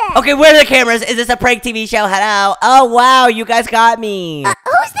 Okay, where are the cameras? Is this a prank TV show? Hello? Oh, wow, you guys got me.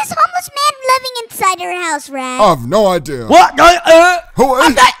 Who's this homeless man living inside your house, Rat? I have no idea. What? Who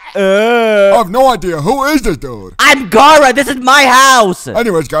is I have no idea. Who is this dude? I'm Gara. This is my house.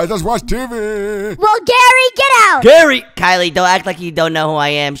 Anyways, guys, let's watch TV. Well, Gary, get out! Gary! Kylie, don't act like you don't know who I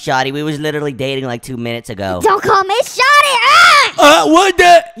am, Shoddy. We was literally dating like 2 minutes ago. Don't call me Shotty! Ah! What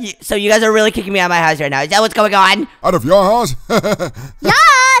the? So you guys are really kicking me out of my house right now. Is that what's going on? Out of your house? Yes!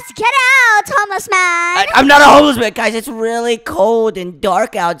 Get out, homeless man! I'm not a homeless man, guys. It's really cold and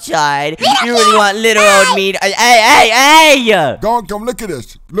dark outside. You really want little old me? Hey! Go on, come look at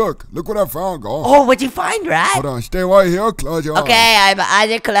this. Look what I found, go. Oh, what'd you find, Rat? Hold on, stay right here, close your eyes. Okay, I'm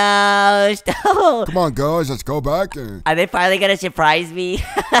eyes are closed. Come on, guys, let's go back and... Are they finally gonna surprise me?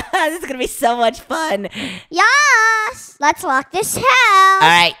 This is gonna be so much fun. Yes! Let's lock this house!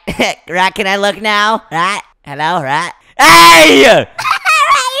 Alright, Rat, can I look now? Rat? Hello, Rat? Hey! You're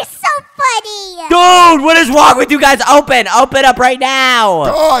so funny! Dude, what is wrong with you guys? Open up right now.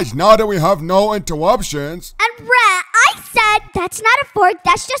 Guys, now that we have no interruptions... And Rat, I said that's not a fork,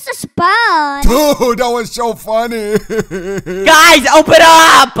 that's just a spoon! Dude, that was so funny. Guys, open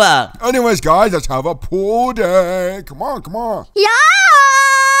up! Anyways, guys, let's have a pool day. Come on. Yes!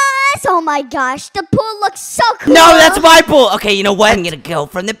 Oh my gosh, the pool looks so cool! No, that's my pool! Okay, you know what? I'm gonna go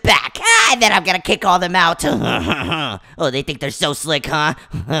from the back. And then I'm gonna kick all them out. Oh, they think they're so slick, huh?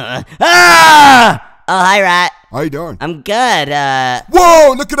 Ah! Oh, hi, Rat. How you doing? I'm good,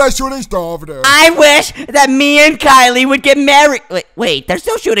 Whoa, look at that shooting star over there. I wish that me and Kylie would get married. Wait, they're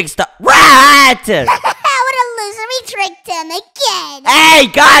still shooting star. Rat! What a loser, we tricked him again! Hey,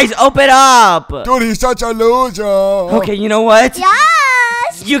 guys, open up! Dude, he's such a loser. Okay, you know what?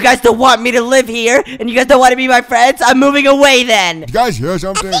 Yes! You guys don't want me to live here, and you guys don't want to be my friends? I'm moving away then. You guys hear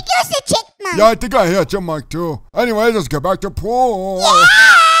something? I think it was the chipmunk! Yeah, I think I hear a chipmunk too. Anyways, let's get back to pool.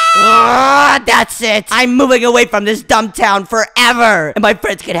 That's it. I'm moving away from this dumb town forever. And my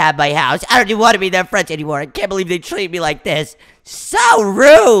friends can have my house. I don't even want to be their friends anymore. I can't believe they treat me like this. So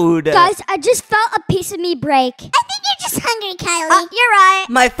rude. Guys, I just felt a piece of me break. I think you're just hungry, Kylie. You're right.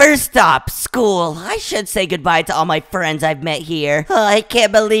 My first stop, school. I should say goodbye to all my friends I've met here. Oh, I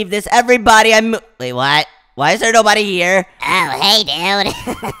can't believe this. Everybody Wait, what? Why is there nobody here? Oh, hey, dude.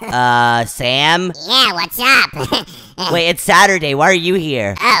 Sam? Yeah, what's up? Wait, it's Saturday. Why are you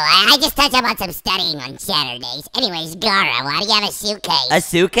here? Oh, I just touch up on some studying on Saturdays. Anyways, Gara, why do you have a suitcase? A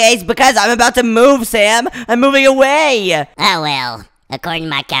suitcase? Because I'm about to move, Sam. I'm moving away. Oh, well, according to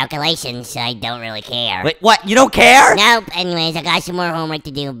my calculations, I don't really care. Wait, what? You don't care? Nope. Anyways, I got some more homework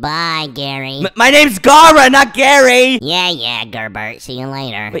to do. Bye, Gary. My name's Gara, not Gary. Yeah, Gerbert. See you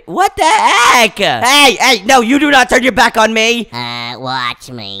later. Wait, what the heck? Hey, no, you do not turn your back on me.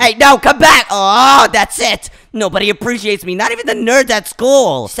 Watch me. Hey, no, come back. Oh, that's it. Nobody appreciates me, not even the nerds at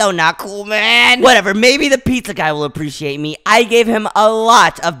school. So not cool, man. Whatever, maybe the pizza guy will appreciate me. I gave him a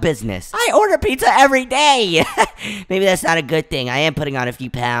lot of business. I order pizza every day. Maybe that's not a good thing. I am putting on a few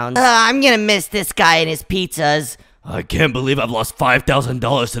pounds. I'm gonna miss this guy and his pizzas. I can't believe I've lost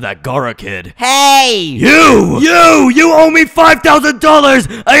 $5,000 to that Gara kid. Hey! You owe me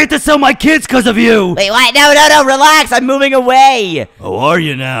 $5,000! I had to sell my kids because of you! Wait, what? No, relax, I'm moving away! How are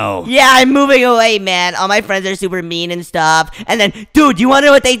you now? Yeah, I'm moving away, man. All my friends are super mean and stuff. And then, dude, you wanna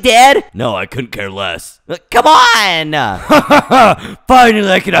know what they did? No, I couldn't care less. Come on!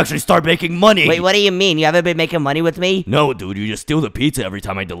 Finally, I can actually start making money! Wait, what do you mean? You haven't been making money with me? No, dude, you just steal the pizza every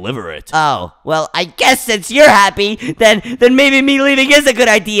time I deliver it. Oh, well, I guess since you're happy, then maybe me leaving is a good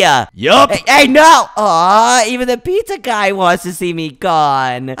idea. Yup. Hey, no! Aw, even the pizza guy wants to see me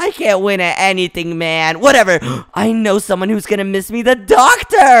gone. I can't win at anything, man. Whatever. I know someone who's gonna miss me, the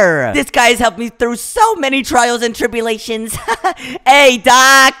doctor. This guy's helped me through so many trials and tribulations. Hey,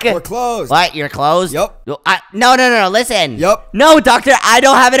 Doc. We're closed. What? You're closed? Yup. No, listen. Yup. No, doctor, I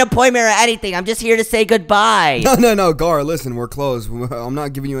don't have an appointment or anything. I'm just here to say goodbye. No, Gar, listen, we're closed. I'm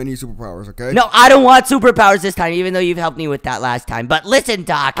not giving you any superpowers, okay? No, I don't want superpowers this time, even though you've helped me with that last time. But listen,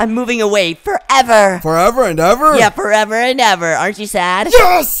 Doc, I'm moving away forever. Forever and ever? Yeah, forever and ever. Aren't you sad?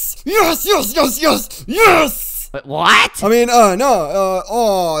 Yes! Yes, yes, yes, yes, yes! What? I mean, no,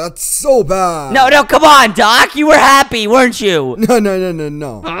 oh, that's so bad. No, come on, Doc. You were happy, weren't you?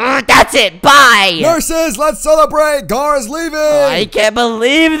 No. That's it. Bye. Nurses, let's celebrate. Gara's leaving. I can't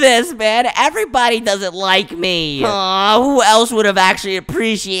believe this, man. Everybody doesn't like me. Who else would have actually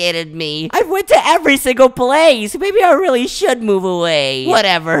appreciated me? I've went to every single place. Maybe I really should move away.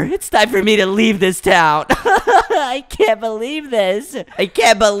 Whatever. It's time for me to leave this town. I can't believe this. I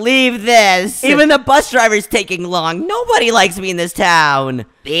can't believe this. Even the bus driver's taking long. Nobody likes me in this town.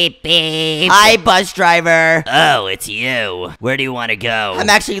 Beep, beep. Hi, bus driver. Oh, it's you. Where do you want to go? I'm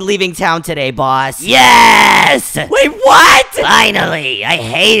actually leaving town today, boss. Yes! Wait, what? Finally! I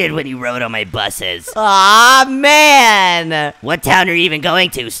hated when you rode on my buses. Aw, man. What town are you even going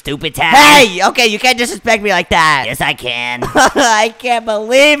to, stupid town? Hey, okay, you can't disrespect me like that. Yes, I can. I can't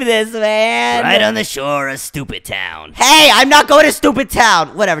believe this, man. Right on the shore of stupid town. Hey, I'm not going to stupid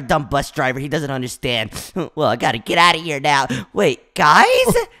town. Whatever, dumb bus driver. He doesn't understand. Well, I gotta get out of here now. Wait, guys?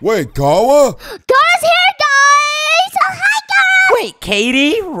 Wait, Gara? Gara's here, guys! Oh, hi, Gara! Wait,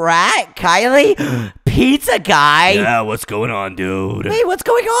 Katie, Rat, Kylie, Pizza Guy. Yeah, what's going on, dude? Wait, what's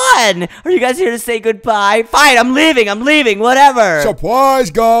going on? Are you guys here to say goodbye? Fine, I'm leaving, whatever.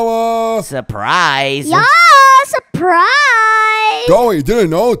 Surprise, Gara! Surprise. Yeah, surprise! Gara, you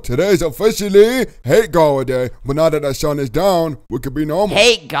didn't know? Today's officially Hate Gara Day. But now that the sun is down, we could be normal.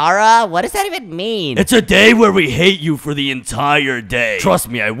 Hey, Gara, what does that even mean? It's a day where we hate you for the entire day. Trust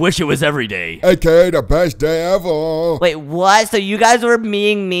me, I wish it was every day. AKA the best day ever. Wait, what? So you guys were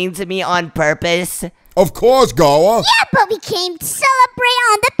being mean to me on purpose? Of course, Gara. Yeah, but we came to celebrate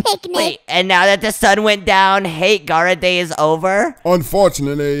on the picnic. Wait, and now that the sun went down, Hate Gara Day is over?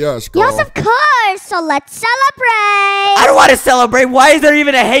 Unfortunately, yes, Gara. Yes, of course. So let's celebrate. I don't want to celebrate. Why is there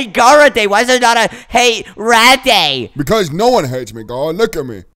even a Hate Gara Day? Why is there not a Hate Rat Day? Because no one hates me, Gara. Look at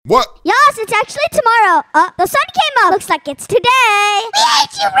me. What? Yes, it's actually tomorrow. The sun came up. Looks like it's today. We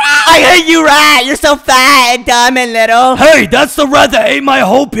hate you, Rat. I hate you, Rat. You're so fat and dumb and little. Hey, that's the rat that ate my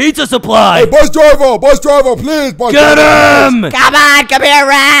whole pizza supply. Hey, bus driver, please, bus Get driver. him! Come on, come here,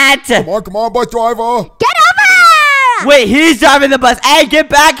 Rat. Come on, bus driver. Get over. Wait, he's driving the bus. Hey, get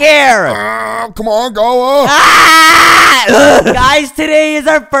back here. Come on, Gara. Ah! Guys, today is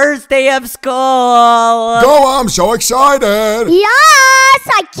our first day of school. Gara, I'm so excited. Yes,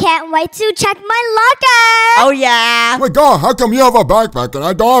 I can't wait to check my locker. Oh, yeah. Wait, Gara, how come you have a backpack and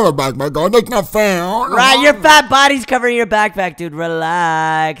I don't have a backpack, Gara? That's not fair. Right, your fat body's covering your backpack, dude.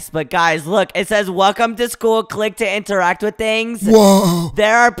 Relax. But guys, look, it says welcome to school. Click to interact with things. Whoa.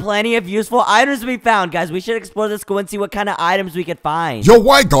 There are plenty of useful items to be found, guys. We should explore the school and see what kind of items we could find. You're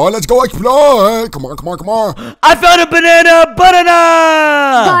white, Gara. Let's go explore. Come on. I found a banana!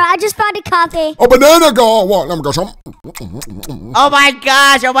 Gara, I just found a coffee. A banana, Gara. What? Let me go some. Oh my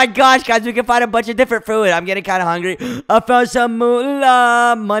gosh, guys, we can find a bunch of different food. I'm getting kind of hungry. I found some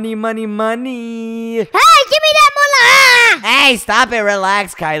moolah. Money. Hey, give me that moolah. Hey, stop it.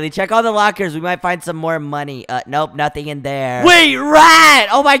 Relax, Kylie. Check all the lockers. We might find some more money. Nope, nothing in there. Wait, Rat!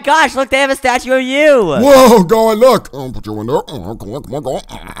 Oh my gosh, look, they have a statue of you. Whoa, Gara, look. Put your window. Come on, Gara.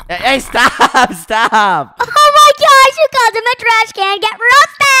 Hey, stop. Oh my gosh, you called him a trash can. Get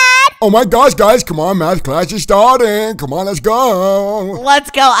roasted. Oh my gosh, guys. Come on, math class is starting. Come on, let's go.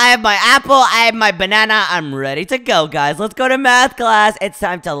 Let's go. I have my apple. I have my banana. I'm ready to go, guys. Let's go to math class. It's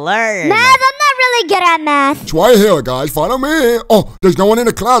time to learn. Math, I'm not really good at math. It's right here, guys. Follow me. Oh, there's no one in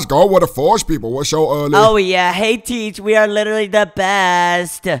the class, Gara. What a force people. We're so early. Oh, yeah. Hey, Teach. We are literally the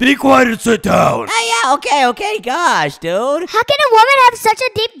best. Be quiet and sit down. Oh, yeah. Okay. Gosh, dude. How can a woman have such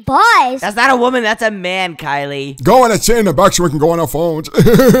a deep voice? That's not a woman. That's a man, Kylie. Go on and sit in the back so we can go on our phones.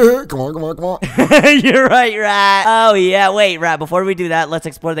 Come on. You're right, Rat. Oh, yeah. Wait, Rat. Before we do that, let's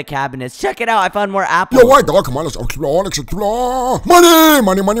explore the cabinets. Check it out. I found more apples. Yo, white, Gara. Come on, let's explore. Money.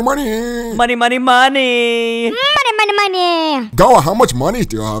 Money. Gara, how much money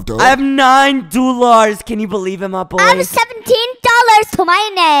do you have, dude? I have $9. Can you believe him, up, boys? I have $17 to my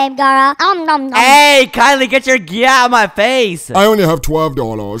name, Gara. Hey, Kylie, get your gear out of my face. I only have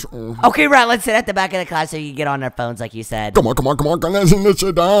 $12. Okay, Rat, let's sit at the back of the class so you can get on our phones like you said. Come on. Let's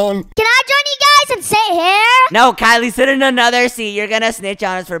sit down. Can I join you guys and sit here? No, Kylie, sit in another seat. You're gonna snitch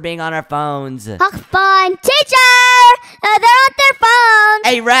on us for being on our phones. Oh, fun. Teacher! They're on their phones.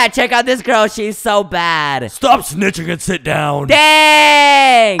 Hey, Rat, check out this girl. She's so bad. Stop snitching and sit down.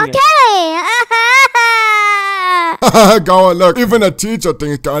 Dang! Okay. Gara, look. Even a teacher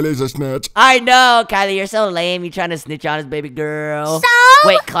thinks Kylie's a snitch. I know, Kylie, you're so lame. You trying to snitch on us, baby girl. So?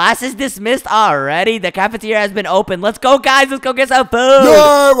 Wait, class is dismissed already? The cafeteria has been opened. Let's go, guys. Let's go get some food.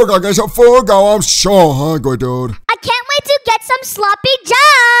 Yeah, we're gonna get some food, Gara. I'm so hungry, dude. I can't wait to get some sloppy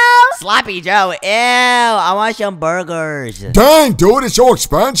joe. sloppy Joe. Ew, I want some burgers. Dang, dude, it's so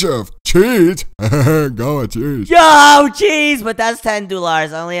expensive. Cheese. Go, cheese. Yo, cheese, but that's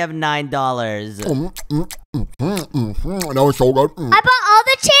 $10. I only have $9. That was so good. I bought all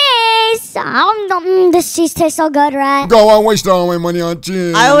the cheese. This cheese tastes so good, right? Go, I wasted all my money on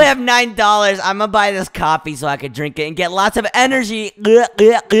cheese. I only have $9. I'm gonna buy this coffee so I can drink it and get lots of energy.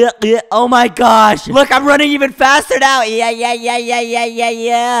 Oh my gosh. Look, I'm running even faster now. Yeah. Hey,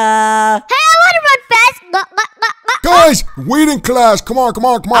 I want to run fast. Guys, reading class. Come on.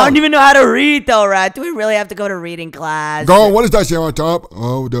 I don't even know how to read though, right? Do we really have to go to reading class? Go, what does that say on top?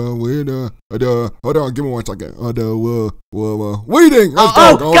 Oh, hold on, give me 1 second. Reading.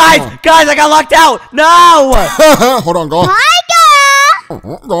 Let's go, guys, I got locked out. No. Hold on, go. Hi,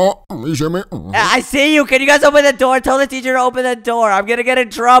 Go. You see me? I see you. Can you guys open the door? Tell the teacher to open the door. I'm gonna get in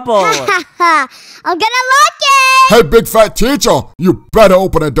trouble. I'm gonna lock it. Hey, big fat teacher, you better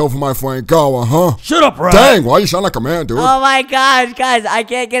open the door for my friend Gara, huh? Shut up, Rat. Dang, why you sound like a man, dude? Oh my gosh, guys, I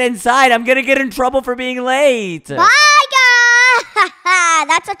can't get inside. I'm gonna get in trouble for being late. Bye, guys.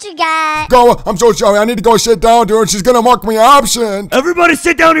 That's what you get. Gara, I'm so sorry. I need to go sit down, dude. She's gonna mark me absent. Everybody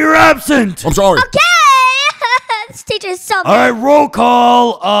sit down, you're absent. I'm sorry. Okay. This teacher is so All right, roll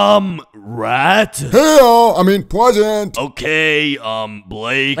call. Rat. Present. Okay,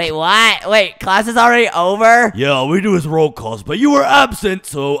 Blake. Wait, what? Wait, class is already over? Yeah, all we do is roll calls, but you were absent,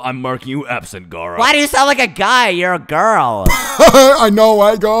 so I'm marking you absent, Gara. Why do you sound like a guy? You're a girl. I know,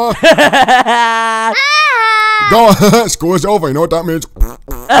 right, Gara? Gara, school is over. You know what that means?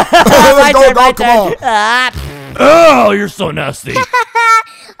 Let's go, come on. Oh, you're so nasty.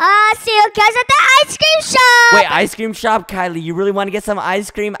 See you guys at the ice cream shop. Wait, ice cream shop? Kylie, you really want to get some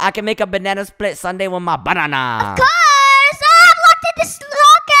ice cream? I can make a banana split sundae with my banana. Of course. I'm locked in this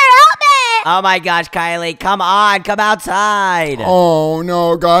locker. Help me. Oh my gosh, Kylie, come on, come outside. Oh,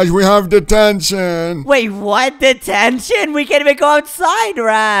 no, guys, we have detention. Wait, what? Detention? We can't even go outside,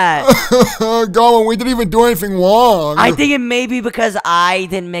 Rat. Gara, we didn't even do anything wrong. I think it may be because I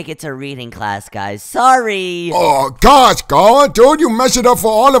didn't make it to reading class, guys. Sorry. Oh, gosh, Gara, dude, you messed it up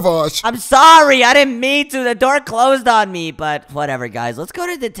for all of us. I'm sorry, I didn't mean to. The door closed on me, but whatever, guys. Let's go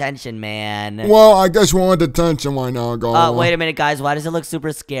to detention, man. Well, I guess we're on detention right now, Gara. Wait a minute, guys. Why does it look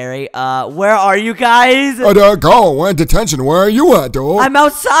super scary? Where are you guys? Gara, we're in detention. Where are you at, dude? I'm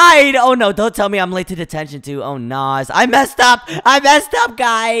outside. Oh, no, don't tell me I'm late to detention, too. Oh, no. I messed up,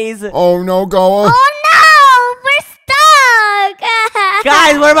 guys. Oh, no, Gara. Oh, no. We're stuck.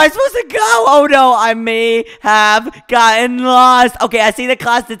 Guys, where am I supposed to go? Oh, no. I may have gotten lost. Okay, I see the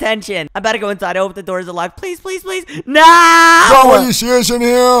class detention. I better go inside. I hope the doors are locked. Please. No! Gara, you see us in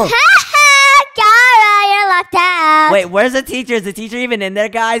here? Gara, you're locked out. Wait, where's the teacher? Is the teacher even in there,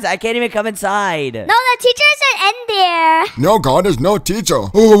 guys? I can't even come inside. No, the teacher isn't in there. No, God, there's no teacher.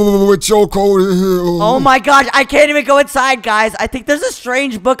 Oh, it's so cold in here. Oh my gosh, I can't even go inside, guys. I think there's a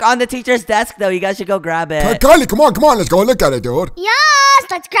strange book on the teacher's desk, though. You guys should go grab it. Hey, Kylie, come on, let's go look at it, dude. Yes,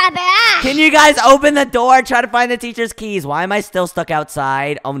 let's grab it. Can you guys open the door? Try to find the teacher's keys. Why am I still stuck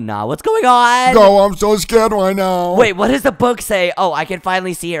outside? Oh no, what's going on? Go, I'm so scared right now. Wait, what does the book say? Oh, I can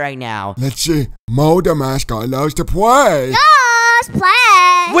finally see it right now. Let's see. Mo the mascot loves to play. Yes,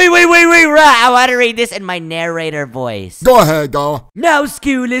 play. Wait, Rat. I want to read this in my narrator voice. Go ahead, go. Now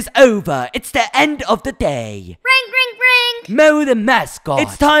school is over. It's the end of the day. Ring. Mo the mascot.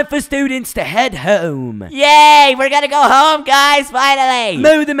 It's time for students to head home. Yay, we're gonna go home, guys, finally.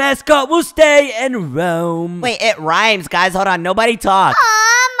 Mo the mascot will stay and roam. Wait, it rhymes, guys. Hold on, nobody talk.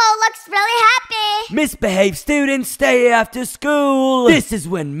 Mo looks really happy. Misbehaved students stay after school. This is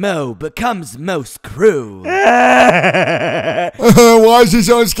when Mo becomes most cruel. Why is he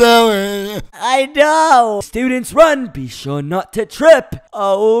so scary? I know. Students run, be sure not to trip.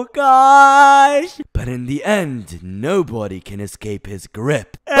 Oh gosh. But in the end, nobody can escape his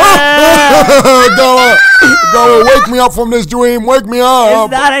grip. Go, wake me up from this dream. Wake me up.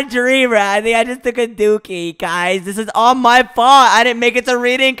 It's not a dream, Rat. I think I just took a dookie, guys. This is all my fault. I didn't make it to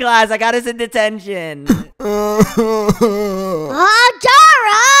reading class. I got us in detention. Gara.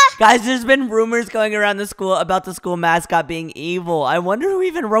 Guys, there's been rumors going around the school about the school mascot being evil. I wonder who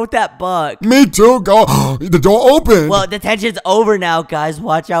even wrote that book. Me too, go. The door opened. Well, detention's over now, guys.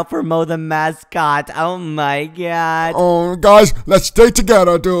 Watch out for Mo the mascot. Oh my god. Oh, guys, let's stay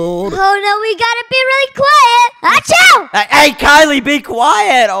together, dude. Oh no, we gotta be really quiet. Achoo! Hey, Kylie, be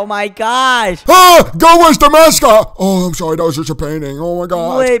quiet. Oh my gosh. Go, where's the mascot? Oh, I'm sorry, that was just a painting. Oh my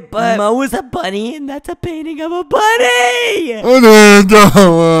god. Wait, but Mo is a bunny, and that's a painting of a bunny.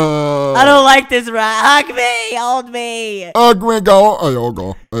 I don't like this, Rat. Hug me, hold me. Hug me, go. Hey, yo,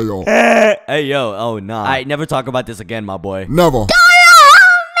 go. Hey, yo. Hey, yo. Oh, no. All right, never talk about this again, my boy. Never. Gara,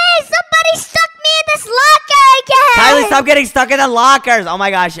 help me! I'm getting stuck in the lockers. Oh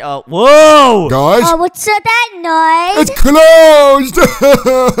my gosh. Oh, whoa. Guys, What's that noise? it's closed.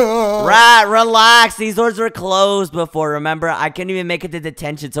 Rat, relax. These doors were closed before. Remember, I couldn't even make it to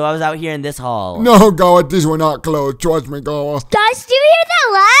detention, so I was out here in this hall. No, Gara, these were not closed. Trust me, Gara. Guys, do you hear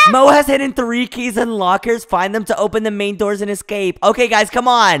that laugh? Mo has hidden 3 keys in lockers. Find them to open the main doors and escape. Okay, guys, come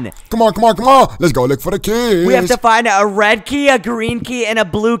on. Come on, come on, come on. Let's go look for the keys. We have to find a red key, a green key, and a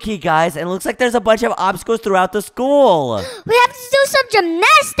blue key, guys. And it looks like there's a bunch of obstacles throughout the school. We have to do some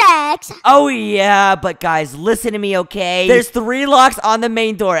gymnastics. Oh, yeah, but guys, listen to me, okay? There's 3 locks on the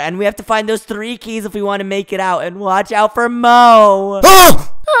main door, and we have to find those 3 keys if we want to make it out. And watch out for Mo.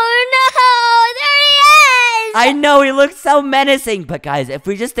 Ah! Oh no, there he is. I know, he looks so menacing. But guys, if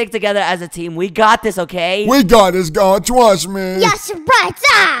we just stick together as a team, we got this, okay? We got this, Gara. Trust me. Yes, right.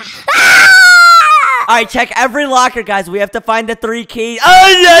 Ah! All right, check every locker, guys. We have to find the 3 keys.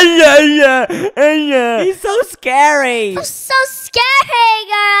 Oh, yeah. He's so scary. I'm so scared,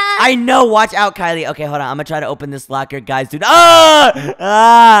 girl. I know. Watch out, Kylie. Okay, hold on. I'm going to try to open this locker, guys. Dude.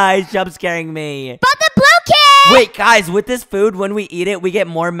 He's jump scaring me. But the blue kid. Wait, guys, with this food, when we eat it, we get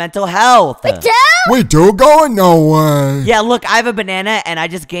more mental health. We do? We do, Gara? No way. Yeah, look, I have a banana, and I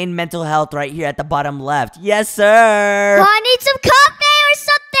just gained mental health right here at the bottom left. Yes, sir. Oh, I need some coffee or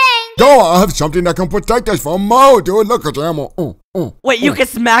something. Gara, I have something that can protect us from Mo, dude. Look at the ammo. Wait, you can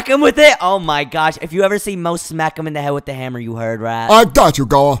smack him with it? Oh, my gosh. If you ever see Mo smack him in the head with the hammer, you heard, right? I got you,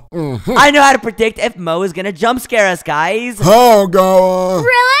 Gara. I know how to predict if Mo is going to jump scare us, guys. How, Gara?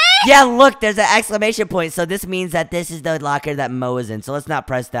 Really? Yeah, look, there's an exclamation point, so this means that this is the locker that Mo is in, so let's not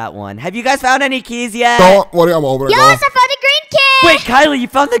press that one. Have you guys found any keys yet? Gara, what am I over there, Gara? Yes, I found the green key. Wait, Kylie, you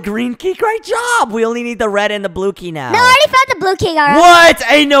found the green key? Great job! We only need the red and the blue key now. No, I already found the blue key, Gara. What?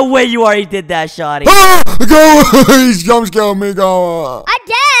 Ain't no way you already did that, Shawty. Ah! Gara, he's jump scaring me, Gara. I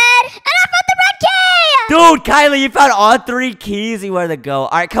did. And I found the red key. Dude, Kylie, you found all 3 keys. You where to go. All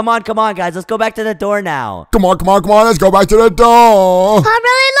right, come on, guys. Let's go back to the door now. Come on, let's go back to the door. I'm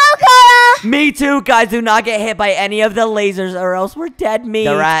really low, Gara. Me too, guys. Do not get hit by any of the lasers or else we're dead meat.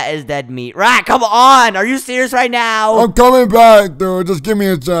 The rat is dead meat. Rat, come on. Are you serious right now? I'm coming back, dude. Just give me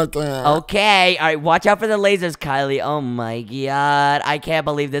a second. Okay. All right, watch out for the lasers, Kylie. Oh, my God. I can't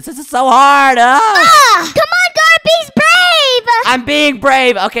believe this. This is so hard. Come on, Gara. Be brave. I'm being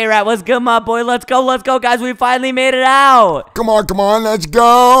brave. Okay, Rat, what's good, my boy? Let's go, guys. We finally made it out. Come on, let's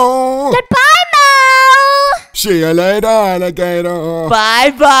go. Goodbye, Mo. See you later, alligator.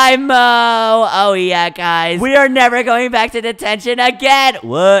 Bye-bye, Mo. Oh, yeah, guys. We are never going back to detention again.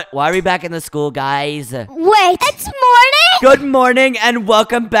 What? Why are we back in the school, guys? Wait, it's morning? Good morning, and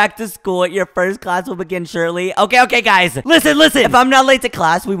welcome back to school. Your first class will begin shortly. Okay, guys. Listen. If I'm not late to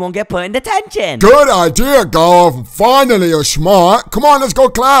class, we won't get put in detention. Good idea, Gara. Finally, you're smart. Come on, let's go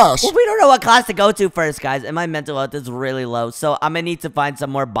class. Well, we don't know what class to go to first, guys, and my mental health is really low, so I'm gonna need to find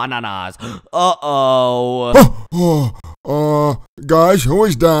some more bananas. Guys, who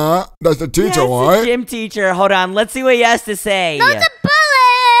is that? That's the teacher, right? The gym teacher. Hold on, let's see what he has to say. No, it's a bully.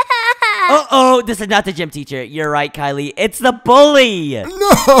 This is not the gym teacher. You're right, Kylie. It's the bully.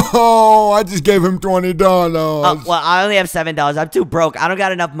 No, I just gave him $20. Well, I only have $7. I'm too broke. I don't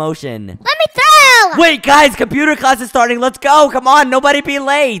got enough motion. Let me through. Wait, guys, computer class is starting. Let's go. Come on, nobody be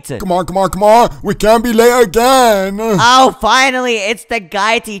late. Come on. We can't be late again. Oh, finally, it's the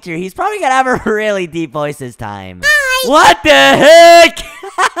guy teacher. He's probably gonna have a really deep voice this time. Hi. What the heck?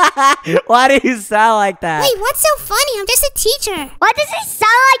 Why do you sound like that? Wait, what's so funny? I'm just a teacher. Why does he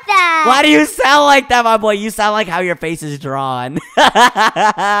sound like that? Why do you sound like that, my boy? You sound like how your face is drawn. Dude, that's not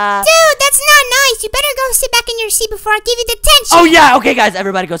nice. You better go sit back in your seat before I give you detention. Oh, yeah. Okay, guys,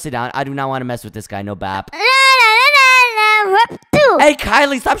 everybody go sit down. I do not want to mess with this guy. No bap. Hey,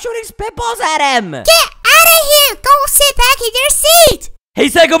 Kylie, stop shooting spitballs at him. Get out of here. Go sit back in your seat. He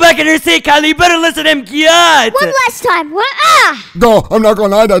said go back in your seat, Kylie. You better listen to him, Kiat. One last time. No, I'm not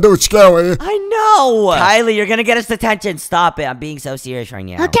gonna lie, that dude's scary. I know. Kylie, you're gonna get us detention. Stop it. I'm being so serious right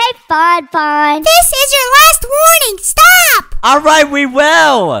now. Okay, fine. This is your last warning. Stop. All right, we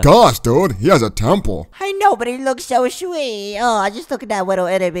will. Gosh, dude, he has a temple. I know, but he looks so sweet. Oh, just look at that little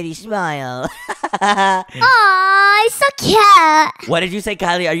itty bitty smile. Aw, he's so cute. What did you say,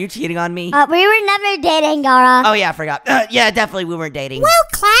 Kylie? Are you cheating on me? We were never dating, Gara. Oh, yeah, I forgot. Yeah, definitely we weren't dating. Well,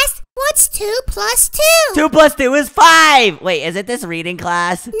 class, what's 2 plus 2? 2 plus 2 is 5. Wait, is it this reading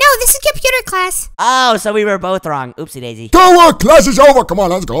class? No, this is computer class. Oh, so we were both wrong. Oopsie daisy. Go on, class is over. Come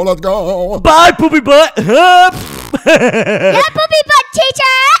on, let's go. Bye, poopy butt. Yeah, poopy butt. teacher.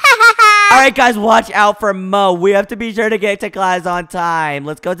 All right, guys, watch out for Mo. We have to be sure to get to class on time.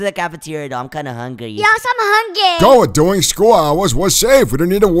 Let's go to the cafeteria, though. I'm kind of hungry. Yes, I'm hungry. Go, during school hours, we're safe. We don't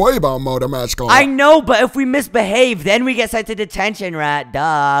need to worry about Mo the mascot. I know, but if we misbehave, then we get sent to detention, rat.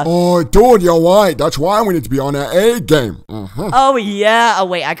 Duh. Oh, dude, you're right. That's why we need to be on our A game. Oh, yeah. Oh,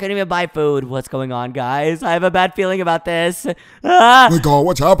 wait, I couldn't even buy food. What's going on, guys? I have a bad feeling about this. Ah. Hey, go,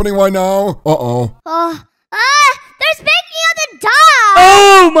 what's happening right now? Uh-oh. There's baking on the dog.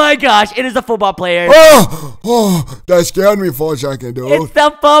 Oh, my gosh. It is a football player. Oh, that scared me for a second, dude. It's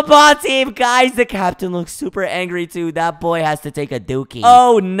the football team, guys. The captain looks super angry, too. That boy has to take a dookie.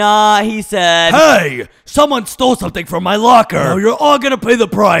 Oh, nah, he said. Hey, someone stole something from my locker. Now you're all gonna pay the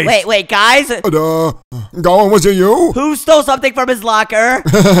price. Wait, guys. Go, was it you? Who stole something from his locker?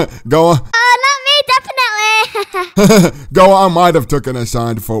 Go. Not me, definitely. Go, I might have taken a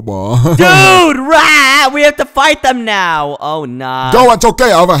signed football. Dude, rat, we have to fight them now. Oh, nah. Go, it's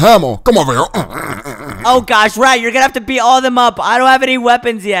okay. I have a hammer. Come over here. Oh, gosh, rat, you're gonna have to beat all of them up. I don't have any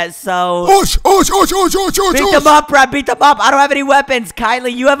weapons yet, so... Beat them up, rat, beat them up. I don't have any weapons.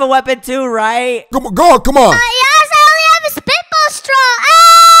 Kylie, you have a weapon too, right? Come on. Yes, I only have a spitball straw.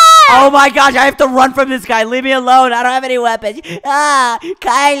 Oh my gosh, I have to run from this guy. Leave me alone. I don't have any weapons.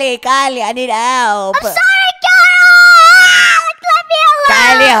 Kylie, I need help. I'm sorry, Gara. Let me alone.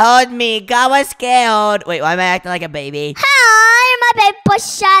 Kylie, hold me. God was scared. Wait, why am I acting like a baby? Hi, my baby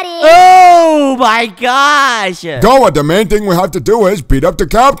Bushati. Oh my gosh. Go, the main thing we have to do is beat up the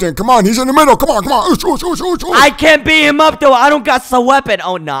captain. Come on, he's in the middle. Come on. I can't beat him up though. I don't got the weapon.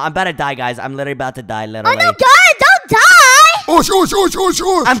 Oh no, I'm about to die, guys. I'm literally about to die, literally. Oh no, Gara, don't die.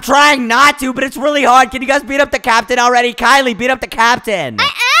 I'm trying not to, but it's really hard. Can you guys beat up the captain already? Kylie, beat up the captain. I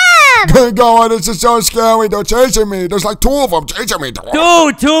am. Go, this is so scary. They're chasing me. There's like 2 of them chasing me. Dude,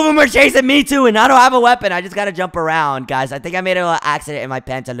 2 of them are chasing me too, and I don't have a weapon. I just gotta jump around, guys. I think I made an accident in my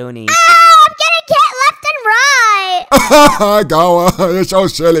pantaloons. I'm getting hit left and right. Go, you're so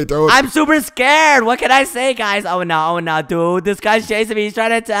silly, dude. I'm super scared. What can I say, guys? Oh no, dude. This guy's chasing me. He's trying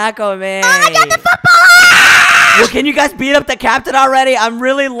to tackle me. I got the football. Well, can you guys beat up the captain already? I'm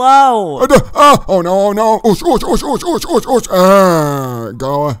really low. Oh no.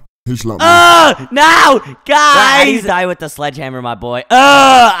 Go, he's slumped me. No, guys. How do you die with the sledgehammer, my boy?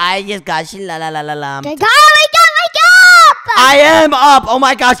 I just got Okay, Gara, wake up. I am up. Oh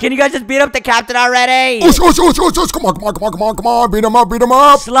my gosh, can you guys just beat up the captain already? Come on. Beat him up.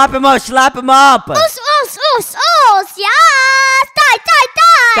 Slap him up. Yes. Die.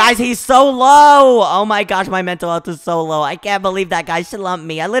 Guys, he's so low. Oh my gosh, my mental health is so low. I can't believe that guy slumped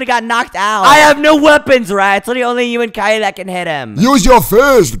me. I literally got knocked out. I have no weapons, right? It's only you and Kylie that can hit him. Use your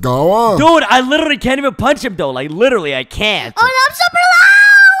fist, go. Dude, I literally can't even punch him, though. Like, literally, I can't. Oh, no, I'm super low.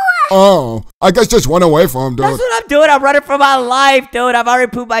 Oh, I guess just run away from him, dude. That's what I'm doing. I'm running for my life, dude. I've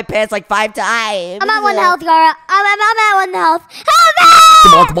already pooped my pants like 5 times. I'm at 1 health, Gara. I'm at 1 health. Help me!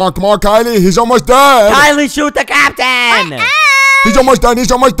 Come on, Kylie. He's almost dead. Kylie, shoot the captain. He's almost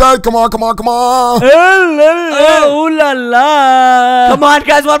dead. Come on. Oh, la la. Come on,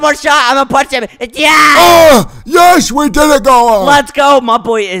 guys. One more shot. I'm gonna punch him. Yeah. Oh, yes, we did it, go. Let's go. My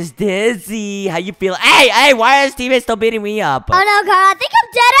boy is dizzy. How you feel? Hey, why are his teammates still beating me up? Oh, no, Gara. I think I'm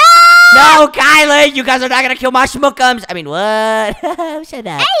dead. No, Kylie. You guys are not gonna kill my schmookums. I mean, what? Shut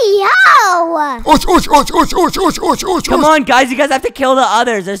up. Hey, yo. Come on, guys. You guys have to kill the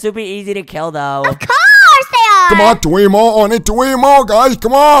others. They're super easy to kill, though. Of course they are. Come on, 2 more on it. 2 more, guys.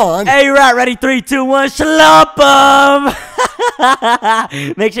 Come on. Hey, rat, ready? 3, 2, 1. Slump him.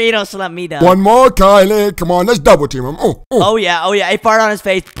 Make sure you don't slump me, though. 1 more, Kylie. Come on, let's double team him. Oh, yeah. He farted on his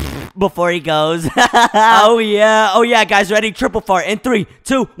face before he goes. Oh, yeah, guys. Ready? Triple fart. In 3,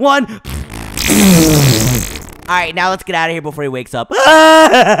 2, 1. Alright, now let's get out of here before he wakes up.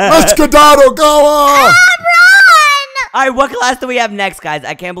 Let's skedaddle, go. Alright, what class do we have next, guys?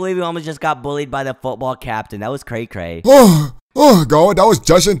 I can't believe we almost just got bullied by the football captain. That was cray-cray. Go, that was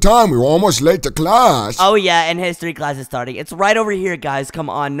just in time. We were almost late to class. Oh, yeah, and history class is starting. It's right over here, guys. Come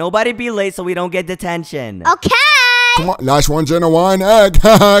on. Nobody be late so we don't get detention. Okay. Come on, last one's in a wine egg.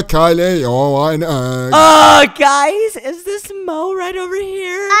 Kylie, your wine egg. Oh, guys, is this Mo right over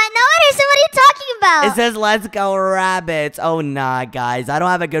here? I know it is. What are you talking about? It says, let's go rabbits. Oh, nah, guys. I don't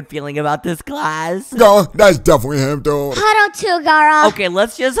have a good feeling about this class. Go, that's definitely him, dude. I don't too, Gara. Okay,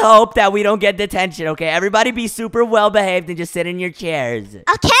 let's just hope that we don't get detention, okay? Everybody be super well-behaved and just sit in your chairs.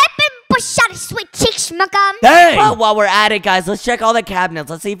 Okay, Bushati, sweet cheek schmuckum. Hey! Well, while we're at it, guys, let's check all the cabinets.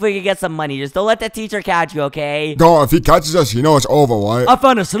 Let's see if we can get some money. Just don't let the teacher catch you, okay? Go, if he catches us, you know it's over, right? I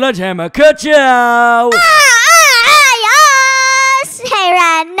found a sledgehammer. Ka-chow! Yes! Hey,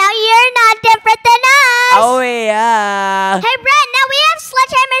 Ren, now you're not different than us. Oh, yeah. Hey, Ren, now we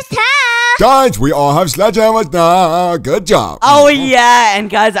Guys, we all have sledgehammers now. Good job. Oh, yeah. And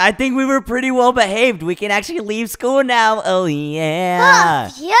guys, I think we were pretty well behaved. We can actually leave school now. Oh, yeah.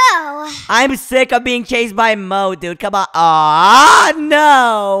 Oh, phew. I'm sick of being chased by Mo, dude. Come on. Aw,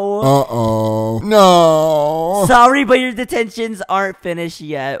 no. Uh-oh. No. Sorry, but your detentions aren't finished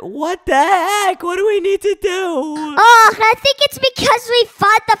yet. What the heck? What do we need to do? Oh, I think it's because we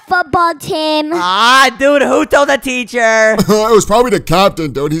fought the football team. Ah, dude, who told the teacher? It was probably the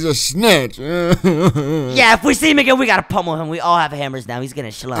captain, dude. He's a snitch. Yeah, if we see him again, we gotta pummel him. We all have hammers now. He's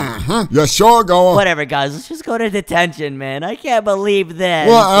gonna slum. Yeah, sure, go. Whatever, guys. Let's just go to detention, man. I can't believe this.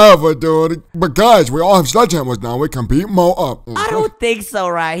 Whatever, dude. But guys, we all have sledgehammers now. We can beat Mo up. I don't think so,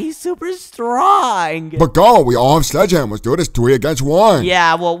 right? He's super strong. But go, we all have sledgehammers, dude. It's 3 against 1.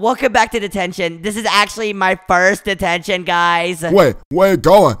 Yeah, well, welcome back to detention. This is actually my first detention, guys. Wait,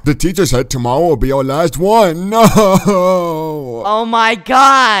 go. The teacher said tomorrow will be our last one. No. Oh my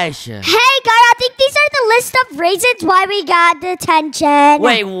gosh. Hey, Gara, I think these are the list of reasons why we got detention.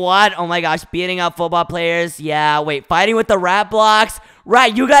 Wait, what? Oh my gosh, beating up football players? Yeah, wait, fighting with the rat blocks?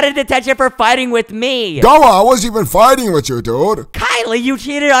 Right, you got a detention for fighting with me. Go, I wasn't even fighting with you, dude. Kylie, you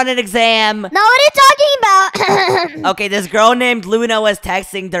cheated on an exam. No, what are you talking about? Okay, this girl named Luna was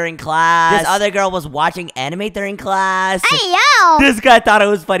texting during class. This other girl was watching anime during class. Hey, yo. This guy thought it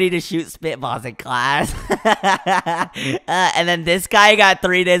was funny to shoot spitballs in class. And then this guy got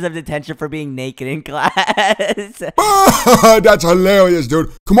 3 days of detention for being naked in class. That's hilarious,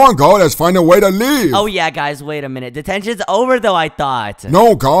 dude. Come on, go. Let's find a way to leave. Oh, yeah, guys, wait a minute. Detention's over, though, I thought.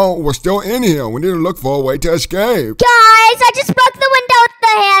 No, Carl, we're still in here. We need to look for a way to escape. Guys, I just broke the window with the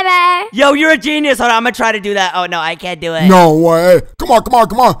hammer. Yo, you're a genius. Hold on, I'm gonna try to do that. Oh, no, I can't do it. No way. Come on.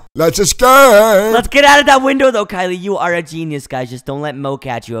 Let's escape. Let's get out of that window, though, Kylie. You are a genius, guys. Just don't let Mo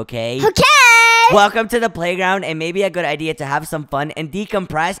catch you, okay? Okay. Welcome to the playground, and maybe a good idea to have some fun and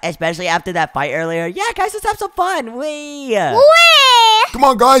decompress, especially after that fight earlier. Yeah, guys, let's have some fun. Wee! Come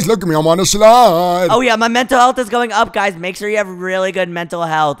on, guys, look at me. I'm on a slide. Oh, yeah, my mental health is going up, guys. Make sure you have really good mental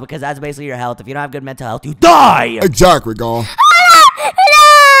health, because that's basically your health. If you don't have good mental health, you die! Exactly, Carl.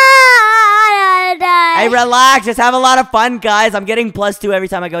 Hey, relax. Just have a lot of fun, guys. I'm getting +2 every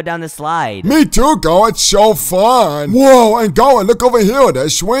time I go down the slide. Me too, Go. It's so fun. Whoa, and Go, look over here.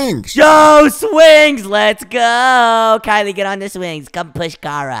 There's swings. Yo, swings. Let's go. Kylie, get on the swings. Come push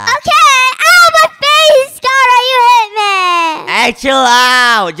Gara. Okay. Ow, my face. Gara, you hit me. Hey, chill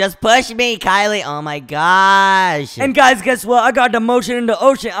out. Just push me, Kylie. Oh, my gosh. And guys, guess what? I got demotion in the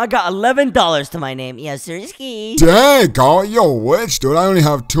ocean. I got $11 to my name. Yes, sir. Dang, Go, you're rich, dude. I only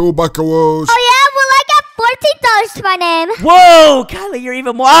have 2 buckaroos. Oh, yeah? Well, I got $14 to my name. Whoa, Kylie, you're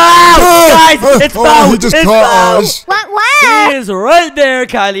even more. Guys, it's Mo. He just caught us. What? Where? He is right there,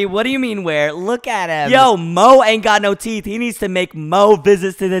 Kylie. What do you mean where? Look at him. Yo, Mo ain't got no teeth. He needs to make Mo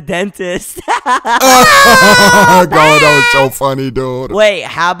visits to the dentist. God, that was so funny, dude. Wait,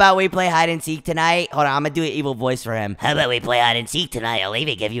 how about we play hide and seek tonight? Hold on, I'm gonna do an evil voice for him. How about we play hide and seek tonight? I'll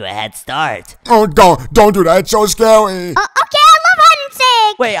even give you a head start. Oh, don't do that. It's so scary. Okay, I love hide and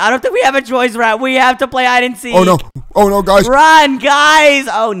seek. Wait, I don't think we have a choice, right? We have to play hide and seek. Oh no, guys. Run, guys.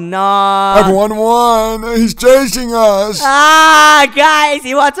 Oh, no. Everyone won. He's chasing us. Guys,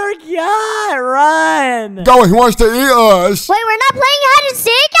 he wants our yacht. Run. Go, he wants to eat us. Wait, we're not playing hide and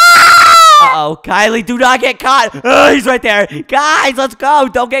seek? Uh-oh, Kylie, do not get caught. He's right there. Guys, let's go.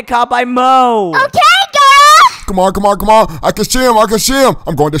 Don't get caught by Mo. Okay, girl. Come on. I can see him.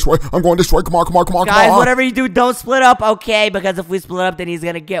 I'm going this way. Come on. Guys, whatever you do, don't split up, okay? Because if we split up, then he's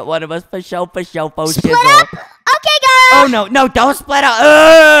gonna get one of us for show. Split up? Okay, girl. Oh, no, don't split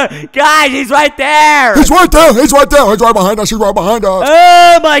up. Guys, he's right there. He's right there. He's right behind us.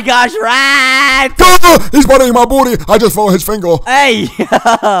 Oh, my gosh, rat. He's biting my booty. I just followed his finger. Hey,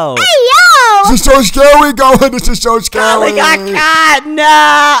 yo. This is so scary, This is so scary. We got caught.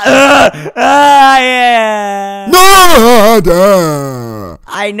 No. Yeah. No.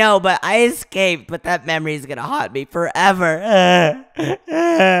 I know, but I escaped. But that memory is gonna haunt me forever.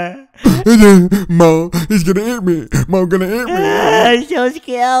 Mo, he's gonna eat me. Mo gonna eat me. So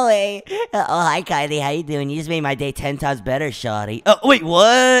scary. Oh, hi, Kylie. How you doing? You just made my day 10 times better, shawty. Oh, wait,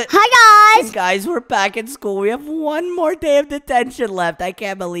 what? Hi, guys. Guys, we're back in school. We have one more day of detention left. I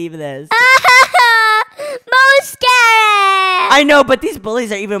can't believe this. Most scary. I know, but these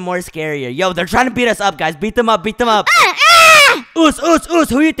bullies are even more scarier. Yo, they're trying to beat us up, guys. Beat them up.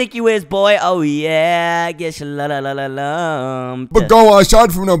 Who you think you is, boy? Oh, yeah. Guess la. But Go,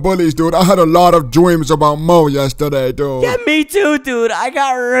 aside from the bullies, dude, I had a lot of dreams about Mo yesterday, dude. Yeah, me too, dude. I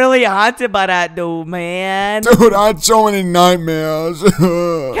got really haunted by that dude, man. Dude, I had so many nightmares.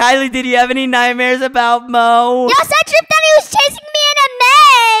 Kylie, did you have any nightmares about Mo? Yes, I tripped and he was chasing me in a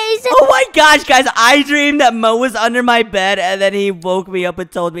maze. Oh my gosh, guys, I dreamed that Mo was under my bed, and then he woke me up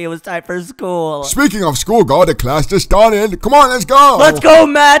and told me it was time for school. Speaking of school, God, the class just started. Come on, let's go. Let's go,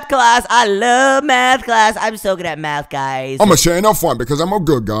 math class. I love math class. I'm so good at math, guys. I'm saying up front because I'm a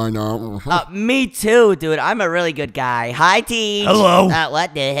good guy now. Me too, dude. I'm a really good guy. Hi, Teach. Hello.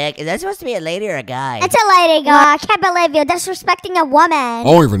 What the heck? Is that supposed to be a lady or a guy? It's a lady, Gara. I can't believe you disrespecting a woman. I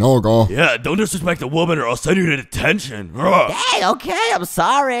don't even know, God. Yeah, don't disrespect a woman or I'll send you to detention. Ugh. Hey, okay, I'm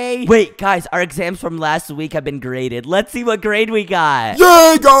sorry. Wait, guys, our exams from last week have been graded. Let's see what grade we got.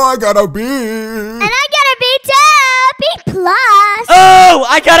 Yay, God, I got a B. And I got a B too. B plus. Oh,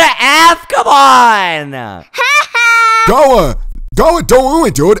 I got an F. Come on. Ha ha. Go, don't ruin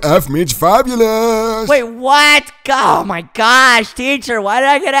it, dude. F means fabulous. Wait, what? Oh my gosh, teacher, why did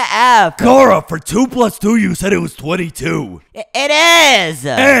I get an F? Gara, for 2 plus 2, you said it was 22. It is.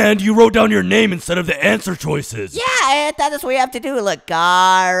 And you wrote down your name instead of the answer choices. Yeah, I thought that's what you have to do. Look,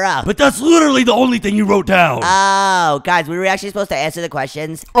 Gara. But that's literally the only thing you wrote down. Oh, guys, we were actually supposed to answer the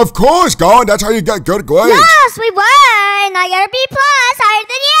questions. Of course, God. That's how you get good grades. Yes, we were. And I got a B plus higher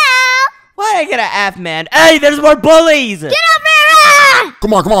than you. Why did I get an F, man? Hey, there's more bullies. Get over here.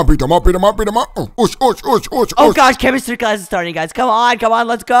 Come on, beat them up. Oh gosh, chemistry class is starting, guys. Come on,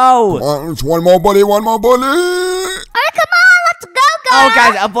 let's go. It's one more bully. All right, come on, let's go, Gara. Oh,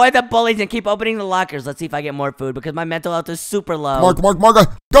 guys, avoid the bullies and keep opening the lockers. Let's see if I get more food because my mental health is super low. Come on.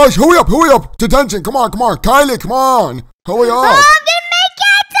 Guys, hurry up. Detention. Come on. Kylie, come on. Hurry up. I'm gonna make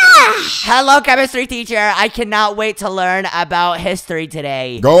it. Hello, chemistry teacher. I cannot wait to learn about history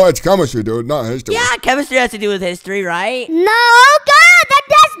today. Go, it's chemistry, dude, not history. Yeah, chemistry has to do with history, right? No, Gara, that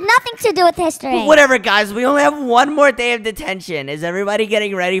has nothing to do with history. But whatever, guys. We only have one more day of detention. Is everybody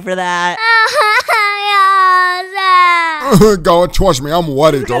getting ready for that? Go, trust me, I'm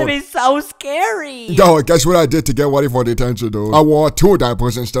ready, It's gonna dude. be so scary. Go, guess what I did to get ready for detention, dude? I wore 2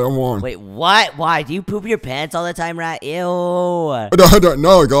 diapers instead of 1. Wait, what? Why? Do you poop your pants all the time, Rat? Ew.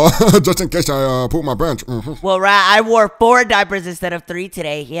 No, go, just in case I poop my pants. Well, Rat, I wore 4 diapers instead of 3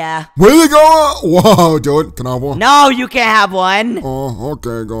 today. Yeah. Really, go? Wow, dude, can I have one? No, you can't have one. Oh,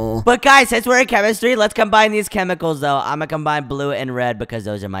 okay, go. But guys, since we're in chemistry, let's combine these chemicals, though. I'm gonna combine blue and red because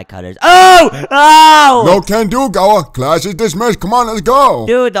those are my colors. Oh! No can do, go. Class is dismissed. Come on, let's go.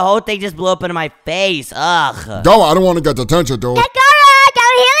 Dude, the whole thing just blew up into my face. Ugh. Go, I don't want to get detention, dude. Get Gara, got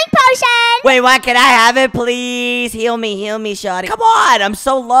a healing potion. Wait, what? Can I have it, please? Heal me, shawty. Come on, I'm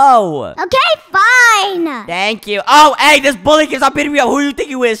so low. Okay, fine. Thank you. Oh, hey, this bully keeps on beating me up. Who do you think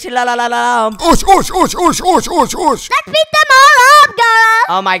you is? Oosh. Let's Let's beat them all up, Gara.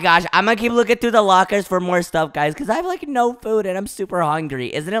 Oh my gosh, I'm gonna keep looking through the lockers for more stuff, guys, because I have like no food and I'm super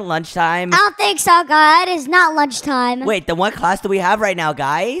hungry. Isn't it lunchtime? I don't think so, Gara. It is not lunchtime. Wait, then what class do we have right now,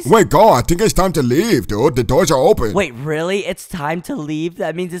 guys? Wait, go, I think it's time to leave, dude. The doors are open. Wait, really? It's time to leave?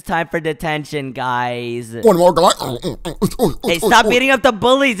 That means it's time for detention, guys. One more guy. Hey, stop beating up the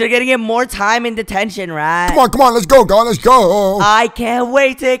bullies. They're gonna get more time in detention, right? Come on, let's go, guy, let's go. I can't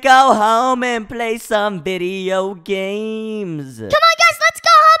wait to go home and play some video games. Come on, guys, let's go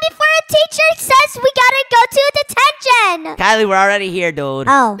home before a teacher says we gotta go to detention. Kylie, we're already here, dude.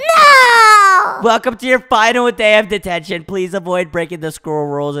 Oh. No! Welcome to your final day of detention. Please avoid breaking the school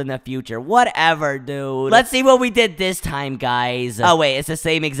rules in the future. Whatever, dude. Let's see what we did this time, guys. Oh, wait, it's the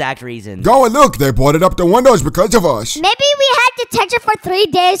same exact reason. Go and look, they boarded up the windows because of us. Maybe we had detention for 3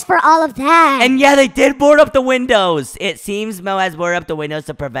 days for all of that. And yeah, they did board up the windows. It seems Mo has boarded up the windows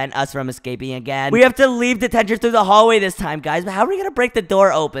to prevent us from escaping again. We have to leave detention through the hallway this time, guys. But how are we gonna break the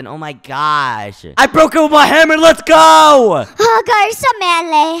door open? Oh my gosh. I broke it with my hammer. Let's go! Oh, God, you're so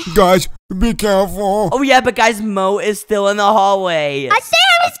manly. Guys, be careful. Oh yeah, but guys, Mo is still in the hallway. I see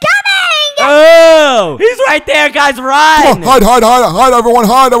him. He's coming. Oh! He's right there, guys. Run! Come on, hide,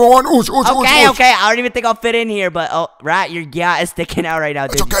 everyone, Oosh. Okay. I don't even think I'll fit in here, but oh, Rat, your is sticking out right now,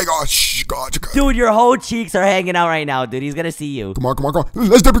 dude. It's okay, guys. Shh, God, it's okay. Dude, your whole cheeks are hanging out right now, dude. He's gonna see you. Come on.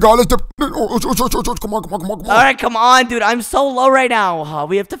 Let's dip, guys. Let's dip. Come on. All right, come on, dude. I'm so low right now. Oh,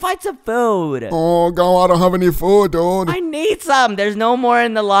 we have to find some food. Oh, God, I don't have any food, dude. I need some. There's no more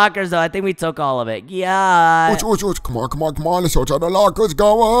in the lockers, though. I think we took all of it. Yeah. Come on. Let's search out the lockers,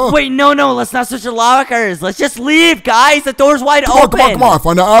 go. Wait, no. Let's not search the lockers. Let's just leave, guys. The door's wide open. Come on.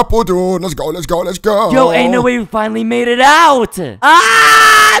 Find the apple, dude. Let's go. Yo, ain't no way we finally made it out.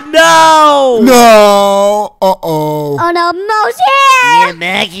 Ah, no. No. Uh-oh. Oh, no, Mo's here. Get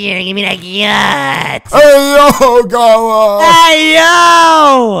back here. Give me that yacht. Hey, yo, go. Hey,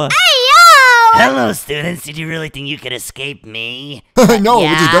 yo. Hello, students. Did you really think you could escape me? No, we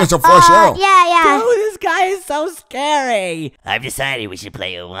just got some fresh air. Yeah. Dude, this guy is so scary. I've decided we should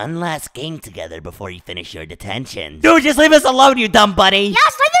play one last game together before you finish your detention. Dude, just leave us alone, you dumb bunny.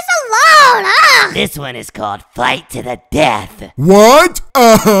 Yes, leave us alone. This one is called Fight to the Death. What?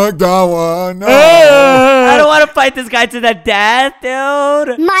 Go on. No. I don't want to fight this guy to the death,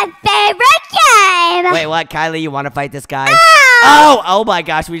 dude. My favorite game. Wait, what? Kylie, you want to fight this guy? Oh my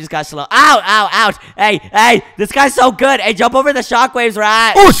gosh, we just got slow. Ow, ouch. Hey, this guy's so good. Hey, jump over the shockwaves,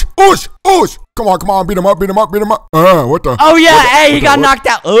 right? Oosh. Come on, beat him up. What the? Oh, yeah, hey, he got knocked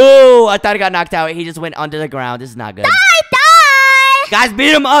out. Oh, I thought he got knocked out. He just went under the ground. This is not good. Die. Guys,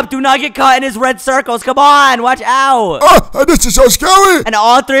 beat him up. Do not get caught in his red circles. Come on, watch out. This is so scary. And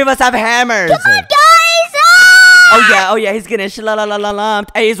all three of us have hammers. Come on, guys. Oh, yeah, he's gonna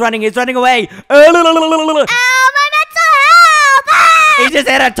lumped. Hey, he's running away. Ow, my mental health. He just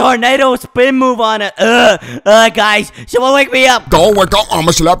had a tornado spin move on it. Guys, someone wake me up. Don't wake up. I'm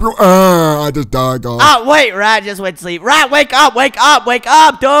gonna slap you. I just died, guys. Oh, wait, Rat just went to sleep. Rat, wake up,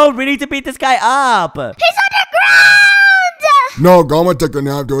 dude. We need to beat this guy up. He's underground. No, go and take a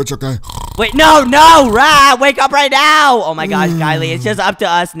nap, dude. It's okay. Wait, no, Rat, wake up right now. Oh my gosh, Kylie, it's just up to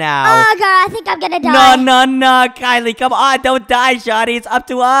us now. Oh, girl, I think I'm gonna die. No, Kylie, come on, don't die, Shawty. It's up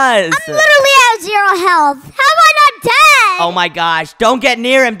to us. I'm literally at 0 health. How am I not dead? Oh my gosh, don't get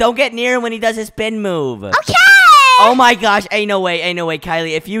near him. Don't get near him when he does his spin move. Okay. Oh my gosh, ain't no way,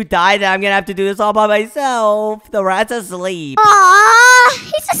 Kylie. If you die, then I'm gonna have to do this all by myself. The rat's asleep. Aww,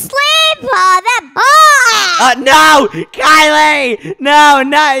 he's asleep. No, Kylie! No,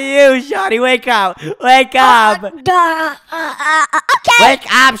 not you, Shawty. Wake up. Okay. Wake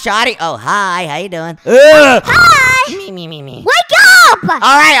up, Shawty. Oh, hi. How you doing? Hi. Me. Wake up. All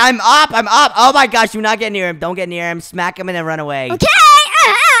right, I'm up. Oh my gosh, do not get near him. Don't get near him. Smack him and then run away. Okay.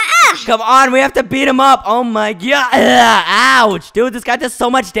 Come on, we have to beat him up. Oh my god. Ouch. Dude, this guy does so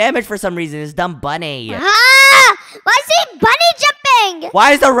much damage for some reason. This dumb bunny. Why is he bunny jumping?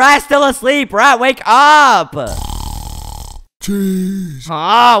 Why is the rat still asleep? Rat, wake up. Jeez.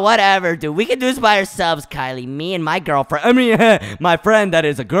 Oh, whatever, dude. We can do this by ourselves, Kylie. Me and my girlfriend. I mean, my friend that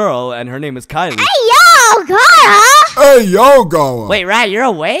is a girl, and her name is Kylie. Hey, yo, Gara. Hey, yo, Gara. Wait, Rat, you're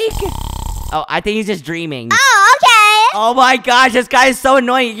awake? Oh, I think he's just dreaming. Oh, okay. Oh my gosh, this guy is so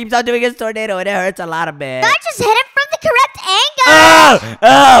annoying. He keeps on doing his tornado, and it hurts a lot of bit. I just hit him from the correct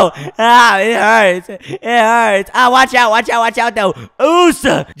angle. It hurts. It hurts. Watch out, though. Oos!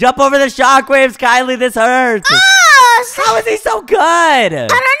 Jump over the shockwaves, Kylie. This hurts. How is he so good? I don't know,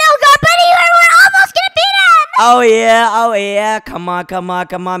 God, buddy. We're almost gonna beat him. Oh yeah. Come on,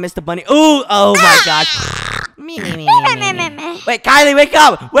 Mr. Bunny. Ooh, oh my gosh. Me. Wait, Kylie, wake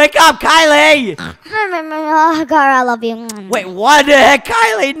up, Kylie. Oh, Gara, I love you. Wait, what the heck,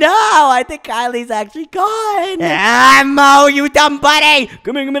 Kylie? No, I think Kylie's actually gone. Mo, you dumb buddy.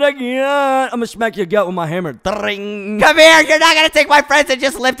 Come here again. I'm gonna smack your gut with my hammer. Dring. Come here, you're not gonna take my friends and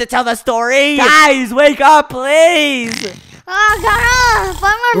just live to tell the story. Guys, wake up, please. Oh, Gara,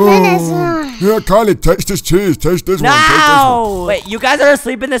 5 more minutes. Yeah, Kylie, taste this cheese. Taste this one. No. Wait, you guys are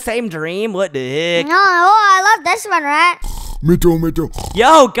asleep in the same dream? What the heck? No, I love this one, right? Me too.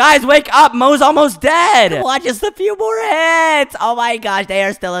 Yo, guys, wake up. Mo's almost dead. Watch just a few more hits. Oh my gosh, they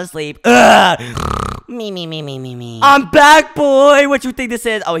are still asleep. Me. I'm back, boy. What you think this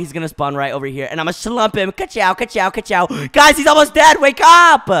is? Oh, he's gonna spawn right over here, and I'm gonna slump him. Ka-chow. Guys, he's almost dead. Wake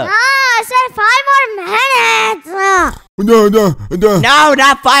up. I said 5 more minutes. No,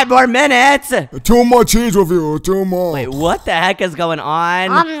 not 5 more minutes. 2 more cheese with you. 2 more. Wait, what the heck is going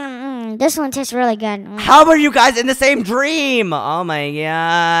on? This one tastes really good. How are you guys in the same dream? Oh my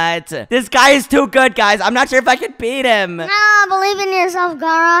god. This guy is too good, guys. I'm not sure if I can beat him. No, believe in yourself,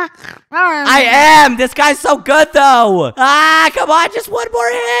 Gara. I am. This guy's so good, though. Come on. Just 1 more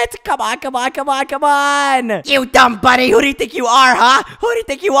hit. Come on. You dumb buddy. Who do you think you are, huh? Who do you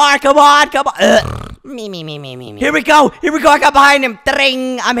think you are? Come on. Me. Here we go. I got behind him.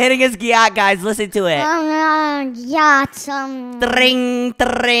 Tring. I'm hitting his gyat, guys. Listen to it.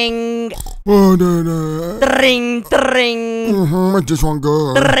 Tring. Oh, no. Tring. Just one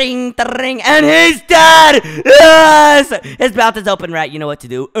good. Tring. And he's dead. Yes. His mouth is open, right? You know what to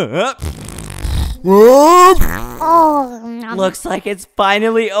do. Looks like it's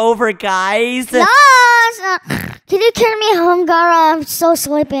finally over, guys. No, can you carry me home, Gara? I'm so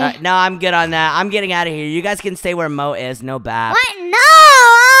sleepy. No, I'm good on that. I'm getting out of here. You guys can stay where Mo is. No bap. What? No!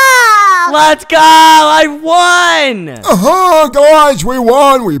 Let's go! I won! Guys, we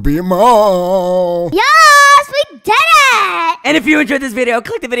won. We beat Mo. Yes, we did it! And if you enjoyed this video,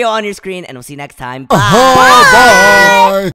 click the video on your screen, and we'll see you next time. Bye! Bye!